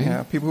 All right.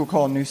 Yeah, people who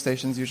call news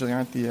stations usually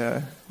aren't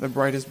the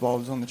brightest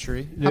bulbs on the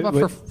tree. How about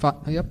for fun?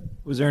 Yep.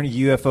 Was there any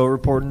UFO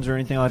reportings or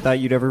anything like that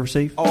you'd ever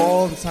receive?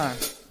 All the time.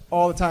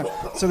 All the time.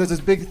 So there's this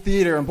big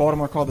theater in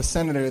Baltimore called the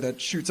Senator that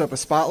shoots up a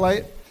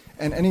spotlight.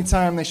 And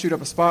anytime they shoot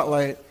up a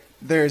spotlight,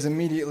 there's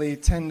immediately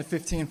 10 to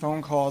 15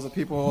 phone calls of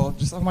people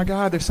just, oh my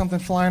God, there's something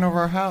flying over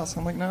our house.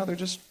 I'm like, no, they're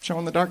just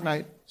showing the Dark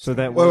Knight. So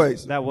that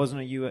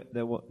wasn't a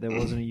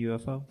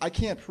UFO? I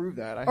can't prove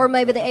that. Or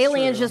maybe the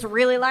aliens just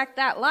really like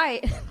that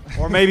light.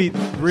 Or maybe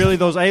really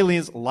those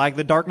aliens like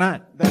the Dark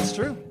Knight. That's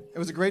true. It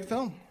was a great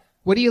film.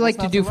 What do you like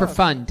What's to not do to for love?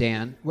 fun,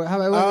 Dan?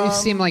 You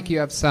seem like you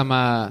have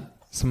some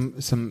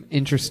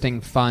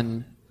interesting,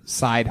 fun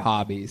side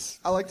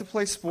hobbies. I like to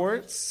play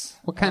sports.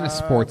 What kind of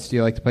sports do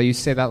you like to play? You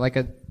say that like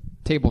a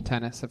table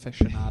tennis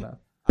aficionado.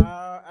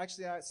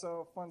 Actually,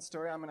 so fun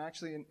story. I'm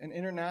actually an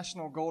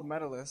international gold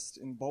medalist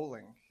in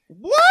bowling.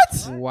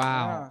 What?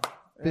 Wow.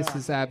 This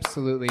is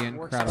absolutely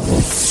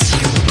incredible.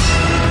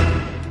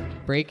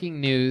 Breaking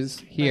news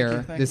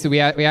here. Thank you. We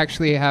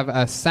actually have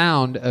a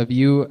sound of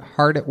you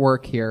hard at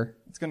work here.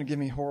 It's going to give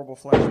me horrible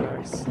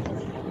flashbacks.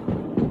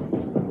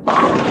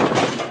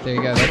 There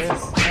you go.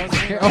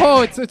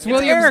 It's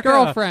William's Erica.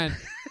 girlfriend.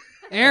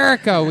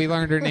 Erica, we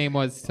learned her name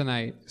was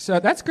tonight. So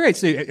that's great.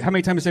 So how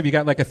many times have you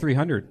got like a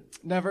 300?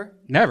 Never.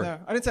 Never. No,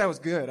 I didn't say I was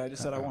good. I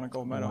just said I won a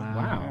gold medal.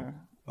 Wow.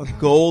 A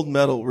gold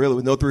medal, really,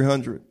 with no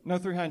 300. No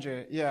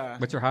 300, yeah.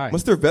 What's your high?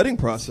 What's their vetting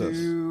process?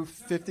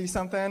 250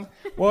 something.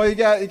 Well, you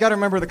got to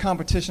remember the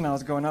competition I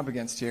was going up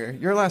against here.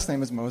 Your last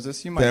name is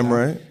Moses. You might Damn know.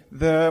 right.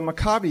 The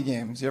Maccabi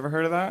Games. You ever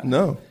heard of that?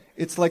 No.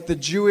 It's like the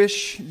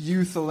Jewish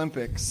Youth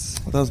Olympics.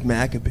 Well, that was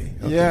Maccabee.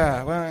 Okay.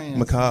 Yeah, well, you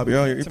know, Maccabi.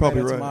 Oh, you're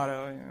probably right.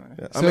 tomato, you know.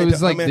 Yeah. So it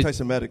was like I'm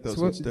anti-Semitic, though,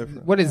 so it's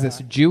different. What is this,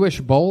 Jewish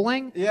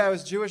bowling? Yeah, it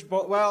was Jewish.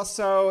 Well,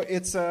 so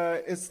it's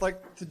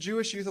like the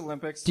Jewish Youth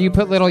Olympics. Do you so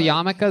put it's little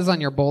yarmulkes on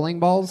your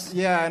bowling balls?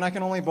 Yeah, and I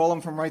can only bowl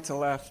them from right to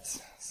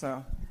left.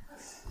 So.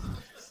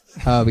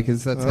 Oh,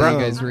 because that's how you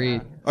guys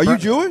read. Are you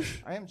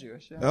Jewish? I am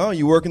Jewish, yeah. Oh,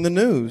 you work in the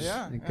news.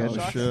 Yeah.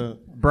 Oh,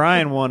 shit.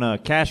 Brian won a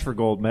Cash for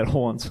Gold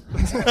medal once.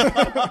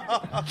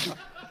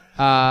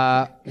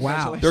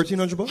 Wow.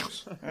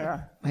 $1,300.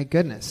 Yeah. My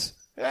goodness.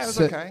 Yeah, it was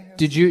So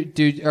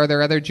okay. Are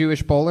there other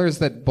Jewish bowlers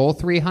that bowl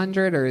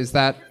 300, or is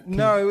that?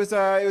 No, it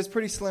was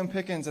pretty slim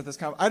pickings at this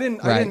I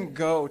didn't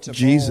go to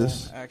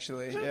Jesus. bowl,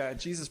 actually. Yeah,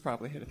 Jesus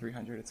probably hit a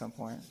 300 at some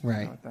point.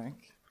 Right. I would think.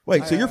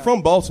 Wait, so you're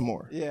from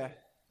Baltimore? Yeah.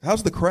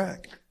 How's the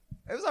crack?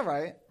 It was all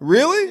right.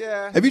 Really?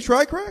 Yeah. Have you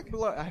tried crack?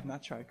 Look, I have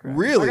not tried crack.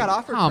 Really? I got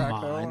offered Come crack,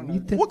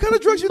 on. though. What kind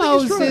of drugs you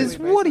think he's Moses,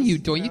 trying? what are you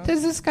doing?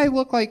 Does this guy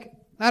look like,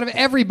 out of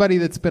everybody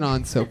that's been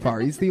on so far,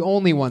 he's the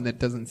only one that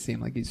doesn't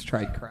seem like he's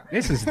tried crack.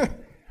 This is I've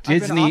been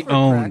Disney offered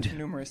owned. crack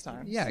numerous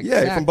times. Yeah, Yeah,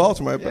 exactly. you're from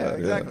Baltimore. I Yeah, bet.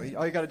 exactly.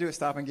 All you got to do is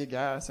stop and get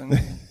gas. And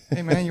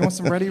hey, man, you want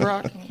some Ready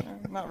Rock?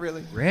 Not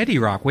really. Ready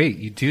Rock. Wait,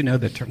 you do know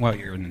the term? Well,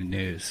 you're in the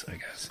news, I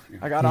guess.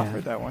 I got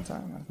offered that one time.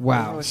 I wasn't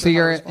Wow. really So sure how to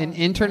you're respond.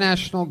 an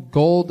international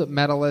gold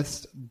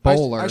medalist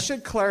bowler. I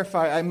should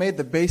clarify. I made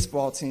the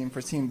baseball team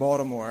for Team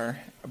Baltimore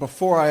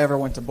before I ever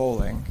went to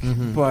bowling,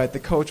 Mhm. but the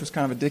coach was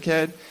kind of a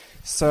dickhead,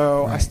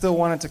 so I still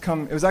wanted to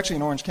come. It was actually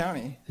in Orange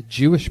County. A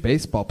Jewish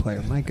baseball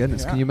player. My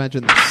goodness. Can you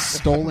imagine the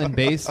stolen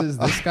bases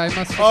this guy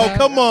must have Oh, had?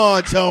 come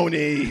on,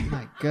 Tony.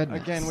 My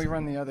goodness. Again, we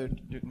run the other.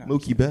 No.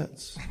 Mookie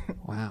Betts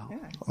Wow.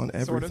 on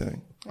Sort of.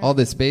 everything. All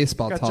this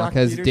baseball Got talk Jock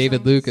has Peterson,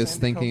 David Lucas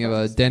Sandy thinking of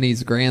a Koufax.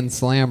 Denny's Grand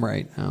Slam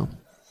right now.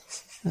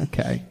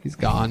 Okay, he's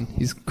gone.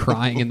 He's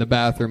crying in the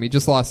bathroom. He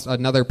just lost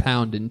another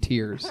pound in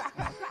tears.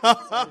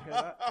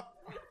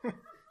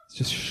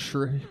 Just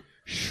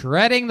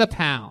shredding the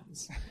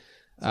pounds.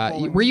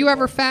 Were you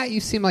ever fat? You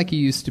seem like you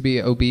used to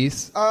be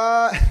obese.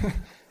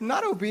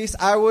 Not obese.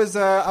 I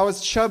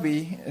was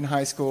chubby in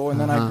high school, and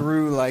then I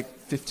grew like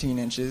 15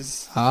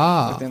 inches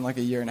within like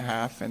a year and a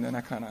half, and then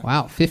I kind of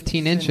Wow,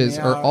 15 inches,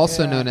 me or out,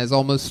 also yeah. known as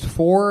almost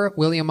 4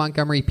 William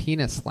Montgomery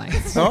penis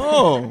lengths.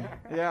 Oh,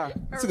 yeah.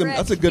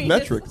 that's a good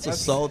metric. It's a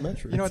solid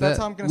metric. You know, That's that's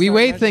how I'm it. gonna We start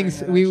weigh measuring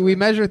things. it, We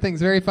measure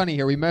things very funny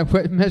here. We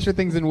measure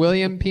things in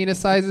William penis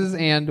sizes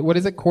and what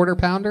is it? Quarter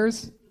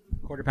pounders.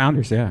 Quarter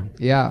pounders, yeah.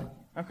 Yeah.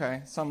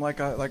 Okay, so I'm like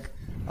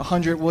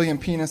 100 William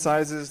penis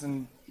sizes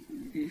and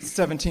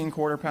 17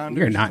 quarter pounders.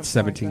 You're not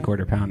 17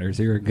 quarter pounders.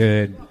 You're a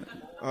good,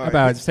 right,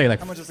 about, say, like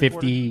how much is a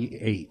quarter?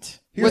 58.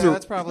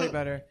 That's probably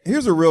better.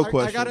 Here's a real I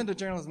question. got into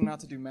journalism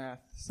not to do math.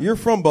 So. You're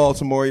from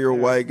Baltimore. You're a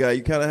white guy.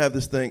 You kind of have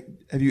this thing.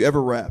 Have you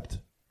ever rapped?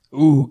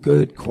 Ooh,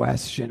 good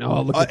question.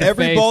 Oh, look at the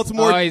every face.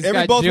 Baltimore, Oh, he's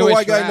every got Baltimore Jewish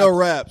white guy know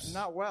raps. raps.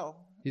 Not well.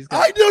 He's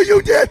got, I knew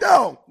you did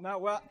though.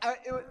 Not well.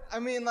 I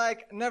mean,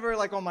 like never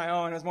like on my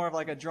own. It was more of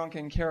like a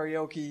drunken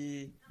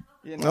karaoke.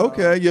 You know.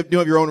 Okay, you have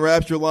your own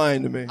raps. You're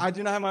lying to me. I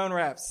do not have my own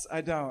raps.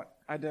 I don't.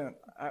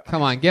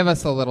 Come on, give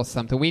us a little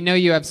something. We know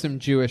you have some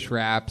Jewish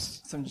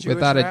raps. Some Jewish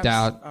without raps? a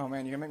doubt. Oh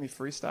man, you're gonna make me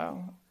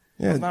freestyle.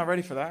 Yeah. I was not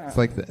ready for that. It's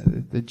like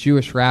the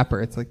Jewish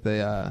rapper. It's like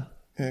the.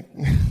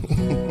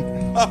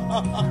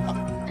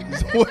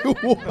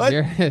 What?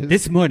 Here it is.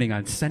 This morning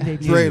on Sunday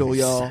News. Dreidel,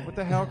 y'all. What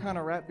the hell kind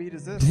of rap beat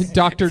is this?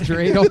 Dr.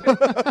 Dreidel.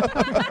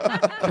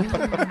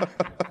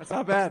 That's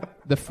not bad.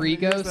 The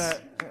Frigos. Yeah,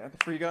 the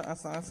Frigo.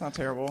 That's not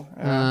terrible.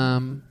 Yeah.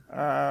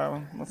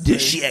 Let's The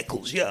see.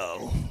 Shekels,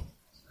 yo.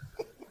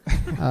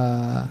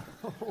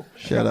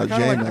 Shout out I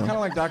J kind of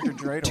like Dr.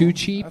 Dreidel. Too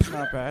cheap? That's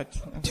not bad.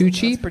 Too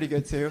cheap? That's pretty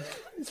good too.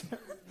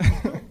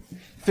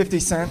 50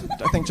 Cent,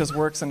 I think, just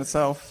works in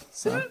itself.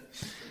 So.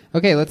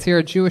 Okay, let's hear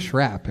a Jewish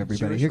rap,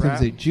 everybody. Jewish Here comes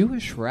rap. a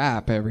Jewish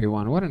rap,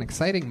 everyone. What an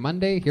exciting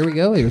Monday. Here we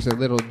go. Here's a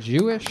little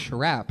Jewish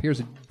rap.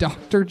 Here's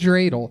Dr.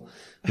 Dreidel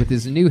with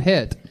his new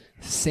hit,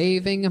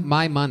 Saving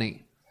My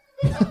Money.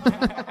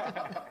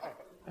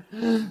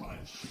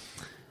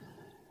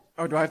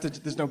 Oh, do I have to?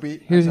 There's no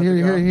beat.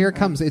 Here it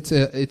comes.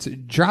 It's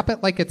Drop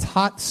It Like It's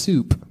Hot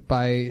Soup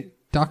by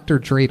Dr.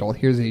 Dreidel.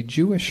 Here's a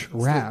Jewish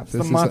rap. It's the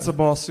matzo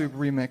ball soup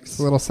remix. It's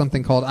a little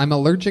something called I'm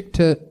Allergic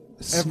to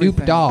Snoop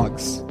Everything.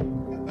 Dogs.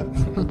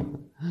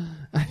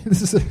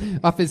 This is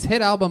off his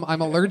hit album,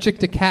 I'm Allergic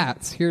to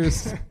Cats.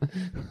 Here's...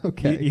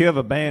 Okay. You have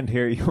a band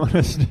here. You want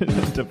us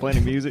to play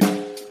any music?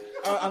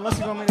 Unless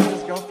you want me to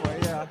just go for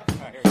it, yeah.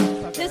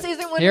 This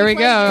isn't what Here we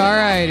play go. games. All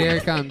right, here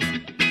it comes.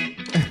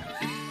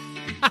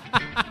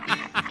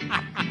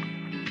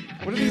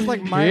 What are these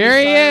like? Miley Here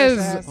he is.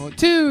 Cyrus ass-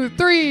 2,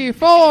 3,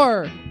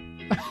 4.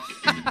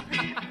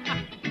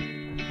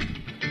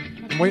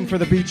 I'm waiting for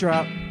the beat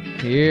drop.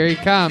 Here he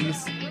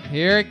comes.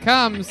 Here it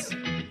comes.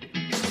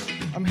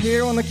 I'm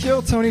here on the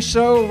Kill Tony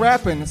show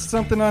rapping. It's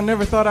something I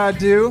never thought I'd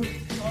do,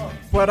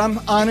 but I'm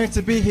honored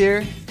to be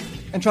here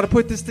and try to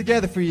put this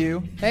together for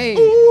you. Hey.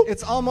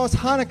 It's almost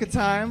Hanukkah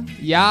time.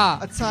 Yeah.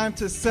 A time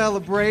to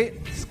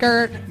celebrate.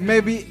 Skirt.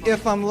 Maybe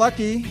if I'm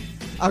lucky,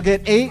 I'll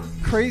get 8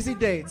 crazy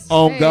dates.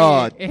 Oh, Hey,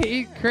 God.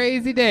 8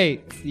 crazy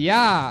dates.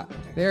 Yeah.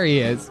 There he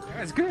is.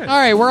 That's good. All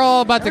right, we're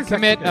all about to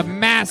commit a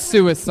mass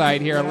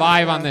suicide here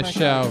live on this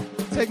show.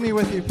 Take me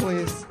with you,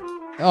 please.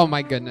 Oh,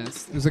 my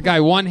goodness. There's a guy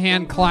one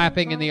hand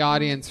clapping in the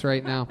audience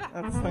right now.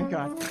 Thank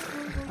God.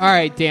 All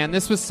right, Dan,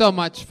 this was so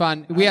much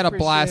fun. We had a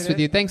blast with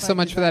you. Thanks so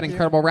much for that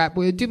incredible rap.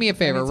 Do me a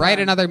favor. Write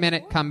another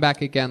minute, come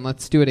back again.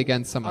 Let's do it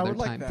again some other would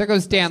like time. that. There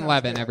goes Dan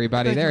Levin,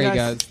 everybody. Thank There you, he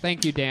guys. goes.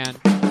 Thank you, Dan.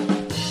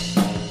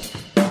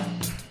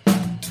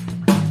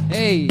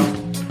 Hey.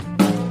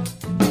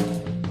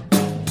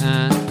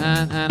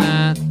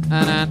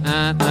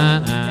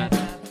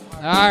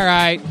 All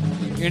right.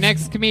 Your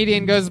next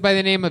comedian goes by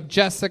the name of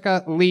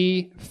Jessica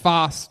Lee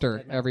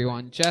Foster,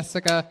 everyone.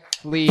 Jessica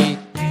Lee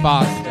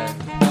Foster.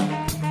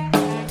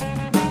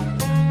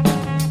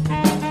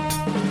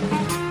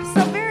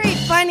 So very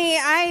funny.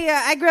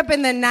 I grew up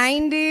in the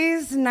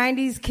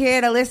 90s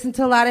kid. I listened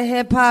to a lot of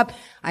hip hop.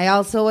 I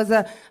also was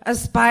a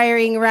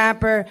aspiring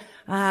rapper.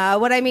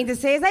 What I mean to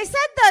say is I said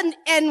the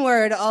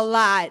N-word a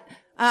lot.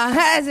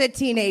 As a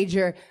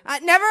teenager.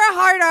 Never a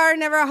hard R.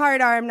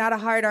 I'm not a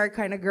hard R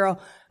kind of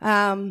girl.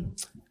 I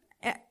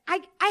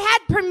had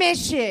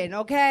permission,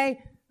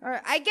 okay? Or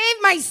I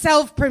gave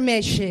myself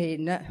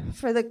permission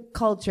for the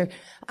culture.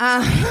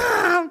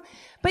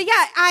 But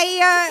yeah,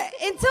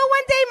 until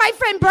one day my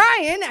friend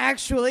Brian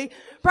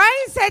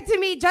said to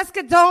me,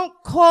 Jessica, don't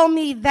call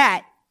me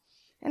that.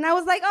 And I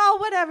was like, oh,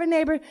 whatever,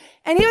 neighbor.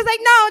 And he was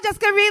like, no,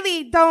 Jessica,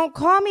 really, don't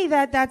call me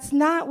that. That's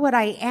not what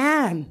I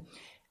am.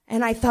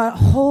 And I thought,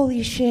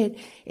 holy shit,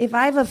 if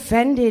I've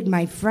offended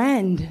my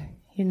friend,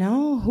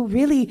 who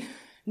really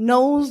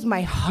knows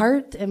my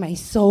heart and my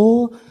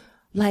soul,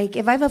 like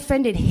if I've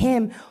offended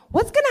him,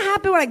 what's going to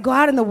happen when I go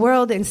out in the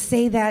world and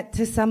say that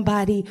to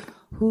somebody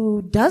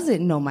who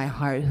doesn't know my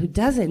heart, who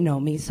doesn't know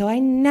me? So I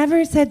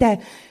never said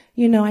that,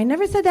 I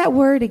never said that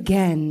word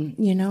again,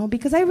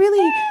 because I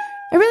really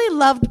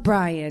loved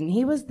Brian.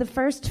 He was the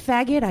first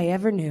faggot I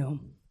ever knew.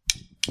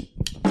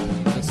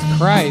 Jesus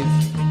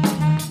Christ.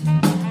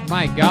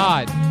 My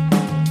God.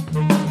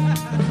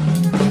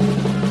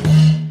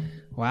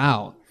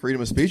 Wow.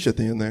 Freedom of speech at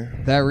the end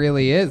there. That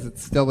really is. It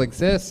still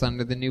exists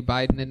under the new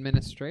Biden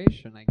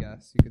administration, I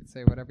guess. You could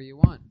say whatever you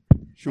want.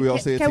 Should we all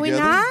say it together? Can we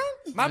not?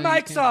 My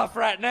mic's off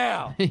right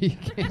now. I've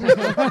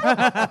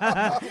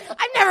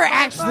never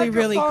actually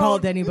really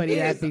called anybody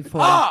that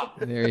before.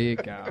 There you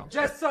go.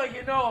 Just so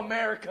you know,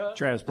 America.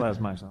 Travis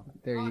Plasmic's.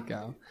 There you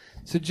go.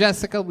 So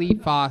Jessica Lee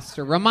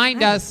Foster,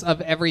 remind us of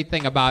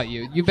everything about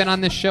you. You've been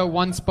on this show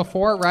once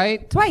before,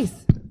 right?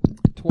 Twice.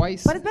 But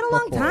it's been a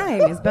long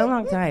time.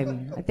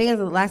 I think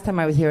the last time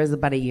I was here was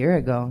about a year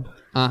ago.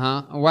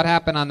 What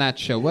happened on that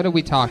show? What did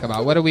we talk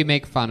about? What did we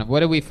make fun of?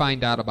 What did we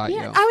find out about you?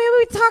 I mean,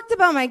 we talked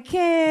about my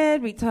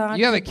kid.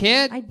 You have a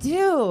kid? I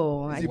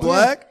do. Is he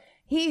black?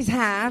 He's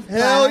half.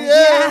 Hell black.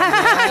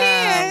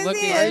 yeah! Look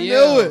I at you.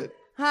 knew it.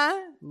 Huh?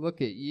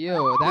 Look at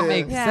you. That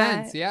makes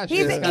sense. Yeah.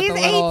 He's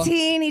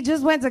 18. He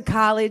just went to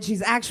college.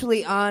 He's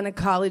actually on a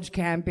college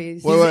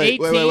campus. Wait.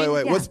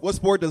 Yeah. What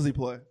sport does he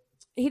play?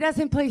 He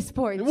doesn't play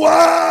sports. What?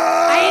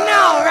 I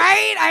know,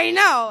 right? I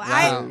know.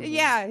 Wow.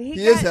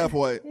 He is half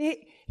white.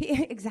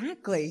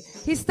 Exactly.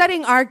 He's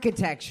studying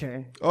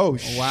architecture. Oh,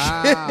 shit.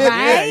 Wow.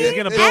 Right? He's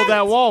going to build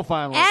that wall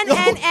finally.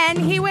 And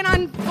he went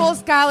on full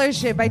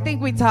scholarship. I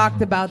think we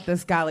talked about the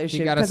scholarship.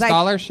 He got a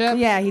scholarship?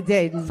 Yeah, he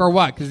did. For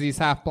what? Because he's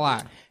half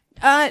black.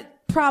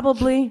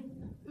 Probably.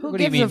 What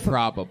do you mean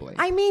probably?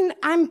 I mean,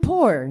 I'm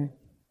poor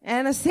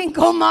and a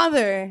single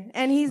mother,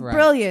 and he's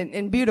brilliant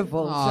and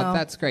beautiful. Oh, so.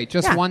 that's great.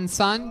 Just one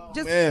son?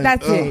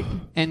 That's it.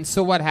 And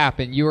so what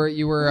happened? You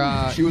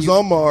were she was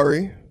on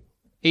Maury.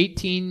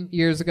 18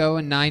 years ago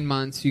and 9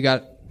 months, you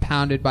got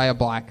pounded by a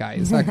black guy.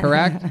 Is that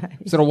correct?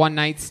 Is it a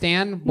one-night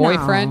stand?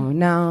 Boyfriend?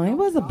 No, it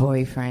was a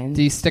boyfriend.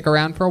 Did he stick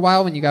around for a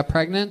while when you got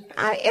pregnant?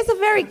 It's a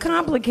very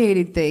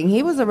complicated thing.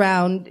 He was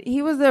around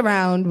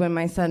when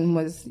my son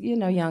was,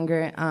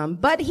 younger.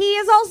 But he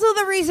is also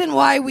the reason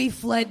why we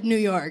fled New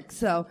York.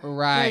 So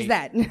there's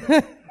that.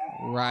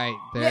 Right.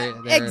 There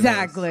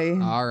exactly. It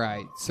is. All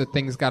right. So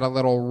things got a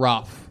little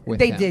rough with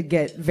They him. did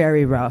get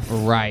very rough.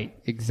 Right.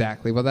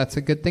 Exactly. Well, that's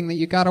a good thing that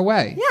you got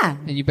away. Yeah.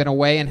 And you've been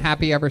away and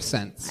happy ever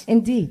since.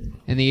 Indeed.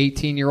 And the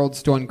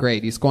 18-year-old's doing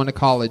great. He's going to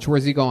college.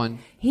 Where's he going?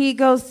 He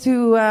goes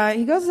to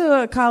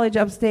a college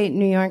upstate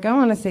New York. I don't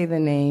want to say the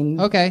name.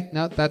 Okay.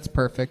 No, that's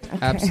perfect. Okay.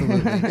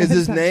 Absolutely. Is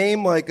his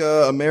name like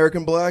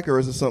American Black, or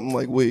is it something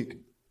like weak?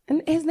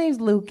 And his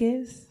name's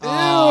Lucas. Ew!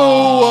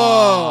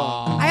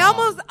 I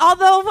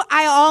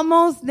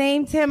almost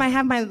named him. I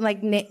have my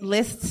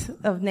list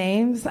of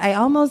names. I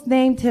almost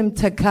named him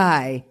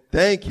Takai.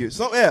 Thank you.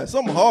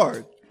 Something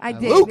hard. I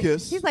did.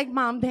 Lucas. He's like,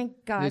 Mom,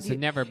 thank God. This had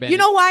never been. You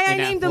know why I an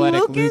named him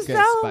athletic Lucas,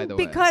 though? by the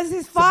way. Because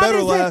his It's a father's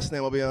better last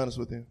name, I'll be honest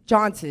with you.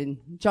 Johnson.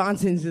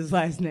 Johnson's his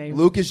last name.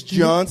 Lucas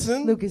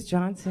Johnson? Lucas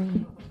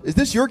Johnson. Is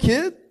this your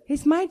kid?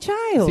 He's my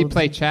child. Does he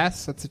play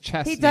chess? That's a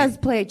chess He name. does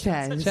play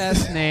chess.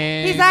 Chess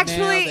name. He's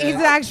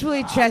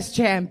actually chess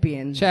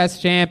champion.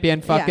 Chess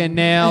champion. Fucking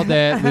nailed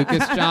it.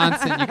 Lucas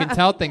Johnson. You can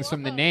tell things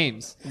from the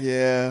names.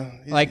 Yeah.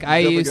 Like I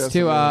used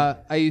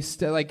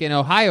to like in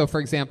Ohio,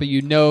 for example,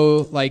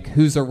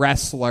 who's a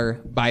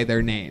wrestler by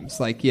their names.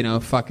 Like,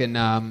 fucking,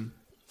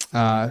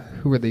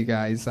 who were the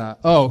guys?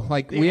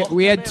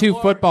 We had two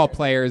football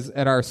players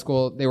at our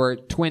school. They were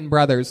twin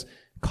brothers,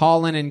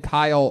 Colin and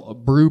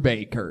Kyle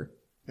Brubaker.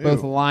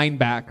 Both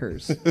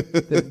linebackers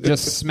that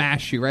just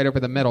smash you right over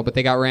the middle, but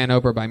they got ran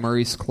over by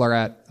Maurice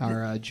Claret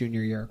our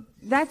junior year.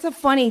 That's a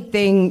funny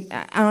thing.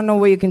 I don't know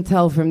where you can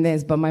tell from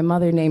this, but my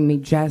mother named me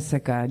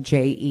Jessica,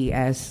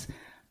 Jessica.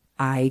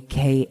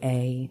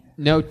 IKA.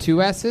 No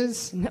 2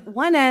 S's?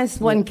 One S,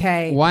 one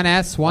K. 1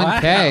 S,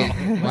 1 K.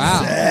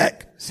 Wow.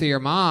 Zach. So your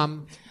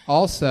mom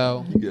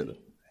also a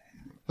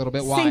little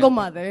bit wild. Single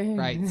mother.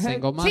 Right,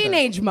 single mother.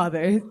 Teenage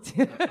mother.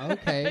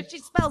 Okay. She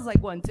spells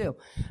like one, too.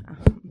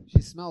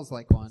 She smells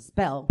like one.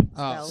 Spells.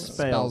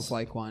 Spells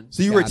like one.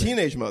 So you were a Got it.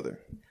 teenage mother?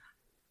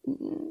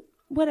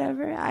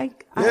 Whatever.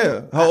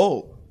 Yeah. How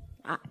old?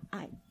 I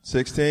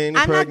 16, I'm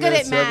not pregnant,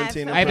 good at math.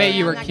 17. I bet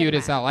you were I'm not cute good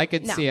as hell. I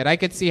could No. see it. I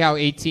could see how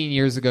 18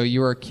 years ago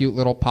you were a cute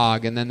little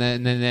pog, and then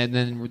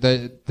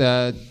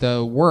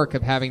the work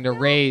of having to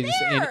raise.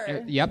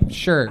 Yep,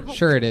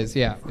 sure it is.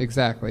 Yeah,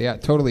 exactly. Yeah,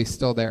 totally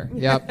still there.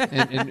 Yep.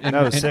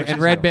 And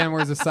Red Band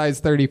wears a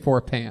size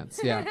 34 pants.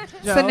 Yeah.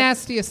 It's the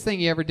nastiest thing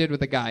you ever did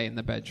with a guy in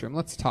the bedroom.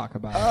 Let's talk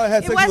about it. I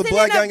had It sex wasn't with a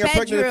black in guy a and got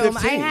pregnant at bedroom.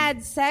 15. I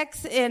had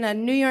sex in a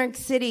New York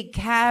City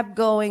cab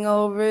going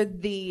over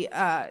the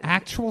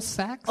actual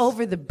sex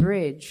over the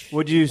bridge.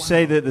 Would you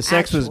say that the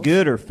sex was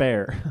good or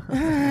fair?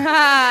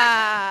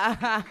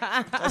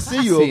 I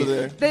see you over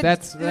there.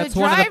 That's the one of the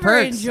driver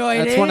perks.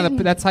 enjoyed That's one of it.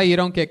 the. That's how you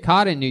don't get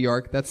caught in New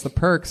York. That's the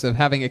perks of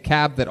having a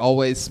cab that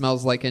always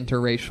smells like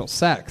interracial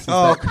sex. is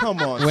Oh, that come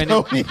on, when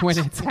Tony. when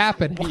it's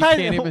happening, you Why,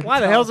 can't even. why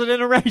the tell. hell's it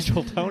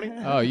interracial, Tony?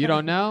 Oh, you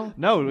don't know?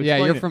 No. Yeah,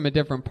 explain you're it. from a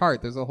different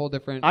part. There's a whole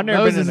different. I've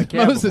never been in a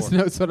cab Moses before.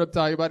 knows what I'm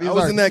talking about. I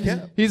was in that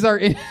cab. He's our.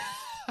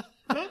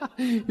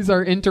 He's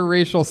our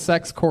interracial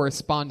sex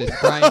correspondent,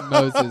 Brian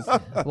Moses,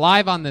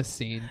 live on this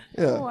scene.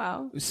 Yeah. Oh,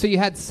 wow. So you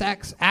had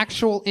sex,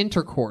 actual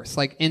intercourse,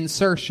 like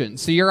insertion.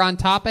 So you're on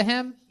top of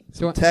him?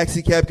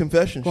 Taxi cab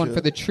confession Going shit.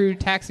 for the true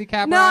taxi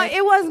cab No, ride?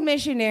 it was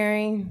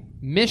missionary.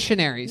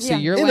 Missionary. So Yeah.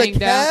 you're In a laying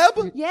down.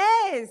 cab?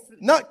 Yes.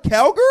 Not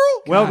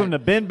cowgirl? Welcome to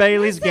Ben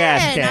Bailey's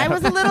gas And cab. I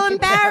was a little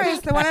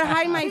embarrassed. I wanted to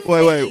hide my face.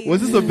 Wait.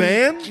 Was this a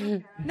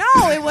van? No,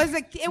 it was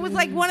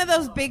like one of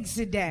those big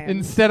sedans.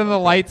 Instead of the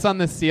lights on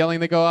the ceiling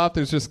that go off,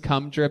 there's just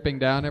cum dripping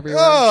down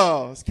everywhere.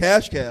 Oh, it's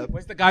cash cab.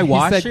 Was the guy He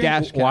washing? said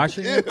gas cap.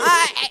 Washing?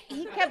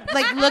 He kept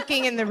like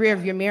looking in the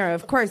rearview mirror.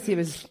 Of course, he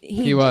was.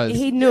 He was.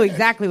 He knew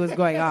exactly what was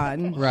going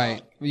on.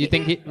 Right. You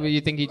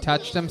think he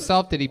touched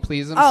himself? Did he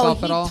please Oh, himself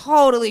he at all?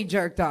 totally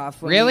jerked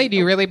off. when Really? he- Do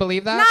you really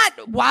believe that?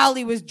 Not while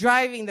he was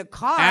driving the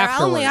car.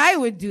 Afterwards. Only I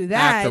would do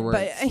that. Afterwards.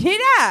 But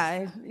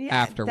yeah.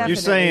 Afterwards. You're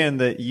saying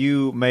that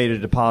you made a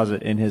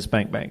deposit in his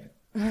bank.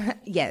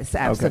 Yes,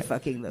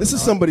 absolutely. This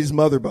is somebody's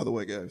mother, by the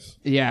way, guys.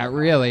 Yeah, it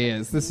really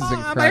is. This is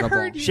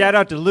incredible. Shout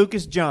out to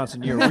Lucas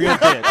Johnson. You're a real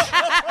bitch.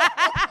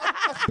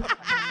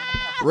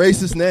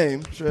 Racist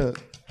name. Shit.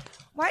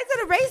 Why is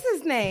it a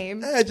racist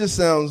name? It just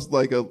sounds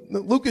like a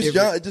Lucas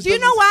John. It just Do you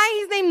know doesn't-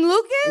 why he's named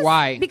Lucas?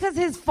 Why? Because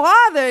his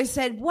father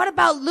said, "What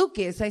about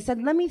Lucas?" I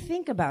said, "Let me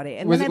think about it."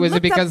 And Was then it I was it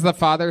looked because up- the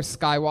father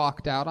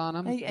skywalked out on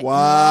him?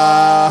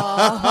 Wow.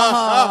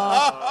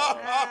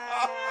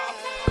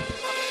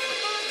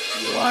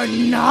 You are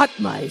not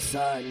my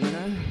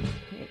son.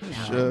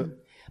 Shit.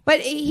 But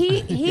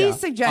he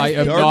suggested. I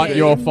am not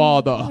your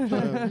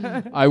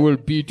father. I will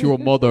beat your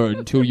mother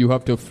until you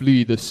have to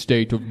flee the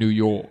state of New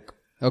York.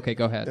 Okay,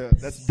 go ahead. Yeah,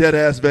 that's dead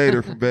ass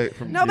Vader from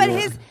No, New but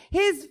York.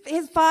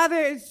 his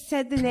father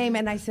said the name,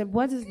 and I said,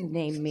 "What does the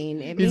name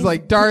mean?" It He's means-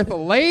 like Darth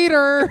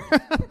Later.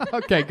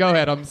 Okay, go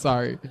ahead. I'm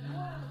sorry.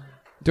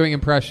 Doing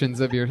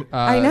impressions of your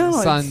I know,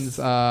 it's- son's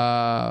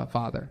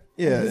father.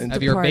 Yeah, in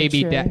of your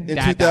baby departure. in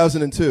dad.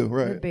 2002, Your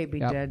right? baby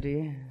Yep.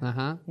 daddy.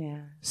 Uh-huh. Yeah.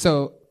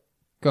 So,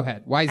 go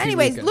ahead. Why is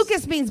Anyways, he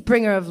Lucas means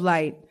bringer of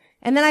light,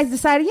 and then I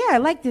decided, I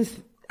like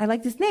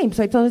this name.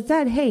 So I told his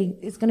dad, "Hey,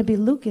 it's gonna be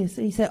Lucas."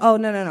 And he said, "Oh,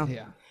 no."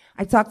 Yeah.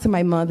 I talked to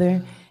my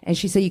mother, and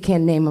she said, "You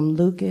can't name him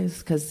Lucas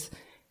because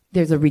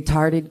there's a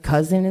retarded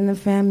cousin in the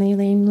family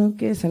named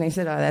Lucas." And I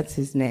said, "Oh, that's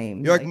his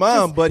name." You're like,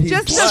 Mom, but he's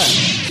just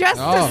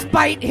black. to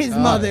spite his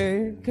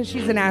mother because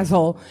she's an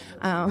asshole.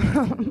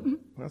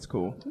 That's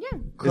cool. Yeah.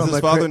 Is his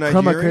father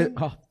Nigerian?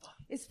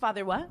 His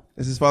father what?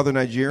 Is his father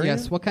Nigerian?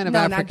 Yes. What kind of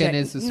No, not African Jack-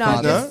 is his no,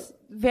 father? just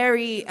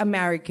very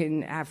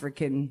American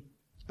African.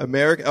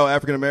 American? Oh,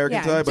 African American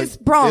Yeah, type. just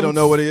Like, Bronx. They don't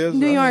know what he is.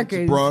 New Just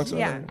Yorkers. Bronx.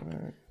 Yeah. All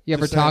right. You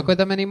ever Just talk saying.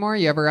 with him anymore?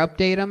 You ever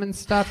update him and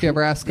stuff? You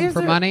ever ask him There's for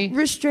a money?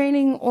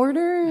 restraining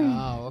order.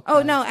 Oh,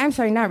 Oh no, I'm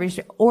sorry, not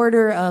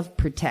order of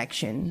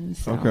protection.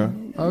 So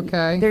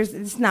Okay.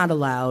 it's not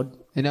allowed.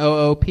 An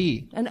OOP.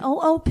 An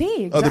OOP.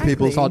 Exactly. Other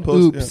people's Called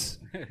post- oops.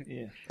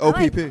 Yeah. I like-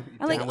 OPP.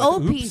 I like Down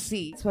with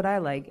OPC. That's what I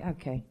like.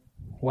 Okay.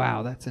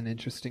 Wow, that's an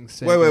interesting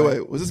segue.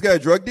 Wait. Was this guy a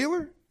drug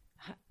dealer?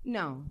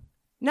 No.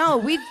 No,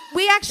 we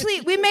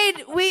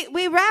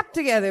rapped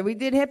together. We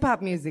did hip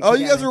hop music. Oh,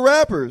 together. you guys are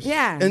rappers.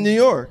 Yeah. In New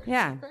York.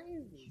 Yeah.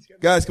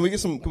 Guys, can we get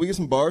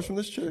some bars from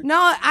this chick? No,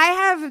 I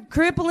have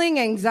crippling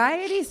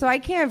anxiety, so I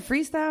can't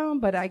freestyle,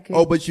 but I could.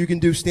 Oh, but you can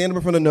do stand up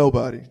in front of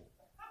nobody.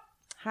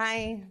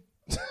 Hi.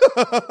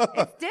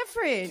 It's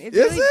different. It's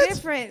Is really it?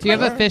 different. Do you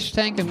have a fish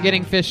tank? I'm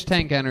getting fish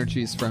tank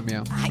energies from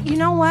you. You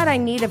know what? I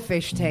need a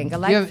fish tank. I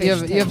like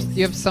fish tanks.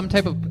 You have some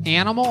type of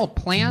animal, a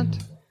plant?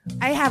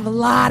 I have a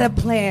lot of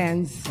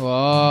plans.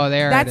 Oh,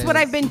 That's it what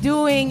is. I've been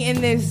doing in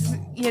this,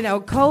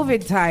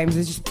 COVID times,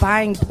 is just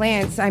buying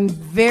plants. I'm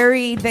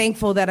very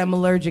thankful that I'm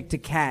allergic to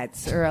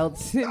cats, or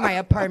else my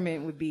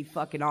apartment would be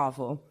fucking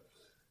awful.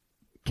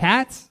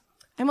 Cats?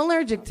 I'm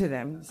allergic to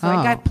them, so Oh.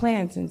 I got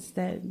plants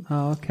instead.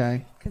 Oh,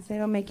 okay. Because they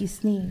don't make you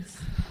sneeze.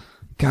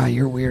 God,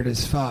 you're weird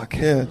as fuck.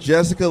 Yeah,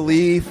 Jessica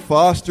Lee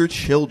foster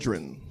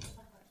children.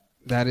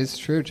 That is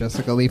true.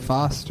 Jessica Lee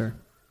Foster.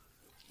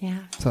 Yeah.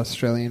 It's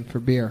Australian for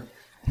beer.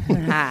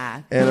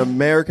 And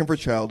American for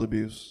child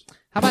abuse.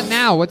 How about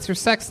now? What's your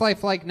sex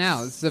life like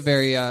now? This is a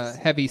very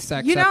heavy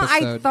sex You know,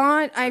 episode.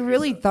 I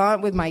really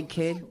thought with my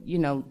kid,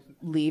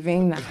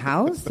 leaving the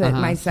house that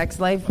my sex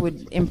life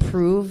would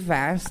improve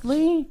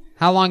vastly.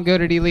 How long ago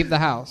did he leave the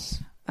house?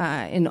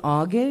 In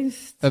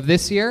August. Of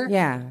this year?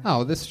 Yeah.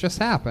 Oh, this just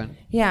happened.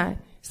 Yeah.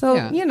 So,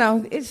 Yeah.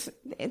 it's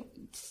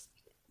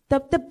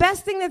the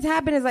best thing that's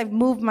happened is I've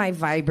moved my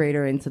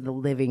vibrator into the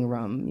living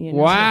room.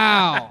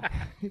 Wow.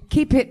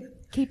 Keep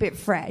it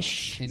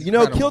fresh.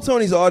 Kill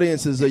Tony's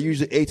audiences are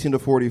usually 18 to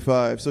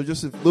 45. So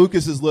just if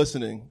Lucas is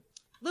listening.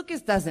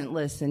 Lucas doesn't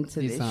listen to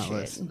He's this not shit.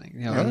 listening.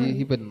 No,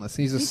 he wouldn't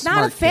listen. He's a He's smart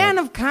not a fan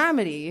kid. of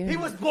comedy. He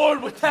was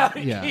born without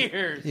Yeah.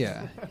 ears.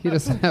 Yeah. He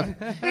doesn't have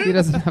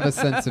a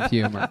sense of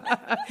humor.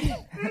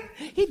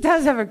 He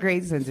does have a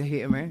great sense of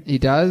humor. He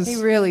does? He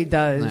really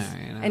does. No,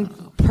 you know.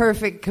 And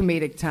perfect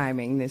comedic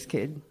timing, this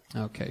kid.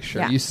 Okay,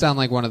 sure. Yeah. You sound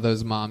like one of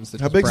those moms that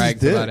How just big's his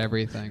brags dick? about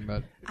everything,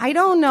 but I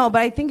don't know, but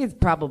I think it's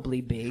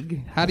probably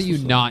big. how do you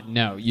not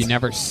know? You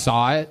never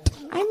saw it?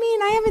 I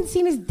mean, I haven't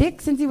seen his dick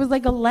since he was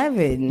like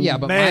 11. Yeah,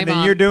 but Man, my then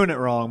mom, you're doing it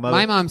wrong, mother.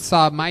 my mom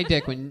saw my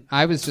dick when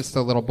I was just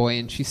a little boy,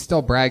 and she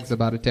still brags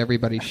about it to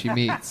everybody she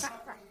meets.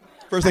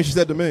 First thing she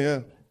said to me, yeah.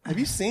 Have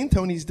you seen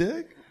Tony's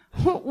dick?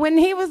 When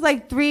he was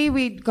like 3,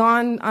 we'd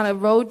gone on a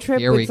road trip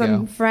Here we with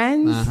some go.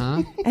 friends.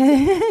 Uh-huh.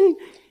 And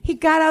he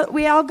got out.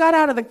 We all got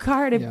out of the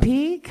car to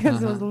pee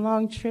because it was a Uh-huh.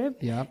 long trip.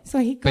 Yep. So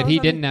he. But goes he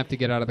on didn't have to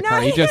get out of the No,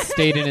 car. He he- just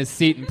stayed in his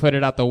seat and put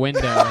it out the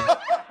window.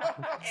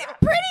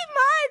 Pretty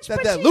much. That-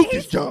 but that she- Lucas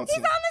he's Johnson.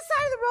 on the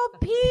side of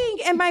the road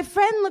peeing, and my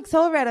friend looks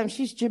over at him.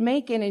 She's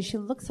Jamaican, and she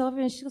looks over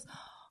and she goes,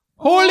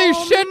 Holy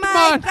shit,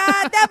 my man!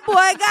 God, that boy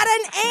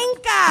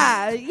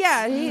got an anchor.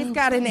 Yeah, he's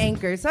got an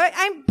anchor. So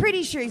I'm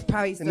pretty sure he's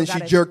probably still And then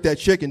got she a jerked that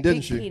chicken, didn't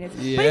big she? penis.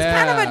 But he's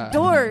kind of Yeah. a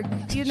dork,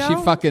 you know? She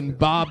fucking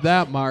bobbed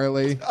that,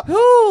 Marley.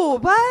 Who?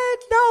 What?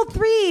 No,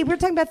 3. We're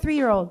talking about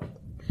 3-year-old.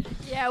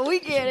 Yeah, we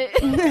get it.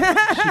 She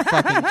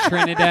fucking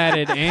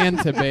Trinidaded and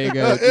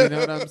Tobago. You know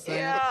what I'm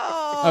saying?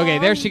 Okay,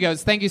 there she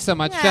goes. Thank you so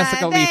much,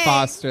 Jessica Lee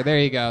Foster. There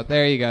you go.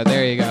 There you go.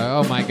 There you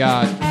go. Oh my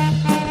God.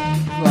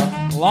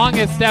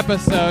 Longest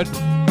episode.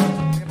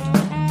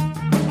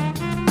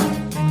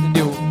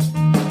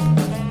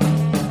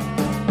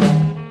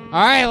 All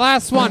right,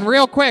 last one,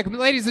 real quick.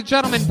 Ladies and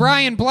gentlemen,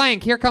 Brian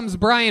Blank. Here comes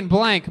Brian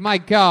Blank. My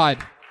God.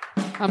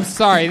 I'm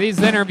sorry, these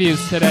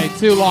interviews today,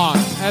 too long.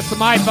 That's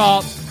my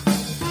fault.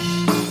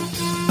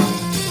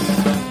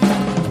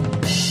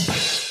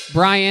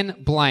 Brian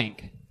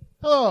Blank.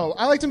 Hello,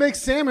 I like to make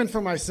salmon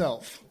for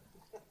myself.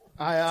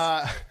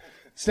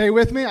 Stay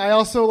with me. I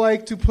also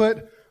like to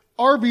put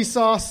Arby's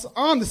sauce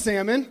on the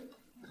salmon.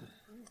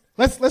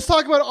 Let's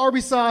talk about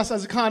Arby's sauce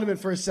as a condiment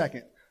for a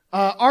second.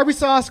 Arby's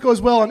sauce goes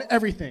well on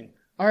everything.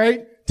 All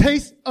right,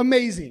 tastes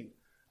amazing.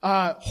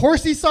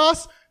 Horsey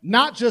sauce,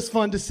 not just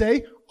fun to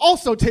say,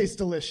 also tastes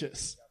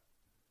delicious.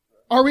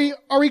 Are we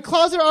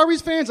closet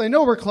Arby's fans? I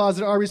know we're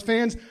closet Arby's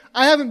fans.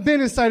 I haven't been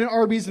inside an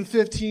Arby's in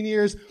 15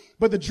 years,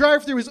 but the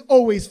drive-thru is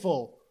always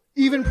full,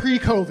 even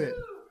pre-COVID.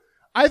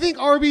 I think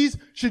Arby's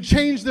should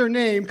change their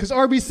name because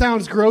Arby's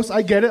sounds gross.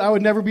 I get it. I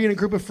would never be in a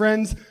group of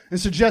friends and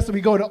suggest that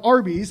we go to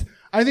Arby's.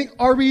 I think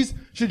Arby's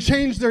should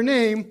change their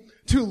name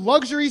to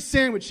Luxury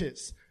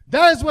Sandwiches.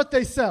 That is what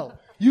they sell.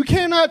 You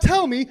cannot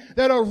tell me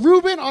that a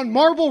Reuben on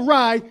marble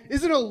rye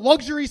isn't a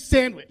luxury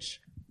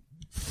sandwich.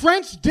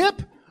 French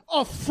dip?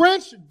 A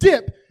French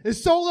dip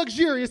is so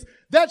luxurious,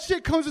 that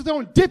shit comes with its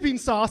own dipping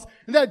sauce,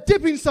 and that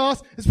dipping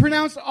sauce is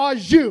pronounced au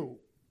jus.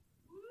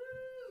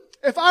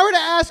 If I were to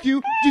ask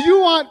you, do you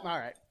want... All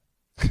right.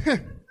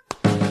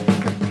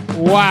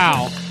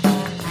 Wow.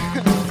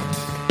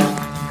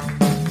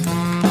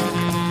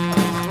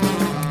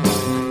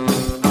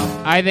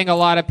 I think a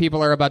lot of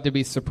people are about to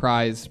be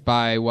surprised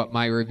by what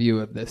my review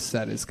of this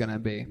set is going to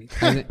be.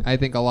 I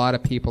think a lot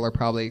of people are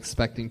probably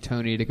expecting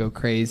Tony to go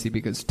crazy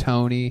because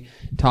Tony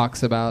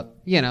talks about,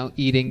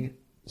 eating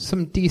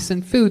some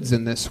decent foods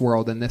in this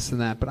world and this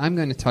and that. But I'm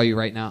going to tell you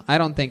right now, I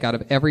don't think out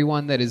of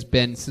everyone that has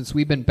been, since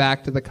we've been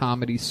back to the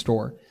Comedy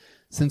Store,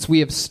 since we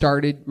have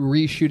started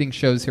reshooting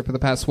shows here for the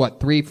past,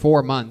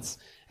 3-4 months,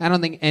 I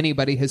don't think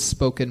anybody has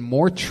spoken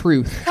more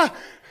truth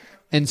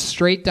and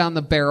straight down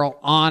the barrel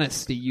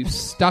honesty. You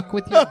stuck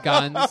with your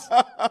guns.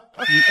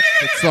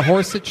 It's the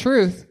horse of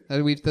truth.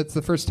 That's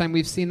the first time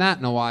we've seen that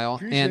in a while.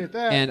 Appreciate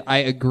that. And I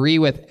agree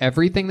with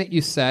everything that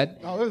you said.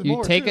 Oh, there's You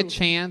more, take a too.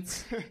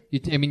 chance.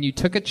 You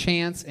took a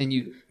chance and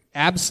you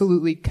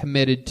absolutely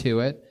committed to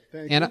it.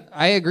 Thank And you.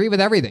 I agree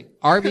with everything.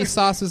 Arby's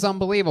sauce is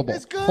unbelievable.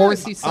 It's good.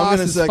 Horsey I'm sauce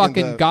gonna is second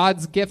fucking that.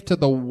 God's gift to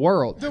the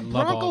world. The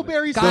Bronco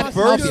berry God sauce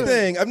The help is first you. good.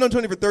 thing, I've known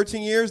Tony for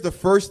 13 years, the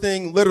first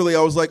thing, literally,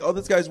 I was like, oh,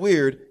 this guy's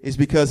weird, is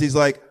because he's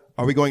like,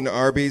 are we going to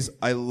Arby's?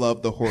 I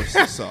love the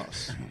horsey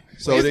sauce.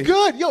 So It's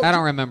good. Yo, I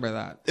don't remember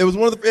that. It was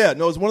one of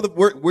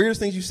the weirdest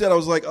things you said. I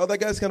was like, oh, that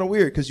guy's kind of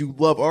weird because you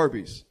love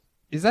Arby's.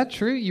 Is that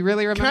true? You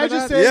really remember I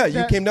just that? say Yeah, that-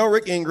 you came down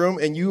Rick Ingram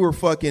and you were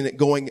fucking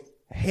going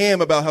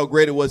ham about how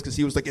great it was because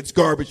he was like, it's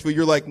garbage food.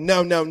 You're like,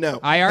 no.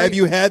 Have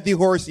you had the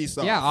horsey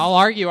sauce? Yeah, I'll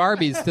argue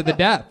Arby's to the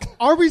death.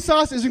 Arby's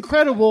sauce is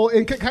incredible.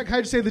 And can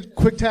I just say the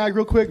quick tag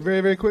real quick?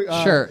 Very, very quick.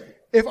 Sure.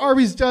 If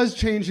Arby's does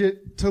change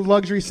it to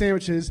luxury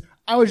sandwiches,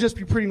 I would just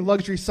be putting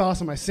luxury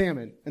sauce on my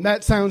salmon. And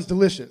that sounds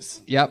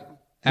delicious. Yep.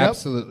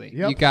 Absolutely.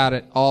 Yep. You got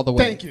it all the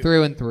way. Thank you.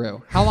 Through and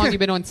through. How long have you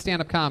been doing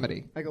stand-up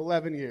comedy? Like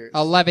 11 years.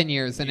 11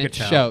 years, and it could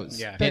tell. shows.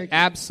 Yeah. It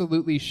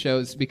absolutely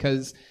shows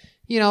because,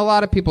 a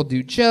lot of people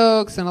do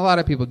jokes and a lot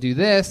of people do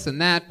this and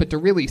that, but to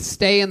really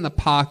stay in the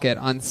pocket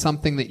on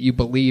something that you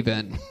believe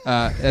in,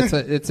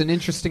 it's an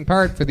interesting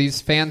part for these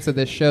fans of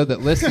this show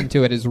that listen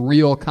to it as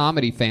real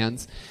comedy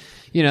fans.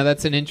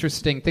 That's an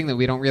interesting thing that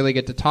we don't really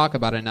get to talk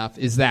about enough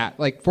is that,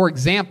 like, for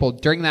example,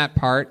 during that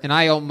part, and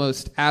I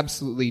almost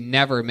absolutely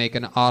never make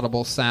an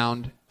audible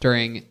sound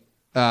during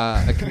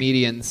a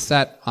comedian's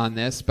set on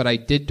this, but I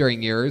did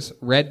during yours.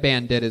 Red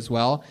Band did as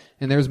well.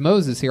 And there's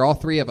Moses here, all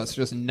three of us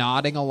just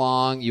nodding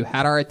along. You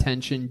had our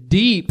attention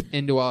deep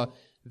into a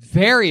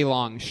very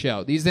long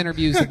show. These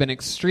interviews have been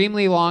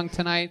extremely long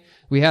tonight.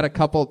 We had a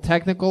couple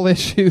technical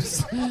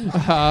issues.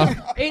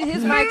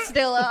 His mic's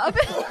still up.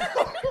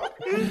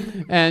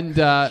 And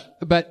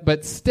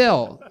but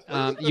still,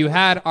 you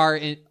had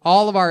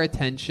all of our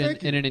attention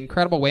in an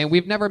incredible way, and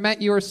we've never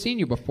met you or seen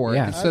you before.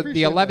 Yeah. So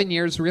the 11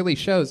 years really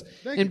shows.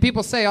 And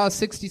people say,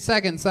 60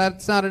 seconds,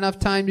 that's not enough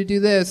time to do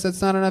this,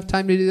 that's not enough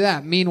time to do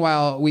that.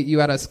 Meanwhile, you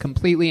had us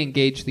completely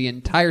engaged the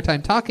entire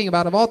time talking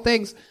about, of all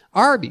things,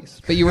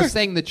 Arby's. But you were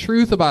saying the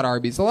truth about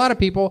Arby's. A lot of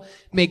people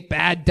make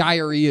bad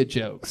diarrhea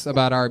jokes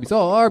about Arby's.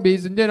 Oh,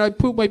 Arby's, and then I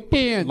poop my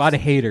pants. A lot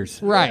of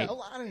haters. Right. A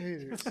lot of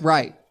haters.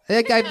 Right. I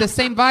think I have the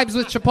same vibes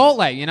with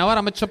Chipotle. You know what?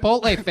 I'm a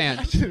Chipotle fan.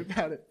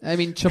 I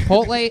mean,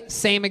 Chipotle,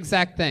 same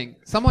exact thing.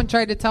 Someone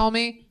tried to tell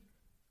me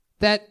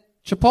that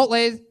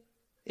Chipotle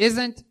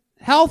isn't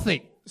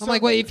healthy. I'm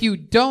like, well,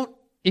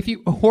 if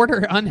you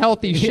order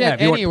unhealthy shit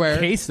if you want anywhere,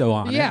 queso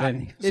on it,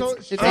 then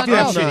it's they do have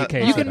unhealthy. shitty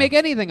queso. You can make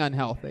anything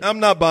unhealthy.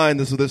 I'm not buying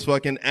this with this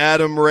fucking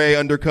Adam Ray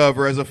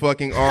undercover as a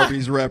fucking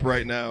Arby's rep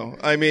right now.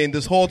 I mean,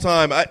 this whole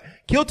time,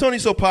 Kill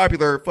Tony's so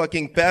popular,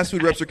 fucking fast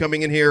food reps are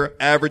coming in here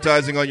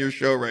advertising on your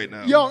show right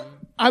now. Yo,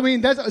 I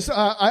mean, that's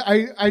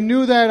I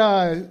knew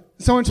that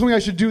someone told me I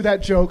should do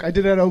that joke. I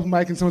did it at open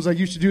mic, and someone's like,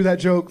 you should do that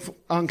joke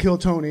on Kill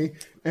Tony.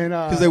 And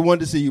because they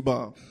wanted to see you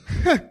bomb.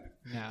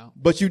 No.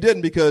 But you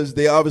didn't because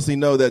they obviously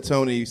know that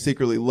Tony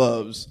secretly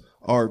loves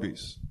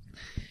Arby's.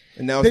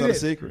 And now it's They not a did.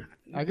 secret.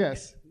 I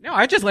guess. No,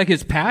 I just like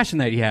his passion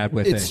that he had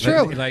with It's it.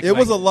 true. It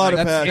was a lot of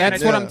passion.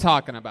 That's what Yeah. I'm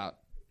talking about.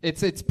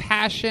 It's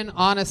passion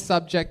on a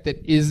subject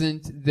that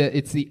isn't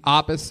it's the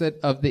opposite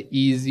of the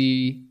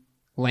easy,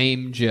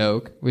 lame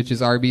joke, which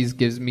is Arby's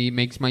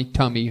makes my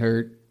tummy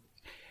hurt.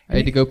 I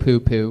had to go poo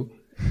poo.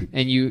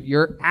 And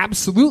you're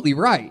absolutely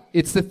right.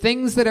 It's the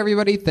things that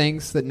everybody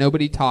thinks that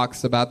nobody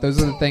talks about.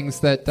 Those are the things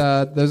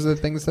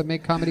that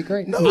make comedy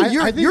great. No, I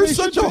you're think such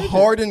they a should change it.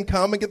 hardened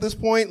comic at this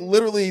point.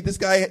 Literally, this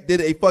guy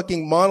did a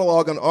fucking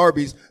monologue on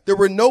Arby's. There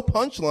were no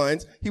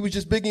punchlines. He was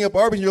just bigging up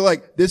Arby's, and you're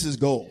like, this is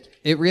gold.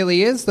 It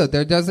really is, though.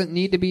 There doesn't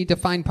need to be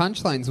defined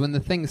punchlines when the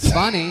thing's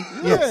funny.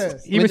 Yes.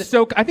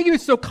 I think he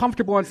was so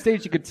comfortable on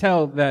stage. You could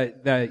tell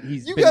that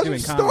he's You been guys are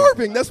doing comedy.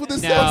 starving. That's what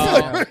this sounds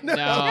like right now.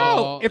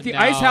 No, if the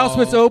Ice House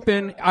was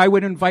open, I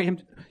would invite him.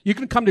 You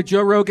can come to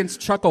Joe Rogan's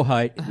Chuckle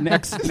Hut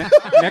next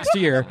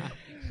year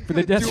for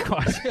the Death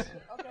Squad.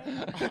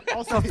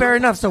 Also, fair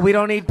enough. So we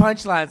don't need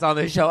punchlines on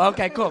this show.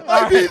 Okay, cool.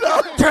 I mean,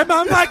 Turn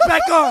my mic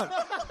back on.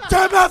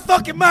 Turn my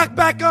fucking mic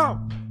back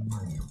on.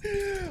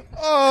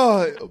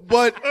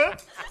 But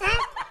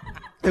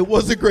it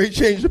was a great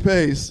change of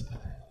pace.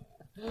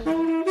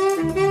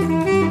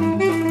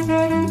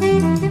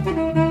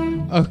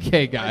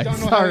 Okay, guys. I don't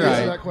know how All to answer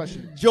right. that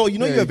question. Joel, you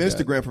know you have Very good.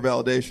 Instagram for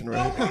validation,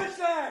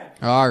 right?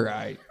 All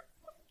right.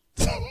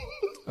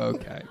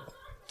 Okay.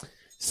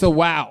 So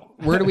wow,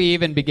 where do we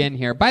even begin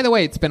here? By the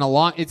way, it's been a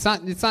long. It's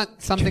not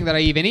something that I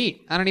even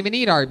eat. I don't even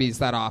eat Arby's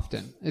that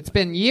often. It's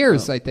been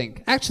years, I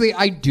think. Actually,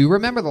 I do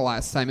remember the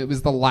last time. It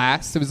was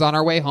on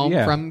our way home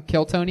from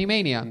Kill Tony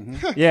Mania.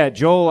 Yeah,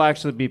 Joel will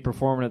actually be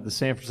performing at the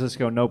San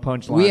Francisco No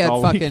Punchline We had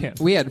all weekend.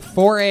 we had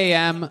 4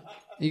 a.m.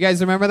 You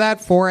guys remember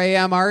that 4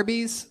 a.m.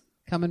 Arby's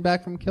coming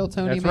back from Kill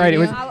Tony That's right.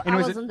 Mania? I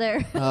wasn't there.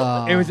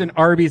 It was an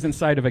Arby's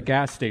inside of a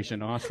gas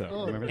station also.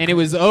 Remember that? And it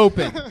was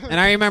open. And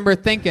I remember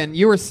thinking,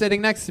 you were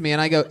sitting next to me, and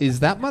I go,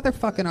 is that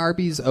motherfucking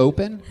Arby's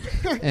open?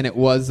 And it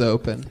was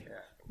open.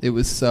 It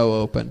was so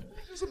open.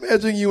 Just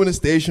imagine you in a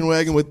station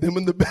wagon with them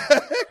in the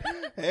back.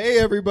 Hey,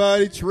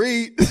 everybody,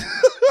 treat.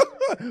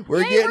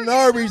 We're getting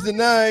Arby's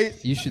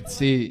tonight. You should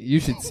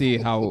see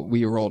how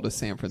we rolled to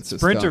San Francisco.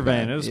 Sprinter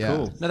van. It was Yeah.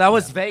 cool. No, that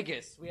was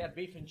Vegas. We had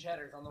beef and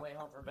cheddars on the way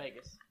home from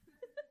Vegas.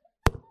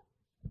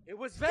 It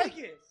was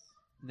Vegas.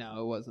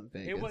 No, it wasn't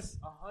Vegas. It was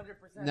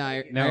 100% No,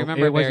 Vegas. I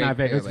remember it was very not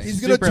Vegas. clearly.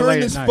 He's going to turn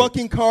this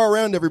fucking car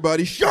around,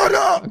 everybody. Shut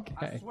up!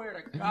 Okay. I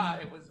swear to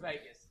God, it was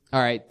Vegas.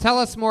 All right. Tell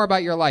us more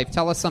about your life.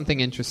 Tell us something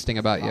interesting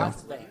about you.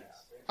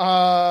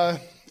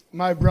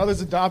 My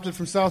brother's adopted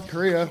from South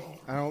Korea.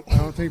 I don't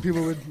think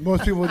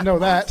most people would know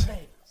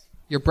that.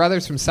 Your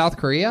brother's from South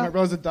Korea? My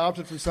brother's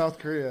adopted from South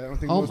Korea. I don't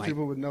think most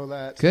people would know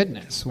that.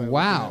 Goodness.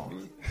 Wow.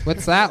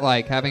 What's that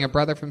like, having a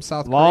brother from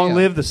South Korea? Long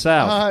live the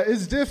South.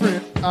 It's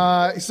different.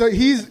 So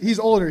he's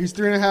older. He's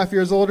 3.5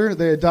 years older.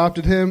 They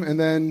adopted him, and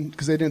then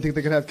because they didn't think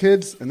they could have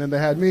kids, and then they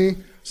had me.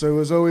 So it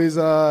was always.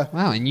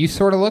 Wow, and you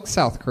sort of look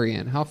South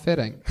Korean. How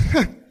fitting.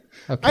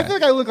 Okay. I feel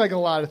like I look like a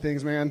lot of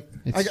things, man.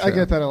 I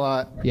get that a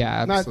lot.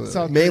 Yeah, absolutely. Not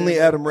South Mainly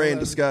Korean, Adam Ray in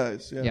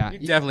disguise. Yeah.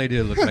 You definitely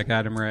do look like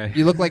Adam Ray.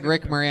 You look like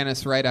Rick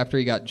Moranis right after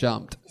he got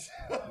jumped.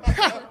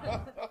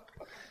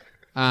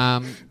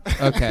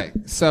 Okay,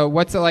 so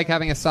what's it like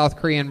having a South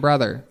Korean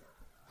brother?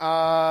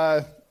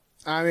 I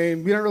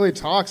mean, we don't really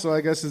talk, so I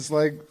guess it's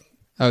like.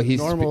 Oh, he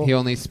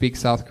only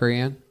speaks South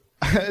Korean?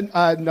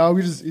 No,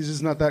 he's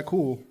just not that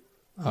cool.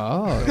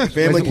 Oh,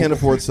 family can't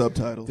afford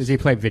subtitles. Does he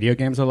play video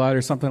games a lot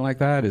or something like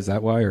that? Is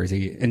that why, or is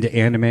he into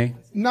anime?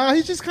 Nah,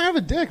 he's just kind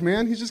of a dick,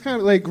 man. He's just kind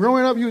of like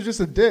growing up. He was just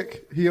a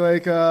dick. He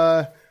like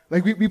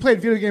we played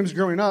video games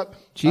growing up.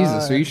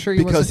 Jesus, are you sure?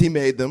 Because he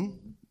made them.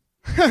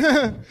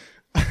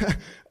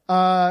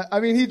 I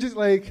mean, he just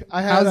like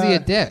I had. How's he a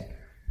dick?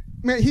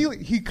 Man,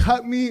 he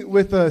cut me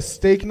with a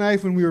steak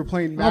knife when we were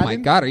playing Madden. Oh my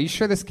God, are you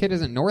sure this kid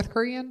isn't North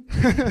Korean?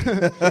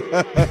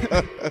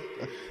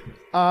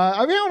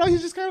 I mean, I don't know.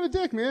 He's just kind of a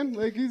dick, man.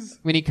 Like he's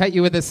when he cut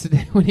you with a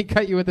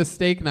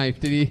steak knife.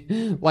 Did he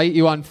light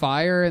you on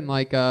fire and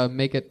like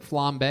make it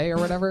flambe or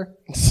whatever?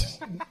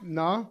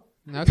 No.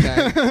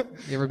 Okay.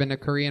 You ever been to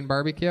Korean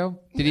barbecue?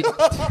 Did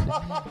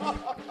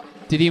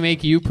he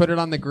make you put it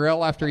on the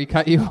grill after he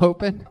cut you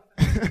open?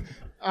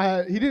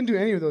 He didn't do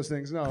any of those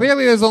things. No.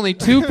 Clearly, there's only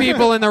 2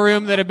 people in the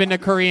room that have been to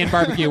Korean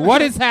barbecue.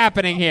 What is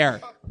happening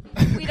here?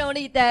 We don't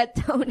eat that,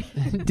 Tony.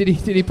 Did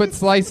he put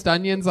sliced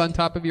onions on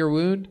top of your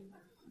wound?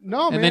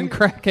 No, and man. then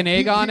crack an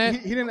egg on it?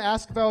 He didn't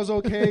ask if I was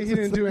okay. He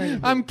didn't do anything.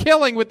 I'm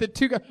killing with the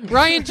 2 guys.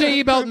 Ryan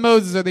J. Ebelt and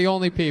Moses are the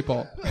only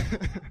people.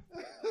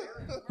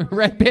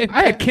 Red Band.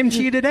 I had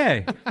kimchi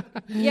today.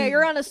 Yeah,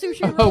 you're on a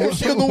sushi roll.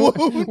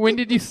 When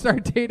did you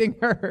start dating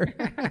her?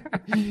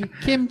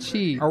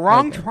 Kimchi. A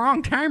wrong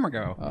time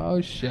ago.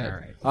 Oh, shit. All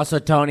right. Also,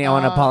 Tony, I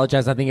want to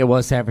apologize. I think it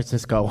was San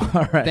Francisco.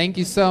 All right. Thank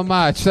you so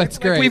much. That's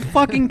great. We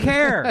fucking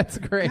care. That's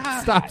great.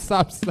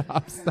 Stop.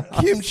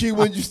 Kimchi,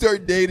 when you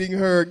start dating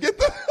her, get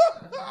the.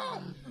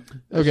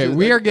 Okay,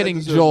 we are getting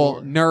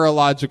Joel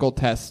neurological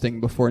testing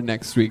before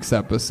next week's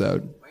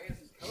episode.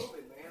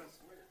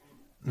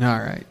 All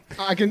right.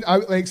 I'm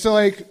not. I feel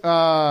like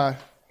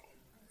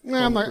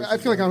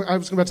I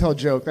was about to tell a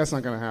joke. That's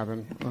not going to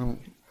happen.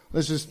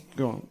 Let's just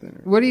go on with dinner.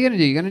 What are you going to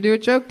do? You going to do a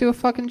joke? Do a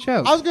fucking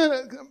joke. I was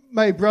going to.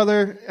 My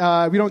brother,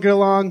 we don't get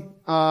along.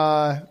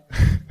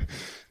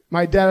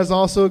 My dad is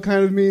also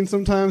kind of mean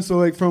sometimes. So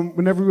like from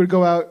whenever we would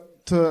go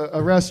out to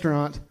a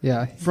restaurant,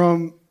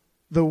 from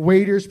the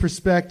waiter's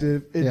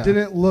perspective, it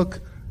didn't look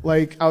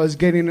like I was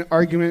getting an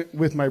argument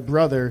with my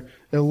brother.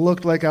 It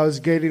looked like I was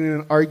getting in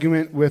an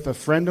argument with a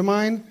friend of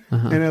mine,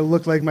 and it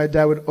looked like my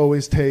dad would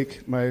always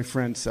take my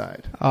friend's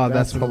side. Oh,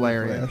 that's what it looked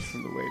hilarious. like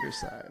from the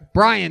waiter's side.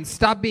 Brian,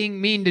 stop being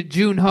mean to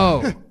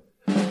Junho.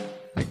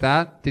 Like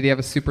that? Did he have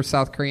a super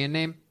South Korean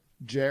name?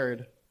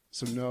 Jared.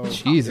 So no.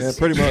 Jesus. Yeah,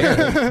 pretty much.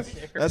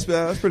 That's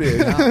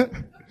pretty. Wow.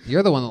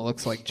 You're the one that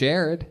looks like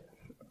Jared.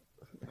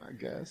 I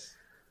guess.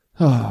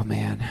 Oh,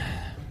 man.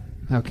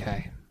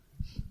 Okay.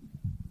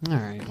 All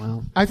right,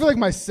 well. I feel like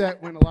my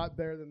set went a lot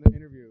better than the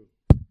interview.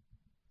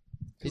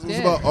 It was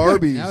about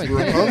Arby's.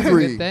 We're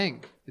hungry. It's a good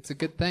thing. It's a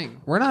good thing.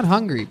 We're not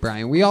hungry,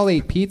 Brian. We all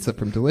ate pizza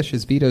from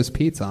Delicious Vito's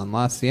Pizza on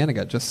La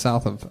Cienega, just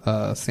south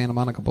of Santa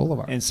Monica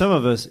Boulevard. And some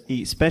of us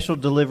eat special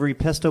delivery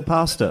pesto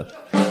pasta.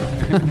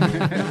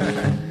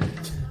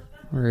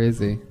 Where is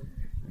he?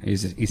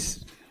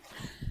 He's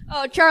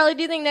Oh, Charlie,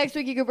 do you think next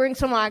week you could bring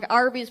some like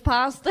Arby's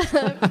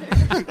pasta?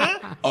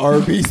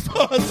 Arby's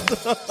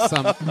pasta.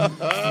 Some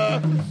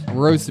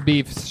roast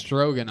beef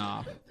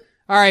stroganoff.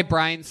 All right,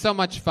 Brian, so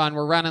much fun.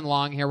 We're running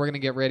long here. We're going to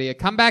get ready to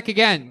come back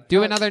again.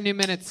 Do another New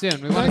Minute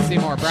soon. We want to see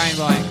more. Brian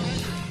Blank.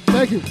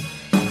 Thank you.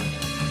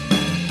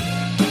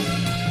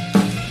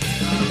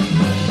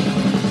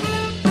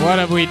 What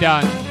have we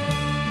done?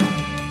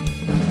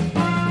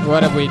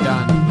 What have we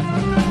done?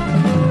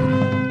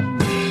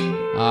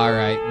 All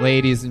right,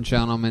 ladies and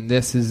gentlemen,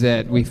 this is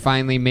it. We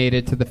finally made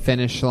it to the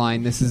finish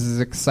line. This is as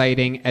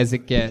exciting as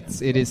it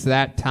gets. It is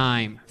that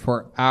time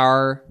for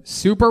our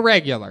super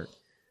regular,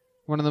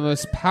 one of the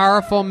most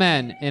powerful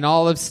men in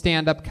all of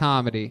stand-up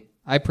comedy.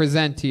 I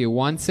present to you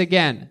once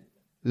again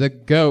the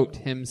GOAT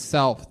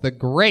himself, the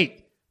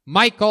great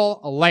Michael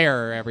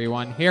Lehrer,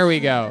 everyone. Here we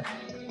go.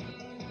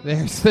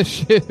 There's the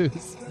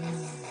shoes.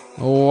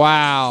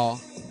 Wow.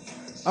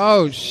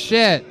 Oh,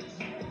 shit.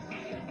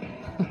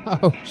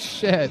 Oh,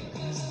 shit.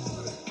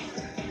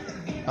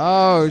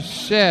 Oh,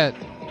 shit.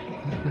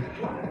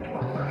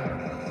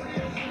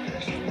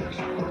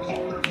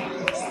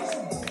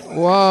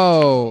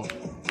 Whoa.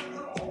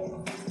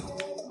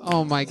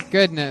 Oh, my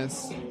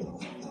goodness.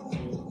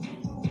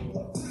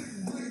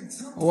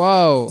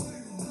 Whoa.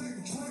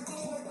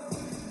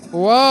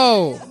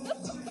 Whoa.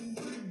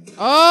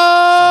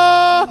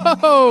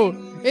 Oh!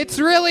 It's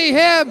really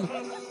him!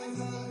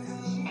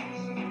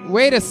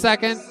 Wait a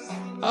second.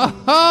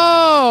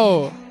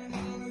 Oh!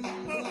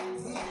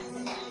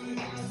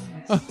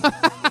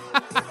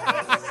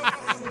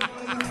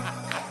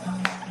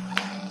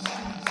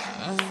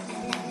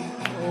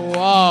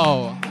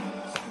 Whoa.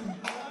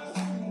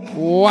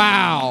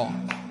 Wow.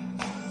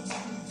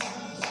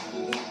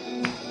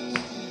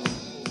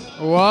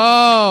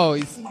 Whoa.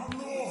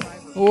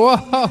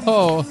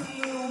 Whoa.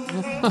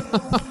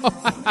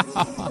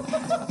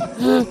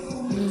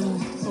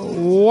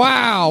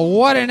 Wow,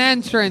 what an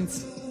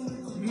entrance.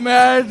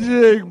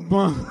 Magic.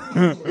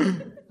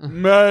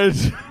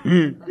 Magic.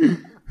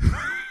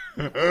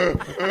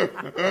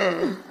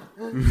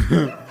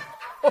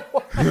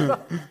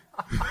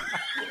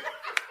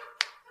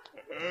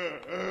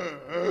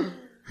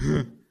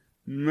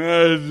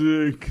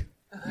 Magic,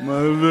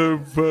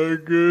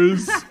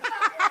 motherfuckers.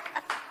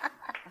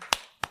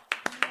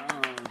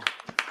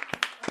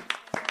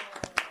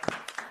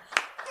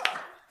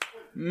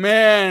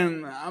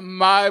 Man,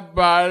 my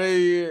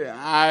body,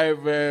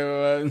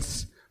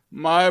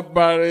 my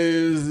body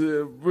is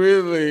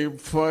really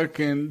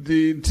fucking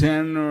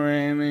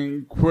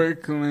degenerating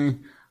quickly.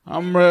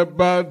 I'm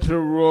about to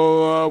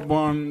roll up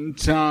on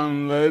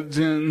John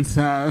Legend's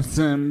house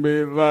and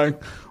be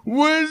like,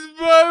 where's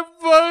my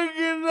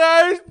fucking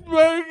ice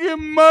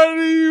fucking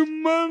money, you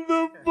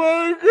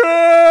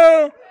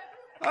motherfucker?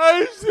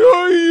 I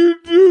saw you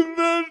do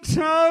the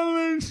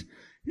challenge.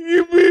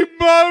 Give me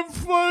my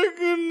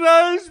fucking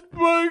nice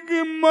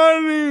fucking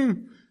money.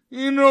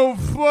 You know,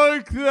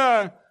 fuck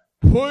that.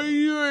 Put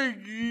your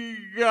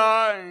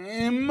guy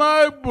in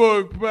my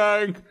book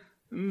bag.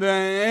 The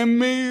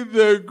Emmy,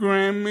 the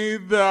Grammy,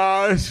 the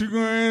Oscar,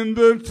 and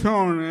the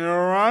Tony,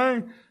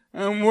 alright?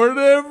 And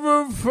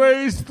whatever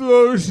face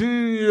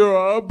lotion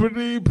your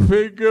uppity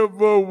pick of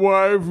a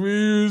wife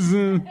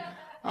using,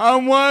 I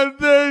want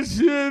that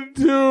shit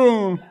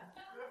too.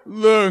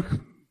 Look.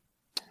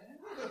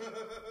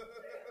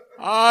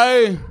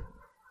 I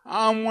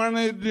want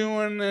to do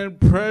an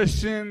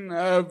impression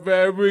of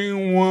every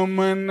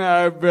woman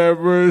I've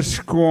ever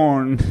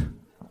scorned.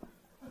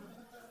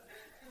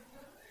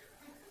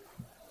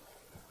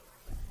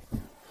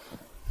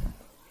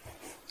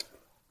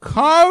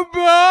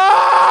 Carba!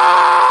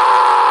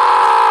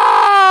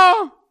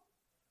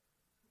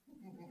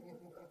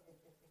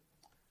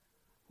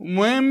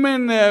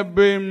 Women have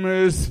been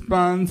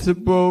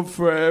responsible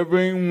for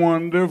every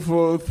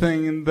wonderful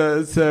thing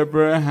that's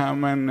ever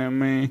happened to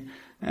me,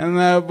 and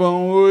I've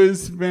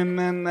always been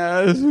an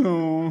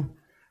asshole.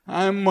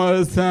 I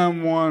must have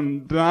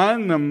one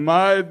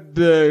dynamite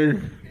dick.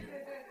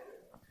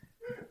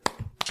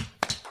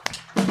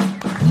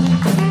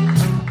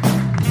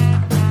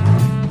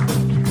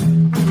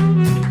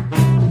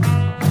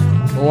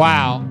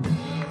 Wow.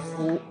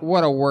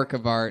 What a work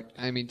of art.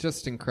 I mean,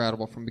 just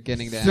incredible from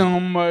beginning to end. So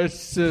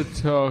much to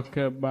talk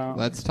about.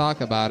 Let's talk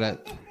about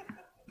it.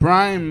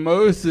 Brian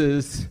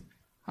Moses,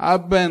 I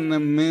bet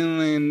 $1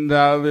 million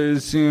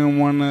you're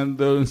one of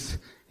those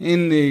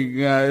indie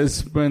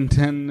guys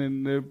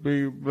pretending to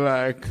be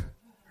black.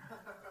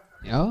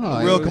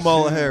 Oh, Real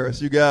Kamala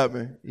Harris, you got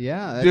me.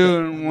 Yeah,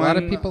 dude. A lot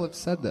of people have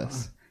said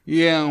this.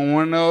 Yeah,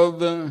 when all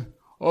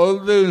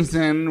those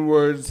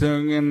N-words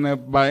are gonna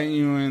bite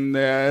you in the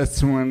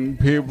ass when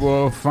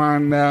people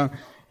find out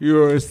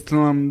you're a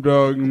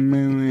Slumdog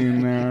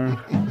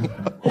Millionaire.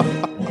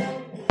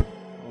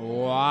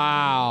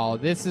 Wow,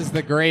 this is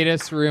the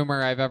greatest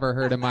rumor I've ever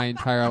heard in my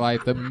entire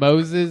life. That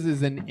Moses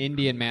is an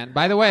Indian man.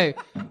 By the way,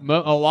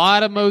 a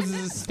lot of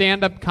Moses'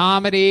 stand-up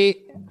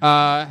comedy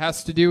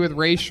has to do with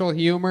racial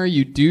humor.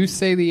 You do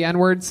say the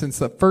N-word since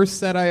the first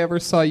set I ever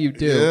saw you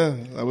do. Yeah,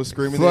 I was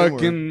screaming the N-word.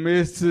 Fucking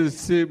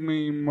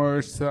Mississippi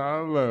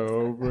Marsala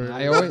over here.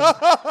 I always...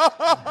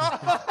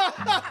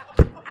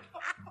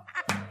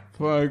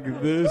 Fuck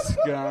this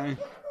guy.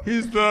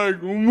 He's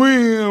like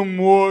William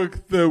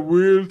Walk, the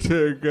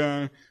wheelchair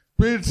guy.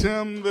 Bitch,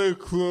 I'm the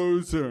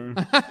closer.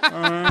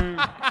 Alright?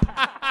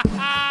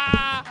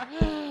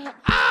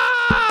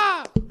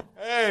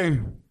 Hey,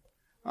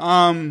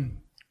 I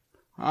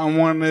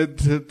wanted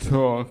to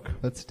talk.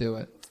 Let's do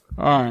it.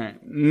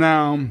 Alright,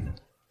 now...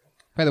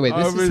 By the way,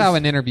 this is how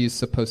an interview's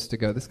supposed to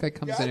go. This guy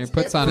comes in here and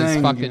puts on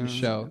his fucking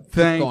show.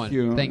 Thank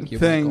you. Thank you,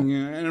 Thank Michael.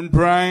 you. And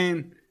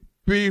Brian,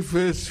 beef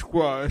is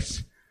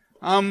squash.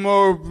 I'm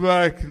more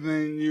black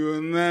than you,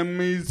 and that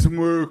means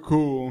we're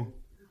cool.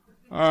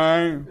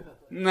 Alright?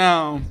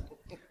 Now,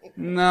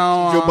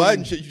 Joe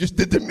Biden shit you just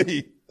did to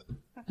me.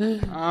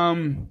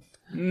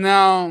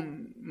 Now,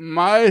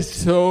 my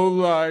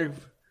sole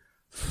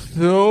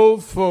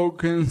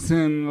focus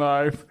in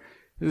life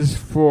is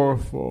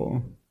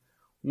fourfold.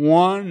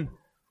 1,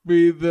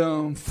 be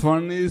the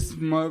funniest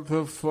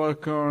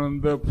motherfucker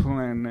on the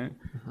planet.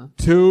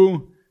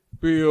 2,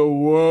 be a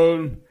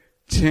world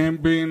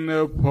champion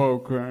of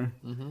poker.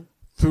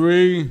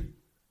 3,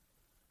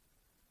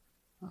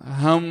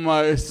 help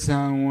my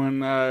son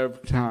when I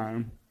have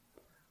time.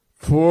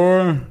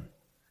 4,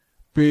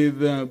 be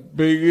the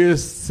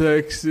biggest,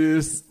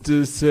 sexiest,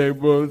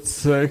 disabled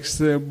sex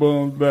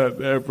symbol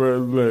that ever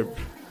lived.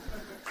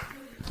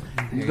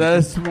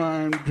 That's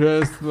why I'm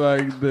dressed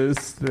like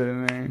this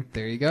today.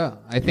 There you go.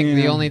 I think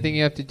the only thing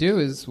you have to do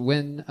is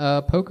win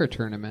a poker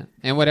tournament.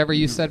 And whatever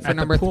you said for At the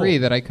number pool. 3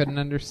 that I couldn't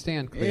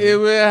understand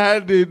clearly. It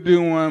had to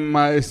do with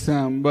my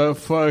son, but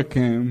fuck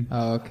him.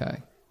 Oh, okay.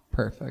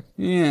 Perfect.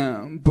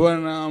 Yeah, but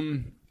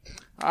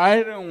I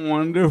had a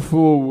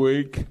wonderful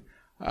week.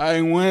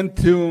 I went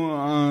to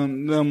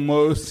the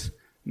most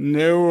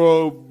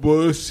narrow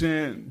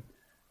bullshit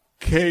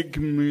cake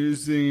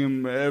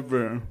museum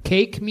ever.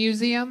 Cake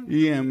museum?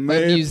 Yeah, A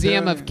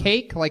museum of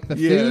cake, like the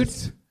food?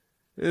 Yes.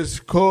 It's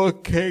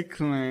called Cake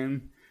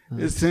Land.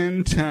 It's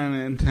in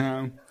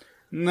Chinatown.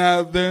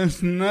 Now,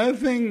 there's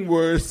nothing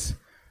worse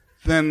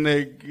than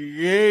a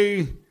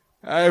gay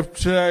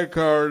abstract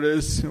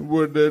artist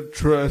with a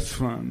trust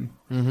fund.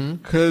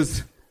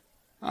 Because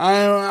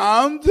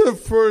I'm the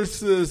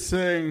first to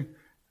say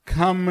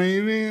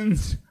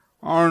comedians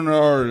aren't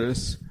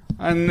artists.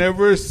 I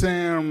never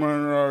say I'm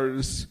an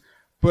artist.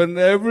 But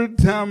every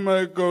time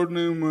I go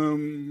to a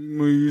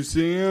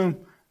museum,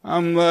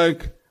 I'm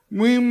like,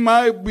 we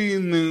might be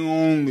the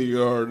only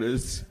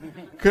artists.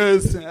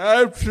 Because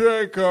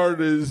abstract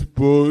art is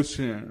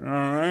bullshit,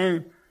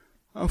 alright?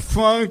 A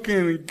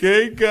fucking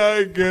gay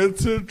guy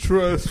gets a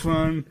trust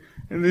fund,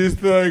 and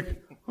he's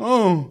like,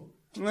 oh,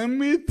 let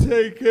me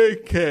take a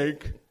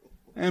cake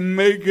and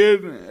make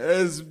it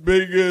as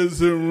big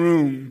as a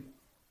room.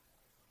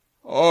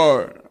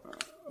 Or,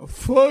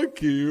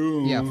 fuck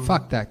you. Yeah,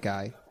 fuck that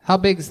guy. How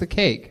big's the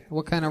cake?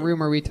 What kind of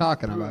room are we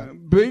talking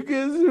about? Big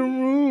as a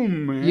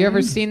room, man. You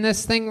ever seen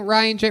this thing,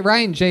 Ryan J?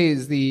 Ryan J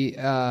is the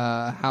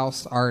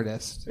house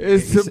artist.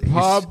 It's a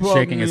pop-up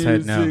shaking his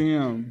head no.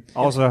 museum.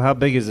 Also, how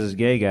big is this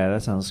gay guy?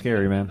 That sounds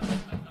scary, man.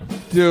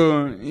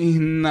 Dude, he's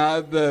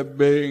not that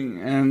big,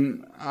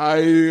 and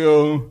I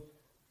go,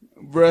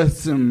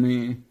 rest of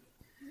me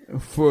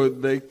for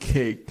the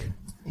cake.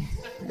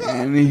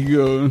 And he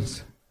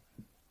goes,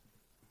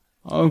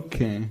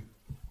 okay.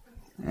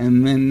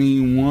 And then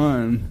he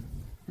won.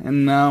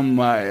 And now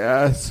my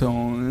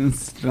asshole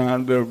is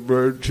not a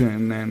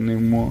virgin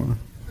anymore.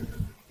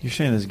 You're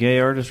saying this gay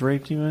artist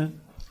raped you, man?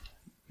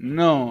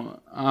 No,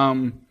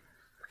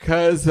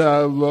 because I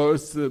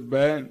lost the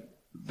bet,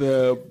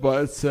 the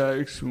butt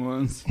sex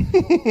was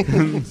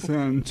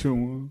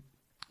consensual.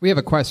 We have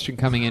a question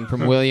coming in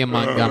from William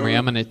Montgomery.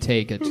 I'm going to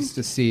take it just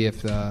to see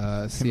if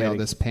see how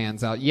this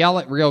pans out. Yell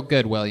it real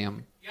good,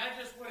 William. Yeah,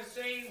 I just want to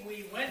say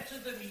we went to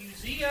the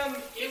museum.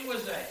 It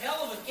was a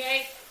hell of a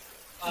cake.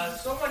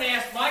 Someone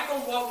asked Michael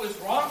what was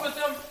wrong with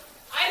him.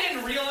 I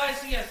didn't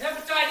realize he has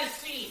hepatitis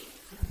C.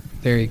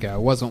 There you go.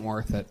 It wasn't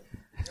worth it.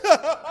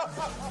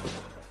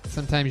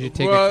 Sometimes you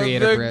take a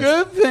creative risk. The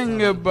good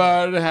thing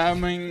about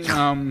having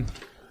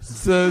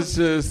such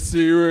a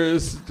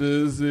serious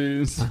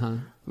disease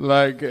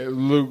like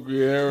Lou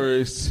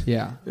Gehrig's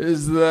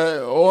is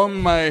that all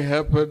my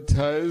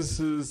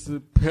hepatitis is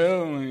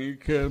pale in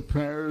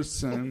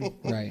comparison.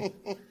 Right.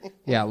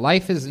 Yeah,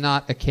 life is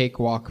not a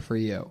cakewalk for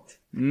you.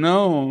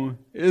 No,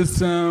 it's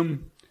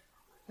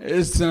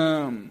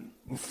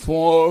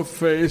fall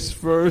face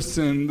first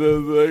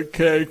into the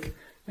cake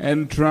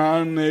and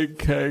drown the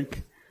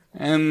cake,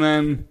 and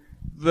then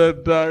the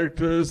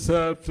doctors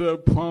have to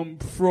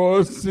pump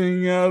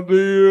frosting out of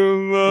your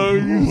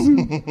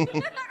lungs.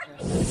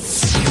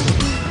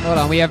 Hold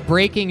on, we have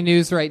breaking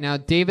news right now.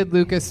 David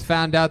Lucas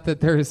found out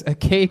that there's a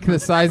cake the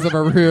size of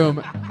a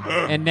room,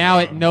 and now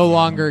it no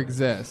longer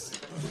exists.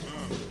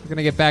 We're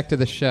going to get back to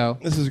the show.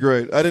 This is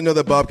great. I didn't know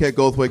that Bobcat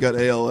Goldthwait got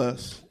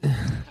ALS.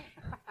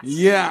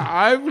 Yeah,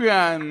 I've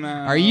gotten...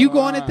 Are you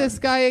going at this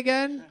guy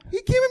again?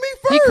 He came at me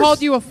first. He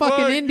called you a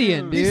fucking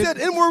Indian, dude. He said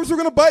N-worms were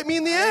going to bite me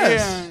in the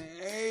ass.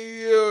 Yeah,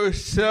 you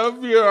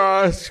shove your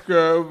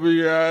Oscar up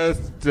your ass,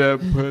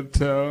 Dev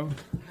Patel.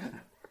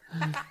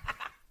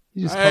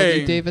 He just called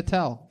you Dave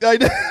Attell. Dev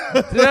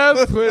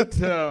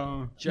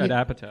Patel. Judd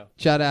Apatow.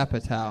 Judd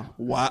Apatow.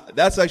 Wow,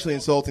 that's actually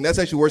insulting. That's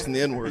actually worse than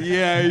the N-word.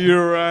 Yeah,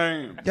 you're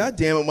right. God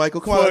damn it, Michael.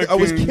 Come on, I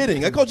was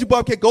kidding. I called you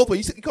Bobcat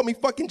Goldthwait. You called me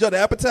fucking Judd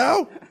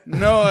Apatow?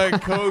 No, I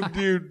called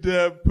you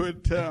Dev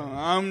Patel.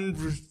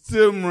 I'm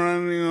still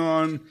running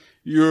on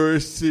your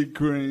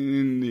secret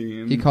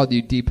Indian. He called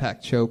you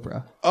Deepak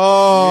Chopra.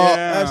 Oh,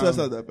 Yeah. that's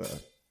not that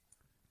bad.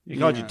 He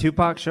called you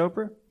Tupac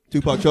Chopra?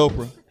 Tupac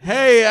Chopra.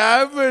 Hey, I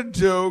have a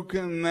joke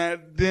and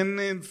that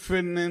didn't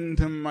fit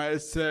into my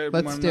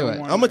segment. Let's do it.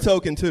 I'm a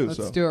token too.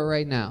 Let's do it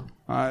right now.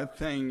 All right,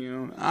 thank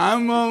you.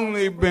 I've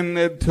only been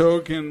a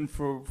token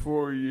for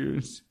 4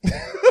 years.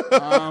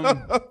 But I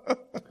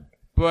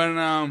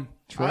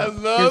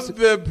love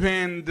the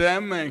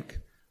pandemic.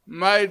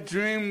 My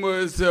dream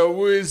was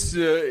always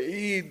to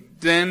eat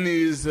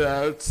Denny's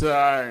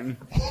outside.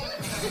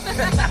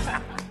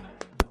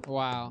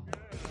 Wow.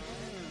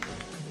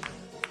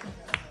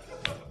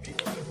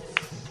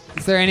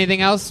 Is there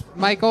anything else,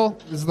 Michael?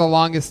 This is the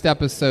longest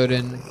episode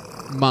in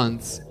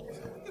months.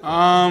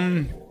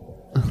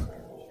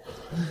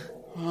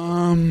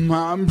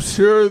 I'm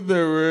sure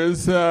there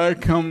is. I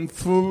come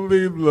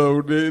fully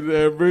loaded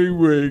every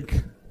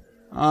week.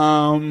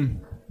 No.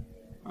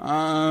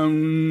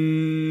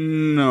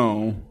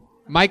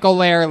 Michael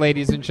Lair,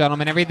 ladies and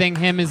gentlemen. Everything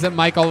him is at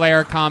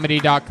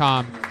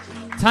michaellaircomedy.com.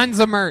 Tons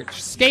of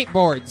merch,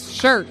 skateboards,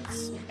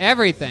 shirts,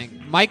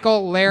 everything.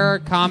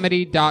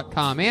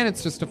 michaellaircomedy.com. And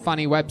it's just a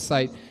funny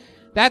website.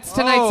 That's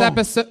tonight's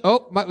episode.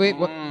 Oh, wait.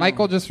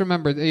 Michael just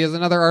remembered. He has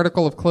another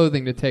article of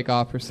clothing to take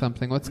off or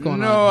something. What's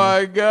going on? No,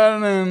 I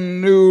got a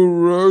new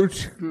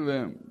roach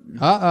clip.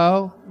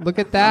 Uh-oh. Look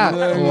at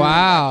that.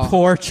 Wow.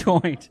 Poor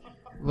joint.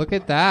 Look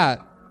at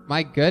that.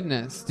 My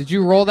goodness. Did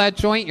you roll that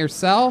joint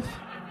yourself?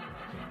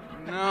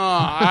 No,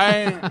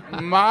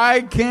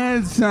 I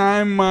can't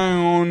sign my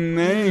own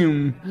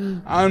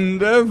name. I'm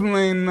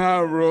definitely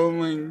not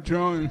rolling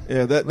joints.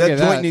 Yeah, that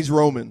joint needs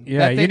Roman.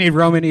 Yeah, you need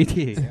Roman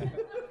E.T.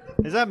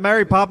 Is that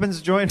Mary Poppins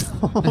joint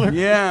holder?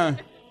 Yeah.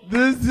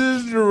 This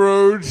is the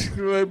roach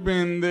clip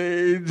in the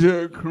age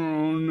of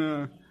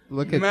Corona.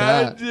 Look at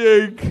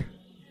Magic. that.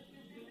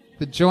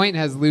 The joint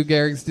has Lou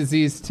Gehrig's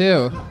disease,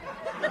 too.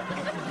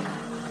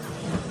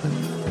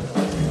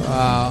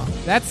 Wow.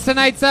 That's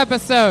tonight's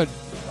episode.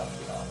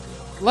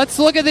 Let's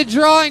look at the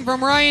drawing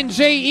from Ryan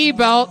J.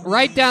 Ebelt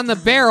right down the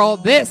barrel.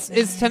 This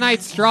is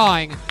tonight's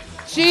drawing.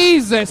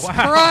 Jesus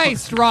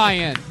Christ,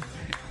 Ryan.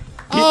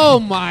 Oh,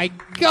 my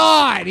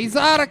God. He's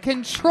out of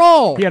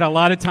control. He had a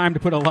lot of time to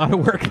put a lot of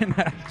work in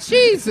that.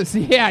 Jesus.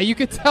 Yeah, you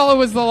could tell it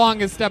was the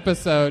longest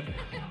episode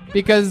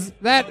because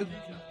that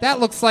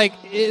looks like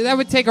that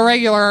would take a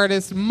regular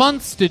artist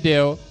months to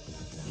do.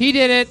 He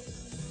did it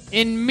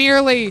in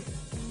merely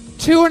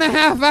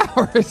 2.5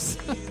 hours.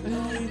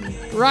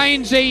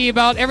 Ryan J.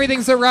 Ebelt.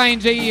 Everything's at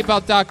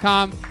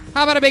RyanJEbelt.com.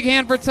 How about a big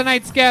hand for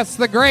tonight's guest,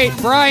 the great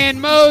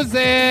Brian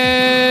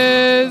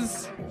Moses.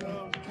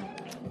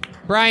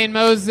 Brian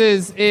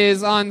Moses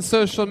is on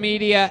social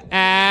media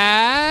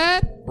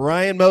at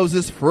Brian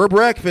Moses for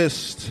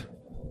breakfast.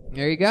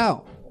 There you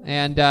go.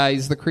 And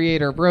he's the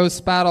creator of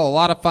Roast Battle. A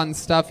lot of fun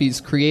stuff he's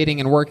creating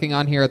and working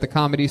on here at the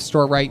Comedy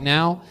Store right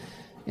now.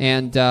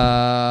 And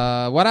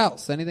what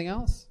else? Anything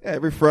else? Yeah,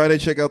 every Friday,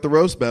 check out the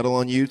Roast Battle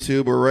on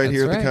YouTube or right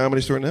here at the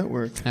Comedy Store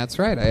Network. That's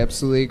right. I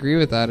absolutely agree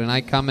with that. And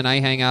I come and I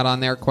hang out on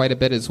there quite a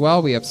bit as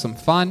well. We have some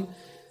fun.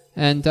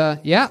 And,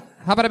 yeah.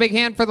 How about a big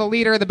hand for the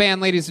leader of the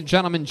band, ladies and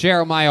gentlemen,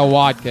 Jeremiah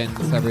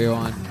Watkins,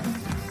 everyone.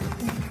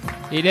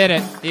 He did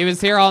it. He was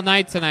here all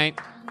night tonight.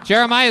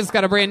 Jeremiah's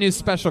got a brand new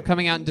special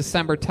coming out in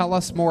December. Tell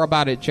us more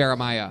about it,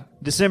 Jeremiah.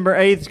 December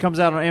 8th comes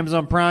out on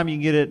Amazon Prime. You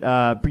can get it.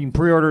 You can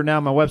pre-order it now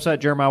on my website,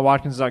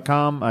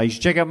 jeremiahwatkins.com. You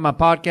should check out my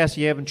podcast if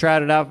you haven't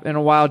tried it out in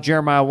a while.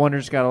 Jeremiah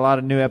Wonders got a lot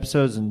of new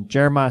episodes, and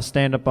Jeremiah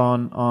stand up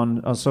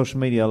on social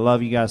media. I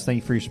love you guys. Thank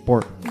you for your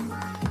support.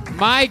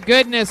 My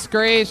goodness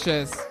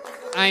gracious.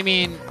 I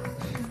mean,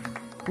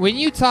 when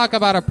you talk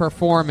about a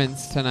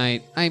performance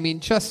tonight, I mean,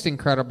 just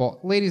incredible.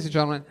 Ladies and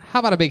gentlemen, how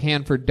about a big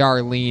hand for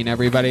Darlene,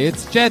 everybody?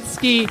 It's Jet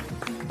Ski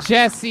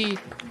Jesse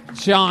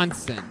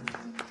Johnson.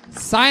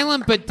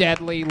 Silent but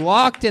deadly,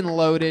 locked and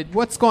loaded.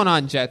 What's going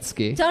on, Jet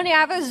Ski? Tony, I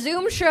have a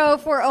Zoom show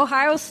for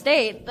Ohio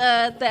State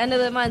at the end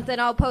of the month,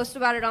 and I'll post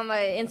about it on my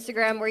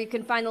Instagram where you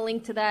can find the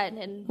link to that.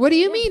 And what do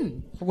you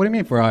mean? What do you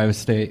mean for Ohio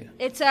State?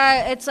 It's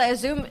a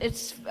Zoom.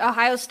 It's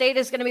Ohio State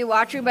is going to be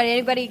watching, but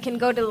anybody can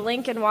go to the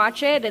link and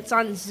watch it. It's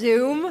on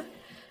Zoom.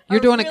 You're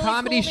doing a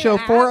comedy show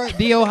for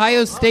the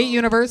Ohio State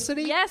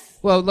University? Yes.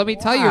 Well, let me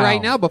tell you right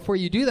now, before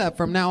you do that,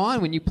 from now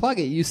on, when you plug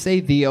it, you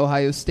say the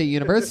Ohio State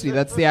University.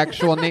 That's the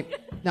actual name.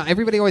 No,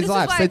 everybody always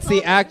laughs. It's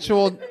the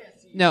actual.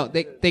 No,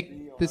 they.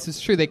 This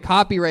is true. They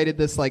copyrighted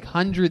this like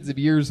hundreds of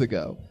years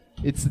ago.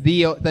 It's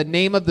the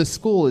name of the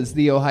school is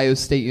the Ohio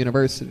State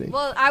University.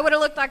 Well, I would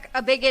have looked like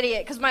a big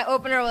idiot because my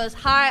opener was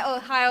Hi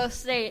Ohio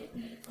State.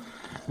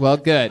 Well,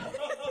 good.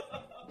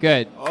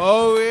 Good.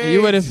 Oh,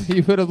 you would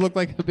have looked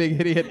like a big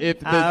idiot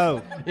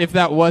if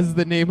that was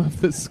the name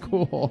of the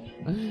school,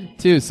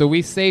 too. So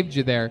we saved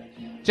you there.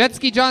 Jet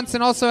Ski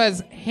Johnson also has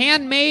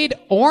handmade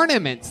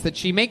ornaments that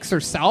she makes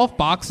herself,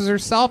 boxes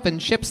herself,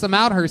 and ships them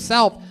out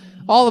herself.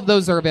 All of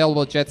those are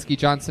available at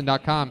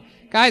jetskijohnson.com.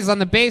 Guys, on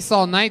the bass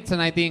all night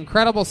tonight, the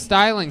incredible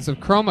stylings of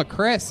Chroma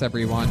Chris,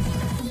 everyone.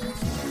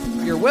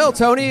 Your will,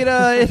 Tony.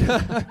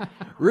 It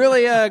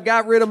really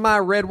got rid of my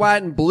red,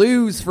 white, and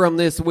blues from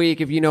this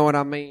week, if you know what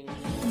I mean.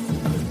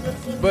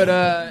 But,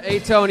 hey,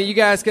 Tony, you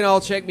guys can all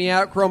check me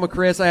out, Chroma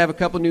Chris. I have a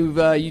couple new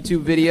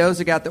YouTube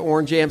videos. I got the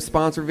Orange Jam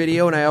sponsor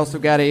video, and I also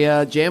got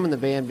a Jam in the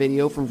Van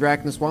video from Drac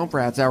and the Swamp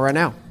Rats out right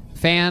now.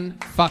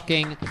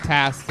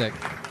 Fan-fucking-tastic.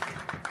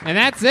 And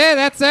that's it.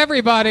 That's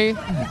everybody.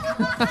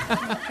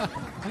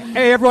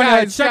 Hey,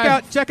 everyone,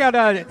 check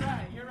out.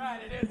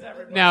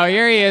 No,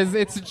 here he is.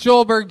 It's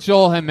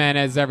Joel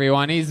Jimenez,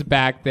 everyone. He's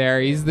back there.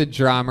 He's the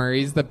drummer.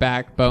 He's the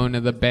backbone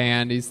of the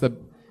band.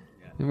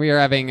 We are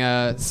having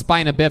a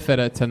spina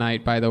bifida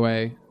tonight, by the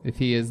way, if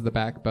he is the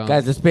backbone.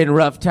 Guys, it's been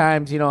rough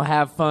times.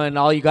 Have fun.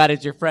 All you got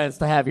is your friends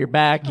to have your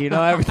back.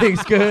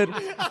 Everything's good.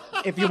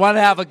 If you want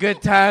to have a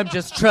good time,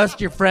 just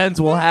trust your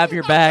friends will have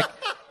your back.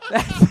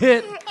 That's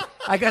it.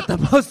 I got the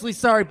Mostly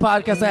Sorry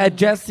podcast. I had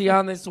Jesse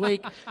on this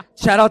week.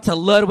 Shout out to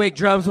Ludwig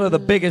Drums, one of the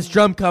biggest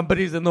drum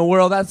companies in the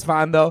world. That's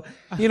fine, though.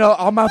 You know,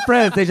 all my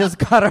friends, they just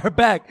got our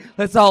back.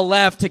 Let's all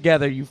laugh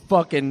together, you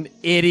fucking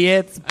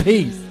idiots.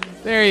 Peace.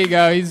 There you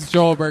go. He's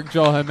Joel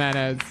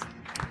Jimenez.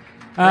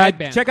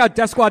 Check out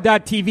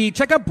DeathSquad.tv.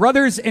 Check out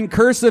Brothers in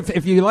Cursive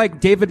if you like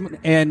David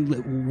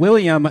and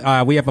William.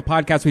 We have a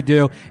podcast we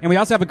do. And we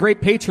also have a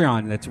great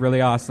Patreon that's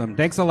really awesome.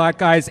 Thanks a lot,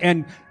 guys.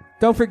 And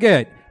don't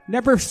forget,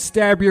 never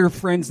stab your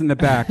friends in the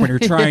back when you're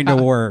trying to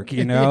work,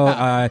 you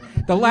know?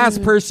 The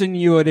last person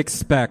you would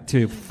expect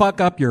to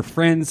fuck up your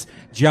friend's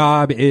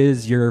job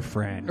is your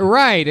friend.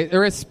 Right.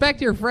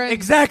 Respect your friend.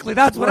 Exactly.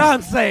 That's what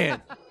I'm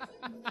saying.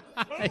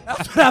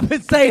 That's what I've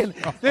been saying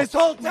this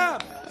whole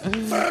time.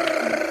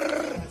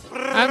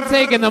 I'm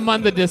taking the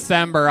month of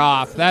December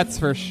off, that's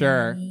for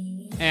sure.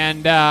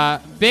 And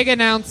big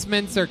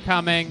announcements are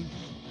coming.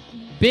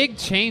 Big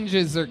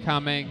changes are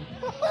coming.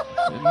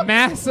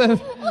 Massive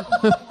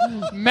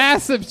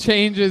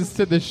changes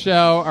to the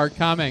show are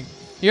coming.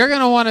 You're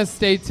going to want to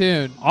stay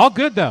tuned. All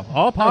good, though.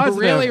 All positive.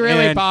 Really,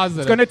 really and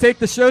positive. It's going to take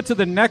the show to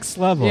the next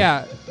level.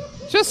 Yeah.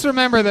 Just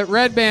remember that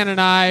Red Band and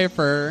I,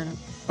 for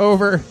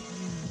over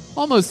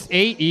almost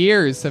 8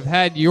 years, have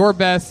had your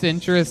best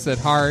interests at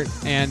heart,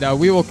 and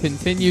we will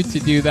continue to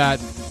do that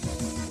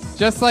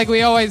just like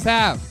we always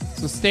have.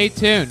 So stay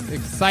tuned.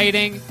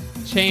 Exciting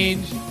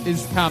change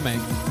is coming.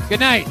 Good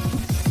night.